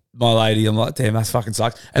my lady, I'm like, damn, that fucking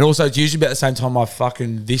sucks. And also, it's usually about the same time I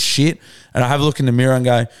fucking this shit, and I have a look in the mirror and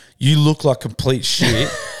go, you look like complete shit.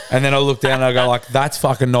 And then I look down and I go like, that's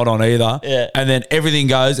fucking not on either. Yeah. And then everything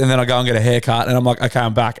goes, and then I go and get a haircut, and I'm like, okay,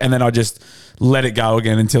 I'm back. And then I just let it go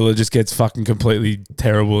again until it just gets fucking completely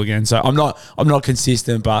terrible again. So I'm not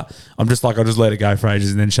consistent, but I'm just like, I'll just let it go for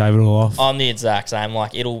ages and then shave it all off. I'm the exact same.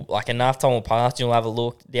 Like enough time will pass, you'll have a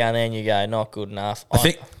look down there and you go, not good enough. I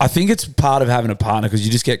think it's part of having a partner because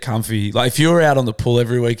you just get comfy. Like if you were out on the pool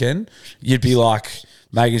every weekend, you'd be like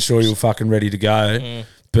making sure you're fucking ready to go.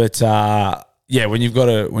 But yeah, when you've got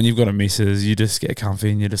a missus, you just get comfy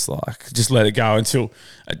and you just let it go until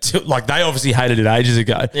like they obviously hated it ages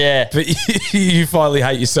ago. Yeah. But you finally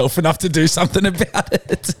hate yourself enough to do something about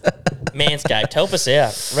it. Manscaped, help us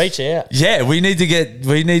out. Reach out. Yeah, we need to get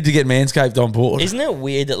Manscaped on board. Isn't it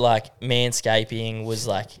weird that like manscaping was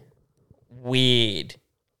like weird?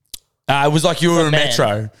 It was like you were a men.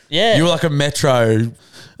 Metro. Yeah. You were like a Metro,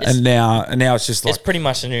 and now it's just like It's pretty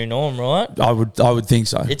much the new norm, right? I would think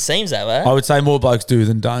so. It seems that way. I would say more blokes do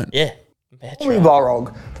than don't. Yeah. Me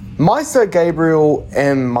Balrog. Meister Gabriel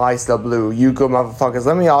and Meister Blue, you good motherfuckers,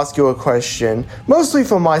 let me ask you a question. Mostly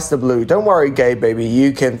for Meister Blue. Don't worry, gay baby,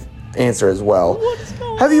 you can answer as well.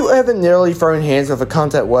 Have you ever nearly thrown hands with a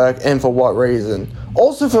cunt at work, and for what reason?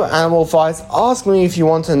 Also for animal fights, ask me if you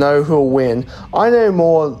want to know who'll win. I know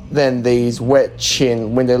more than these wet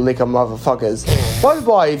chin when they lick a motherfuckers.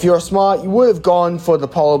 Bye, if you're smart, you would have gone for the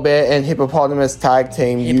polar bear and hippopotamus tag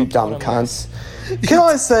team, you dumb cunts. Can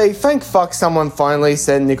I say, thank fuck someone finally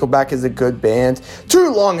said Nickelback is a good band.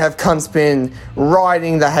 Too long have cunts been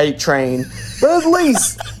riding the hate train. But at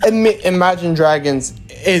least admit Imagine Dragons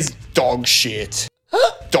is dog shit.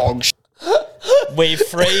 Dog shit. We've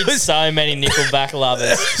freed so many Nickelback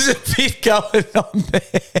lovers. There's a bit going on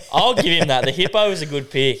there. I'll give him that. The hippo was a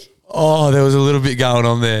good pick. Oh, there was a little bit going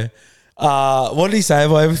on there. What did he say?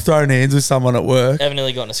 Have I ever thrown hands with someone at work? Haven't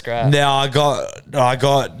nearly gotten a scrap. Now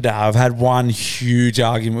I've had one huge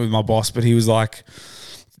argument with my boss, but he was like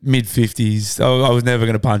mid-50s. I was never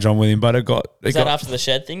going to punch on with him, but it got After the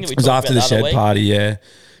shed thing that we it was talked after about the shed other week? party, yeah.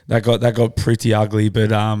 That got pretty ugly,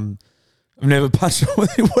 but I've never punched on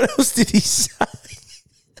with him. What else did he say?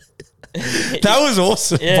 That was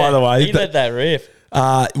awesome, Yeah, by the way. he let that riff.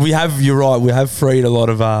 You're right, we have freed a lot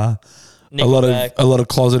of Nickelback. a lot of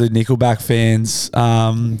closeted Nickelback fans.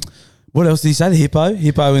 What else did he say? The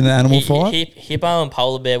hippo in the animal fight. Hippo and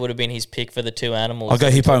polar bear would have been his pick for the two animals. I'll go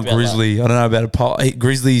that we hippo talked and about grizzly. I don't know about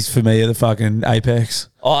grizzlies for me are the fucking apex.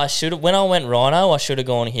 Oh, I should have. When I went rhino, I should have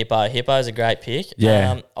gone hippo. Hippo's a great pick.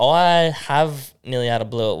 Yeah. I have nearly had a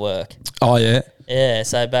blue at work. Oh yeah. Yeah.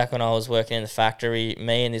 So back when I was working in the factory,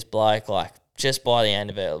 me and this bloke, like, just by the end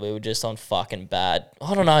of it, we were just on fucking bad.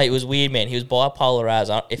 I don't know. It was weird, man. He was bipolar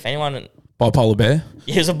as. If anyone. Bipolar bear.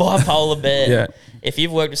 He was a bipolar bear. Yeah. If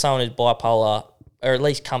you've worked with someone who's bipolar, or at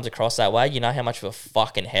least comes across that way, you know how much of a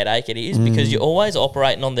fucking headache it is because you're always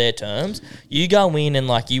operating on their terms. You go in and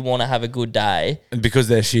like you want to have a good day. And because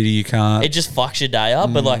they're shitty, you can't. It just fucks your day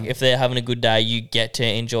up. But like if they're having a good day, you get to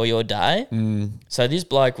enjoy your day. So this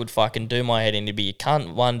bloke would fucking do my head in to be a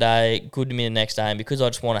cunt one day, good to me the next day. And because I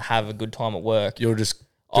just want to have a good time at work. You're just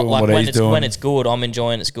doing like what when he's doing. When it's good, I'm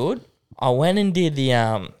enjoying it's good. I went and did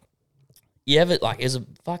the you ever like there's a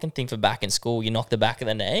fucking thing for back in school, you knock the back of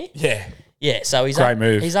the knee. Yeah. Yeah, so he's Great up,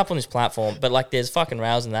 move. He's up on this platform, but like there's fucking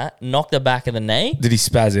rails in that. Knock the back of the knee. Did he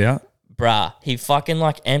spaz out? Bruh, he fucking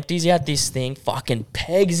like empties out this thing, fucking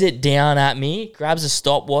pegs it down at me, grabs a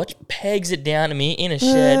stopwatch, pegs it down to me in a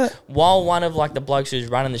shed, while one of like the blokes who's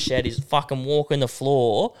running the shed is fucking walking the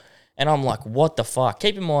floor, and I'm like, what the fuck?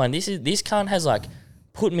 Keep in mind, this cunt has like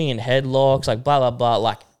put me in headlocks, like blah blah blah,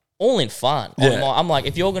 like all in fun. Yeah. I'm like,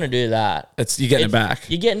 if you're gonna do that, You're getting it back.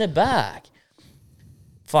 You're getting it back.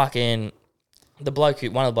 Fucking. One of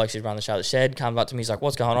the blokes who's running the show at the shed comes up to me. He's like,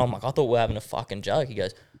 "What's going on?" I'm like, "I thought we were having a fucking joke." He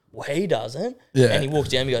goes, "Well, he doesn't." Yeah. And he walks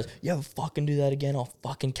down. He goes, "You ever fucking do that again? I'll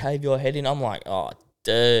fucking cave your head in." I'm like, "Oh,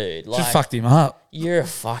 dude, like, Just fucked him up. You're a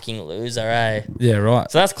fucking loser, eh?" Yeah, right.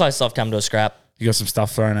 So that's close I've come to a scrap. You got some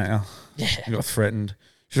stuff thrown at you. Yeah. You got threatened.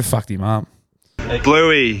 Should have fucked him up.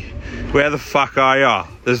 Bluey, where the fuck are ya?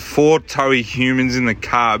 There's 4 toey humans in the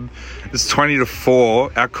cab. It's 20 to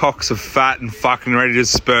 4. Our cocks are fat and fucking ready to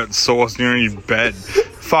spurt sauce near your bed.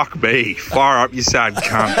 Fuck me. Fire up, you sad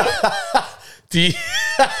cunt. Do you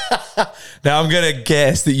now I'm gonna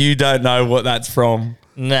guess that you don't know what that's from.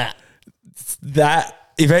 Nah.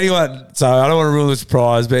 If anyone, so I don't want to ruin the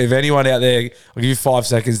surprise, but if anyone out there, I'll give you 5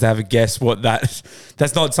 seconds to have a guess what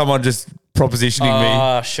that's not someone just propositioning me.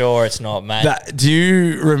 Oh, sure, it's not, mate. Do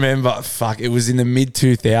you remember? Fuck, it was in the mid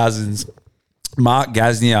 2000s. Mark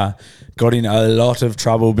Gasnier got in a lot of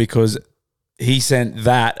trouble because he sent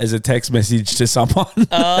that as a text message to someone.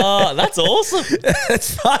 Oh, that's awesome.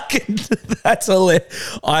 That's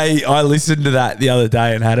hilarious. I listened to that the other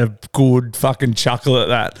day and had a good fucking chuckle at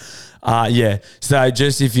that. Yeah. So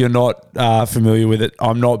just if you're not familiar with it,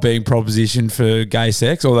 I'm not being propositioned for gay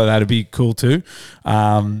sex, although that'd be cool too.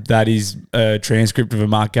 That is a transcript of a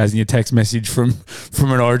Mark Gasnier text message from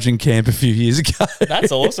an Origin camp a few years ago.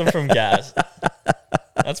 That's awesome from Gaz.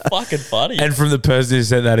 That's fucking funny. And from the person who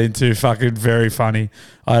sent that in too, fucking very funny.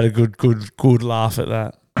 I had a good laugh at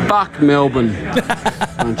that. Fuck Melbourne.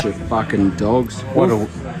 Bunch of fucking dogs. What a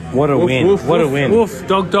win. Woof, What a woof, win. Woof,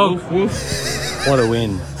 dog. Woof. What a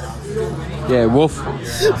win. Yeah, woof.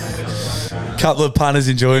 Couple of punters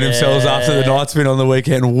enjoying themselves after the night's been on the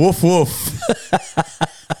weekend. Woof, woof.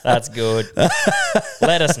 That's good.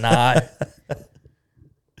 Let us know.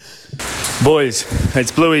 Boys,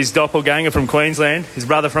 it's Bluey's doppelganger from Queensland, his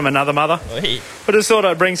brother from another mother. Oi. I just thought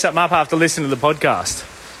I'd bring something up after listening to the podcast.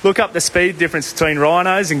 Look up the speed difference between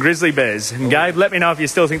rhinos and grizzly bears. And Gabe, let me know if you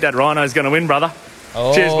still think that rhino's going to win, brother.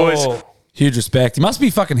 Cheers, boys. Huge respect. He must be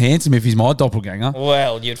fucking handsome if he's my doppelganger.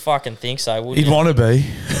 Well, you'd fucking think so, wouldn't He'd you? want to be.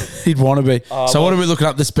 He'd want to be. So what are we looking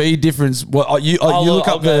up? The speed difference? What you look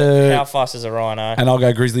up the how fast is a rhino? and I'll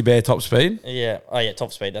go grizzly bear top speed. Yeah. Oh, yeah,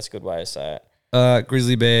 top speed. That's a good way to say it.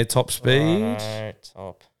 Grizzly bear top speed. Rhino,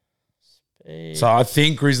 top speed. So I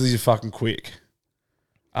think grizzlies are fucking quick.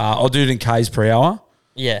 I'll do it in K's per hour.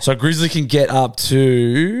 Yeah. So grizzly can get up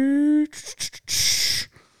to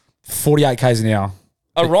 48 K's an hour.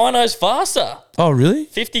 A rhino's faster. Oh, really?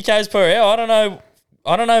 50 Ks per hour.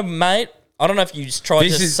 I don't know, mate. I don't know if you just tried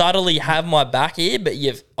This to is- subtly have my back here, but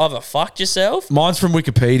you've either fucked yourself. Mine's from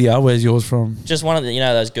Wikipedia. Where's yours from? Just one of the,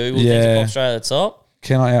 those Google things Yeah. that pop straight at the top.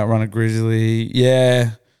 Can I outrun a grizzly?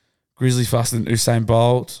 Yeah. Grizzly faster than Usain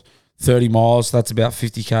Bolt. 30 miles. So that's about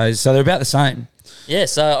 50 Ks. So they're about the same. Yeah,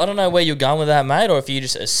 so I don't know where you're going with that, mate, or if you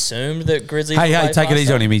just assumed that Grizzlies were Hey, way take it easy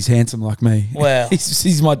faster. on him. He's handsome like me. Well.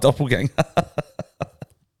 he's my doppelganger.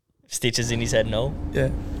 Stitches in his head and all. Yeah.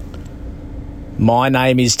 My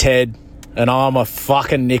name is Ted, and I'm a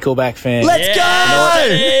fucking Nickelback fan. Let's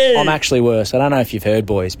go! I'm actually worse. I don't know if you've heard,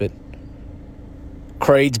 boys, but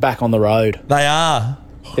Creed's back on the road. They are.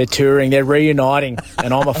 They're touring. They're reuniting,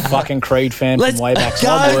 and I'm a fucking Creed fan Let's from way back. So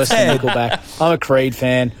go, I'm worse than Ted. Nickelback. I'm a Creed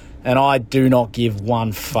fan, and I do not give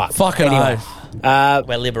one fuck. Fucking anyway,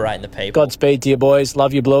 We're liberating the people. Godspeed to you, boys.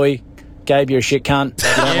 Love you, Bluey. Gabe, you're a shit cunt.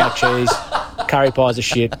 You don't like cheese. Curry pie's a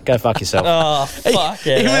shit. Go fuck yourself. Oh, fuck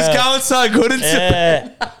it. He was going so good.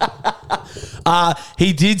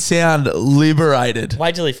 He did sound liberated.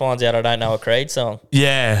 Wait till he finds out I don't know a Creed song.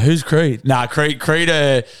 Yeah, who's Creed? Nah, Creed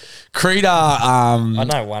are I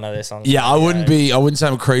know one of their songs. Yeah, I wouldn't say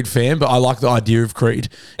I'm a Creed fan, but I like the idea of Creed,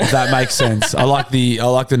 if that makes sense. I like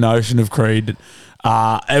the notion of Creed.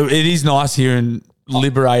 It is nice hearing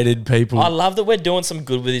liberated people. I love that we're doing some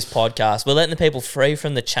good with this podcast. We're letting the people free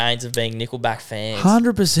from the chains of being Nickelback fans.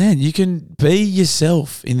 100%. You can be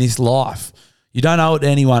yourself in this life. You don't owe it to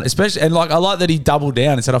anyone, especially, and I like that he doubled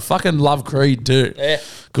down and said, I fucking love Creed too. Yeah.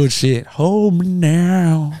 Good shit. Home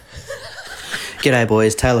now. G'day,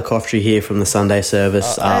 boys. Taylor Coftry here from the Sunday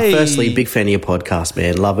service. Hey. Firstly, big fan of your podcast,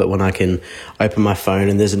 man. Love it when I can open my phone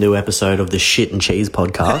and there's a new episode of the Shit and Cheese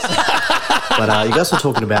podcast. But you guys were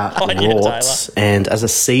talking about warts, and as a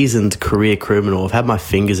seasoned career criminal, I've had my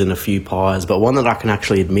fingers in a few pies, but one that I can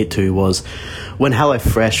actually admit to was when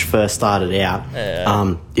HelloFresh first started out,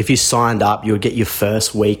 if you signed up, you would get your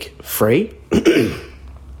first week free.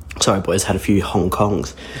 Sorry, boys, had a few Hong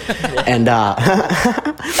Kongs. And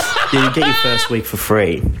you get your first week for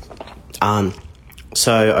free.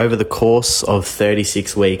 So over the course of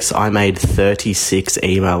 36 weeks, I made 36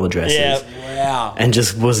 email addresses. Yeah. Wow. And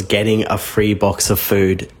just was getting a free box of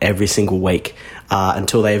food every single week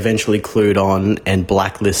until they eventually clued on and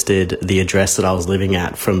blacklisted the address that I was living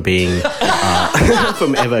at from being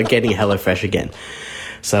from ever getting HelloFresh again.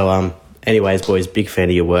 So anyways, boys, big fan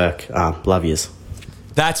of your work. Love yous.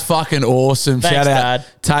 That's fucking awesome. Thanks, Shout out.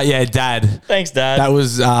 Dad. Thanks, Dad. That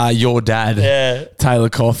was your dad. Yeah. Taylor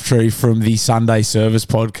Coftry from the Sunday Service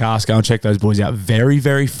podcast. Go and check those boys out. Very,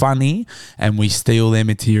 very funny, and we steal their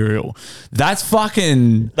material. That's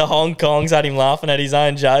fucking... The Hong Kongs had him laughing at his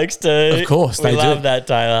own jokes too. Of course, we they love do. that,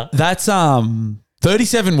 Taylor. That's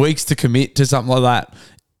 37 weeks to commit to something like that.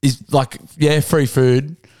 Is free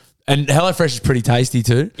food. And HelloFresh is pretty tasty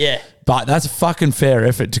too. Yeah. But that's a fucking fair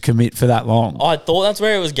effort to commit for that long. I thought that's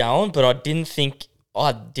where it was going, but I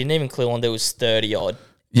didn't even clue on there was 30 odd.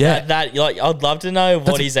 Yeah. I'd love to know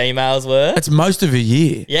what his emails were. That's most of a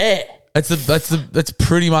year. Yeah. That's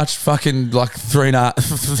pretty much fucking like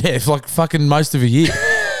 3.5. Yeah, like fucking most of a year.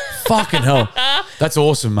 Fucking hell. That's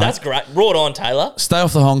awesome, mate. That's great. Roar on, Taylor. Stay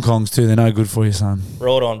off the Hong Kongs too. They're no good for you, son.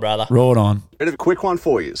 Roar on, brother. Roar on. Bit of a quick one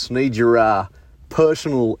for you. Need your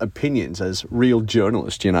personal opinions as real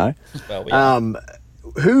journalist, you know. Well, we are.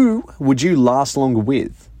 Who would you last longer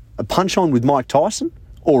with? A punch-on with Mike Tyson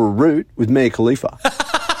or a root with Mia Khalifa?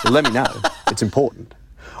 Well, let me know. It's important.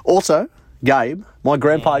 Also, Gabe, my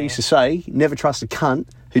grandpa used to say, never trust a cunt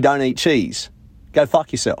who don't eat cheese. Go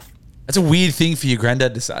fuck yourself. That's a weird thing for your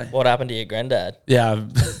granddad to say. What happened to your granddad? Yeah.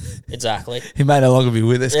 Exactly. He may no longer be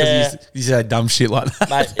with us because Yeah. he said dumb shit like that.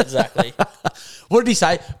 Mate, exactly. What did he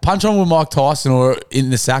say? Punch on with Mike Tyson or in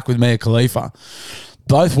the sack with Mia Khalifa.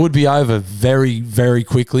 Both would be over very, very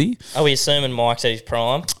quickly. Are we assuming Mike's at his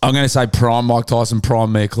prime? I'm going to say prime Mike Tyson,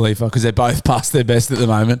 prime Mia Khalifa because they're both past their best at the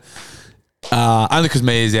moment. Only because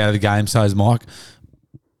Mia's out of the game, so is Mike.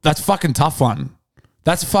 That's a fucking tough one.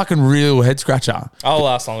 That's a fucking real head scratcher. I'll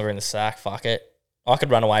last longer in the sack. Fuck it. I could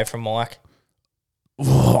run away from Mike.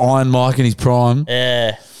 Iron Mike in his prime.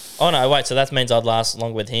 Yeah. Oh, no, wait. So that means I'd last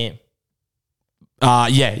longer with him.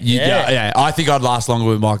 Yeah. I think I'd last longer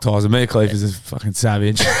with Mike Tyson. Mia Khalifa's a fucking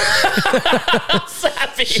savage.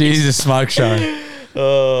 Savage. She's a smoke show.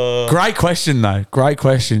 Great question, though. Great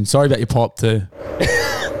question. Sorry about your pop, too.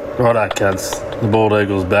 Righto, cunts. The Bald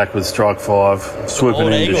Eagle's back with strike 5.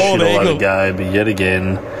 Swooping in to shit all over Gabe yet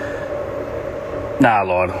again. Nah, I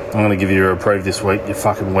lied. I'm going to give you a reprieve this week, you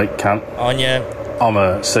fucking weak cunt. On you. I'm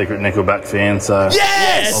a secret Nickelback fan, so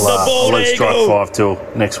Yes, the Bald I'll leave strike Eagle. 5 till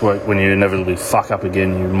next week when you inevitably fuck up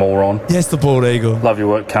again, you moron. Yes, the Bald Eagle. Love your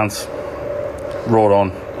work, cunts. Ride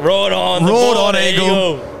on. Ride on, the Ride Bald on,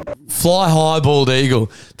 Eagle. Fly high, Bald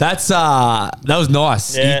Eagle. That was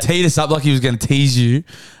nice. Yeah. He teed us up like he was going to tease you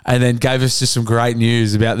and then gave us just some great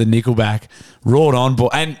news about the Nickelback. Ride on,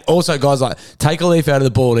 and also, guys, like take a leaf out of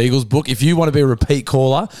the Bald Eagles book. If you want to be a repeat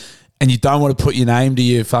caller and you don't want to put your name to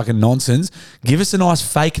your fucking nonsense, give us a nice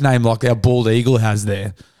fake name like our Bald Eagle has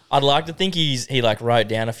there. I'd like to think he like wrote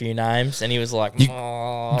down a few names and he was like,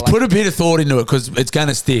 Put a bit of thought into it because it's going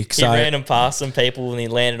to stick. he So ran him past some people and he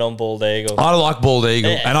landed on Bald Eagle. I like Bald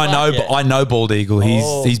Eagle, Yeah, and I know Bald Eagle.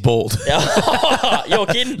 He's bald. You're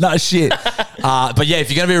kidding? No shit. But yeah,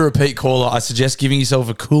 if you're going to be a repeat caller, I suggest giving yourself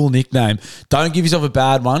a cool nickname. Don't give yourself a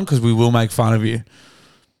bad one because we will make fun of you.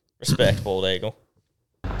 Respect, Bald Eagle.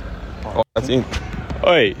 Oh, that's in.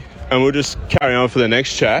 Oi, and we'll just carry on for the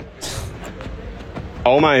next chat.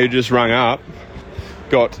 Old mate who just rung up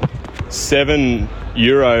got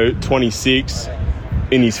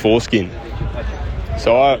 €7.26 in his foreskin.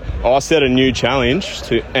 So I set a new challenge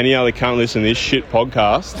to any other cunt listening to this shit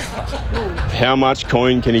podcast. How much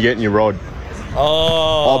coin can you get in your rod?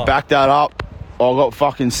 Oh. I'll back that up. I got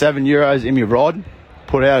fucking €7 in my rod.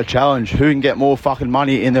 Put out a challenge. Who can get more fucking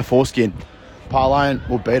money in their foreskin? Parlaying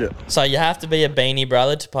will beat it. So you have to be a Beanie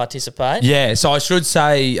Brother to participate? Yeah, so I should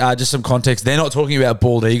say, just some context, they're not talking about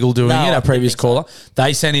Bald Eagle doing No, it, I our previous didn't caller.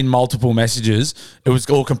 They sent in multiple messages. It was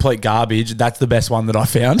all complete garbage. That's the best one that I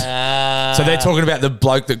found. So they're talking about the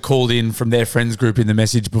bloke that called in from their friends group in the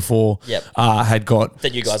message before Yep. had got...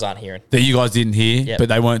 That you guys aren't hearing. That you guys didn't hear, Yep. but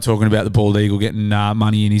they weren't talking about the Bald Eagle getting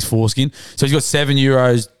money in his foreskin. So he's got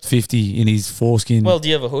 €7.50 in his foreskin. Well, do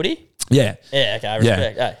you have a hoodie? Yeah. Yeah, okay,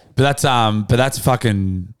 respect. Hey. But that's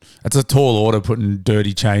a tall order putting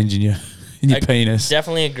dirty change in your penis.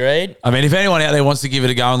 Definitely agreed. I mean, if anyone out there wants to give it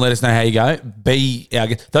a go and let us know how you go, be our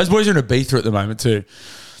guest. Those boys are in Ibiza at the moment too.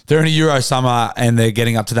 They're in a Euro summer and they're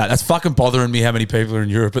getting up to that. That's fucking bothering me how many people are in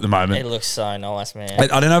Europe at the moment. It looks so nice, man.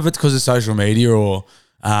 I don't know if it's because of social media or...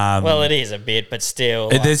 well, it is a bit, but still.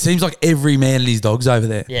 It seems like every man and his dog's over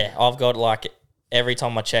there. Yeah, I've got like... Every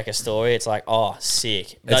time I check a story, it's like, oh,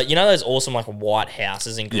 sick. You know those awesome like white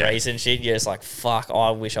houses in Greece and shit? You're just like, fuck,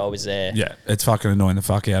 I wish I was there. Yeah, it's fucking annoying the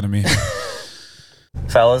fuck out of me.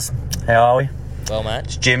 Fellas, how are we? Well, mate.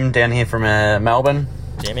 It's Jim down here from Melbourne.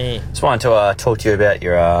 Jimmy. Just wanted to talk to you about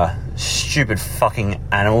your stupid fucking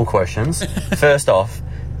animal questions. First off,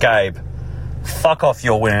 Gabe, fuck off,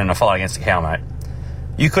 you're winning a fight against a cow, mate.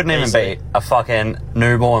 You couldn't even beat a fucking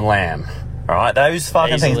newborn lamb. Alright? Those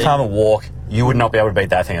fucking things can't even walk. You would not be able to beat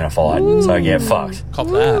that thing in a fight. So get fucked. Cop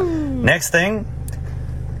that. Next thing,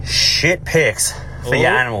 shit picks for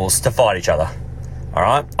your animals to fight each other.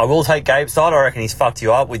 Alright? I will take Gabe's side. I reckon he's fucked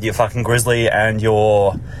you up with your fucking grizzly and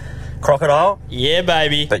your crocodile. Yeah,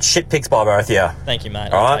 baby. But shit picks by both of you. Thank you,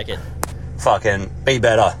 mate. All I'll right. take it. Fucking be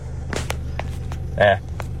better. Yeah.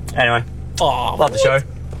 Anyway. Oh, love the show.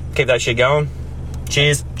 Keep that shit going.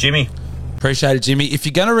 Cheers, Jimmy. Appreciate it, Jimmy. If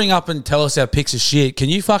you're going to ring up and tell us our picks of shit, can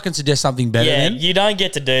you fucking suggest something better Yeah, then? you don't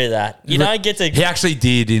get to do that. You don't get to... He actually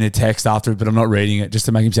did in a text after it, but I'm not reading it just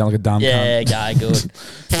to make him sound like a dumb Yeah, cunt. guy, good.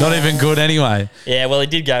 Not even good anyway. Yeah, well, he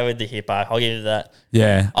did go with the hippo. I'll give you that.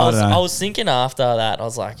 Yeah, I don't know. I was thinking after that, I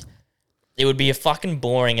was like, it would be a fucking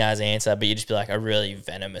boring ass answer, but you'd just be like a really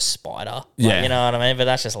venomous spider. Like, Yeah. You know what I mean? But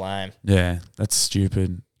that's just lame. Yeah, that's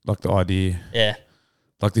stupid. Like the idea. Yeah.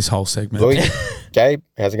 Like this whole segment. Louis, Gabe,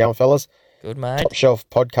 how's it going, fellas? Good, mate. Top Shelf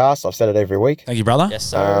Podcast. I've said it every week. Thank you, brother. Yes,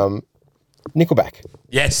 sir. Nickelback.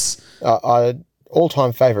 Yes.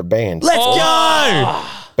 All-time favourite band. Let's go!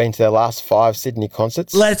 Been to their last 5 Sydney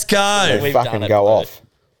concerts. Let's go! They We've fucking done it, go mate. off.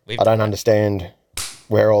 I don't understand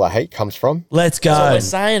where all the hate comes from. Let's go. That's what we're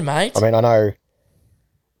saying, mate. I mean, I know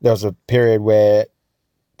there was a period where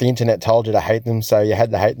the internet told you to hate them, so you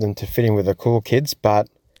had to hate them to fit in with the cool kids, but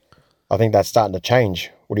I think that's starting to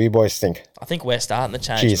change. What do you boys think? I think we're starting to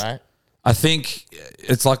change, Cheers. mate. I think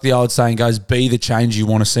it's like the old saying goes, be the change you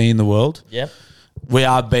want to see in the world. Yep. We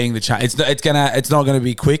are being the change. It's not going to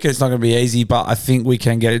be quick. It's not going to be easy, but I think we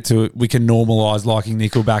can get it to it. We can normalise liking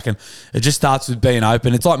Nickelback, and it just starts with being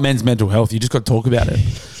open. It's like men's mental health. You just got to talk about it.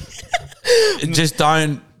 Just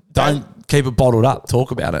don't keep it bottled up.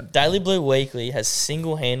 Talk about it. Daily Blue Weekly has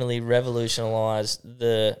single-handedly revolutionised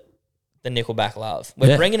the Nickelback love.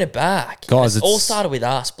 We're bringing it back. Guys, It all started with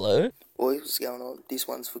us, Blue. Boys, what's going on? This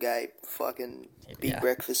one's for Gabe. Fucking big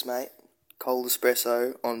breakfast, mate. Cold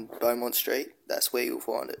espresso on Beaumont Street. That's where you'll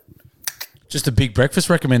find it. Just a big breakfast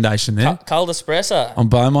recommendation there. Cold espresso. On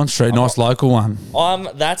Beaumont Street. Nice local one.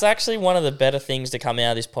 That's actually one of the better things to come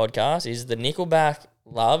out of this podcast is the Nickelback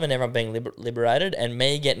love and everyone being liberated and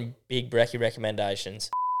me getting big brekkie recommendations.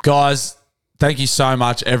 Guys, thank you so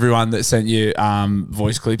much, everyone that sent you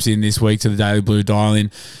voice clips in this week to the Daily Blue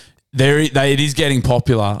dial-in. It is getting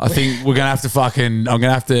popular. I think we're going to have to I'm going to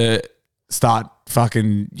have to start you're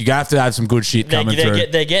going to have some good shit coming through.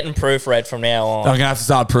 They're getting proofread from now on. I'm going to have to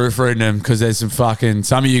start proofreading them because there's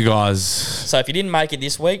some of you guys. So if you didn't make it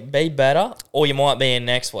this week, be better, or you might be in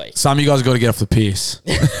next week. Some of you guys got to get off the piss.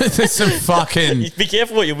 There's some fucking... Be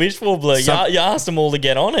careful what you wish for, Blue. You asked them all to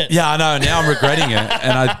get on it. Yeah, I know. Now I'm regretting it.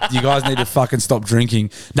 And you guys need to fucking stop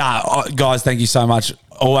drinking. Nah, guys, thank you so much.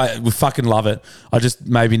 We fucking love it. I just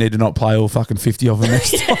maybe need to not play all fucking 50 of them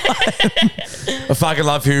next time. I fucking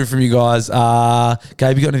love hearing from you guys.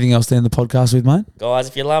 Gabe, you got anything else to end the podcast with, mate? Guys,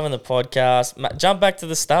 if you're loving the podcast, jump back to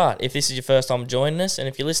the start if this is your first time joining us. And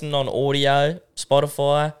if you're listening on audio,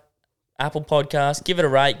 Spotify, Apple Podcasts, give it a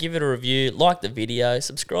rate, give it a review, like the video,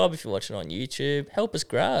 subscribe if you're watching on YouTube. Help us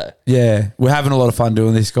grow. Yeah, we're having a lot of fun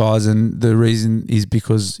doing this, guys, and the reason is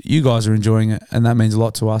because you guys are enjoying it, and that means a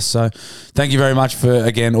lot to us. So thank you very much for,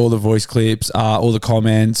 again, all the voice clips, all the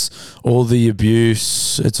comments, all the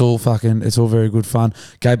abuse. It's all very good fun.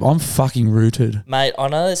 Gabe, I'm fucking rooted. Mate, I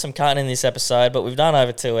know there's some cutting in this episode, but we've done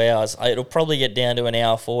over 2 hours. It'll probably get down to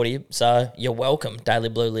 1:40, so you're welcome, Daily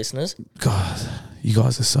Blue listeners. God, you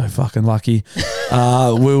guys are so fucking lucky.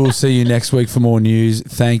 We will see you next week for more news.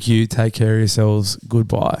 Thank you. Take care of yourselves.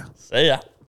 Goodbye. See ya.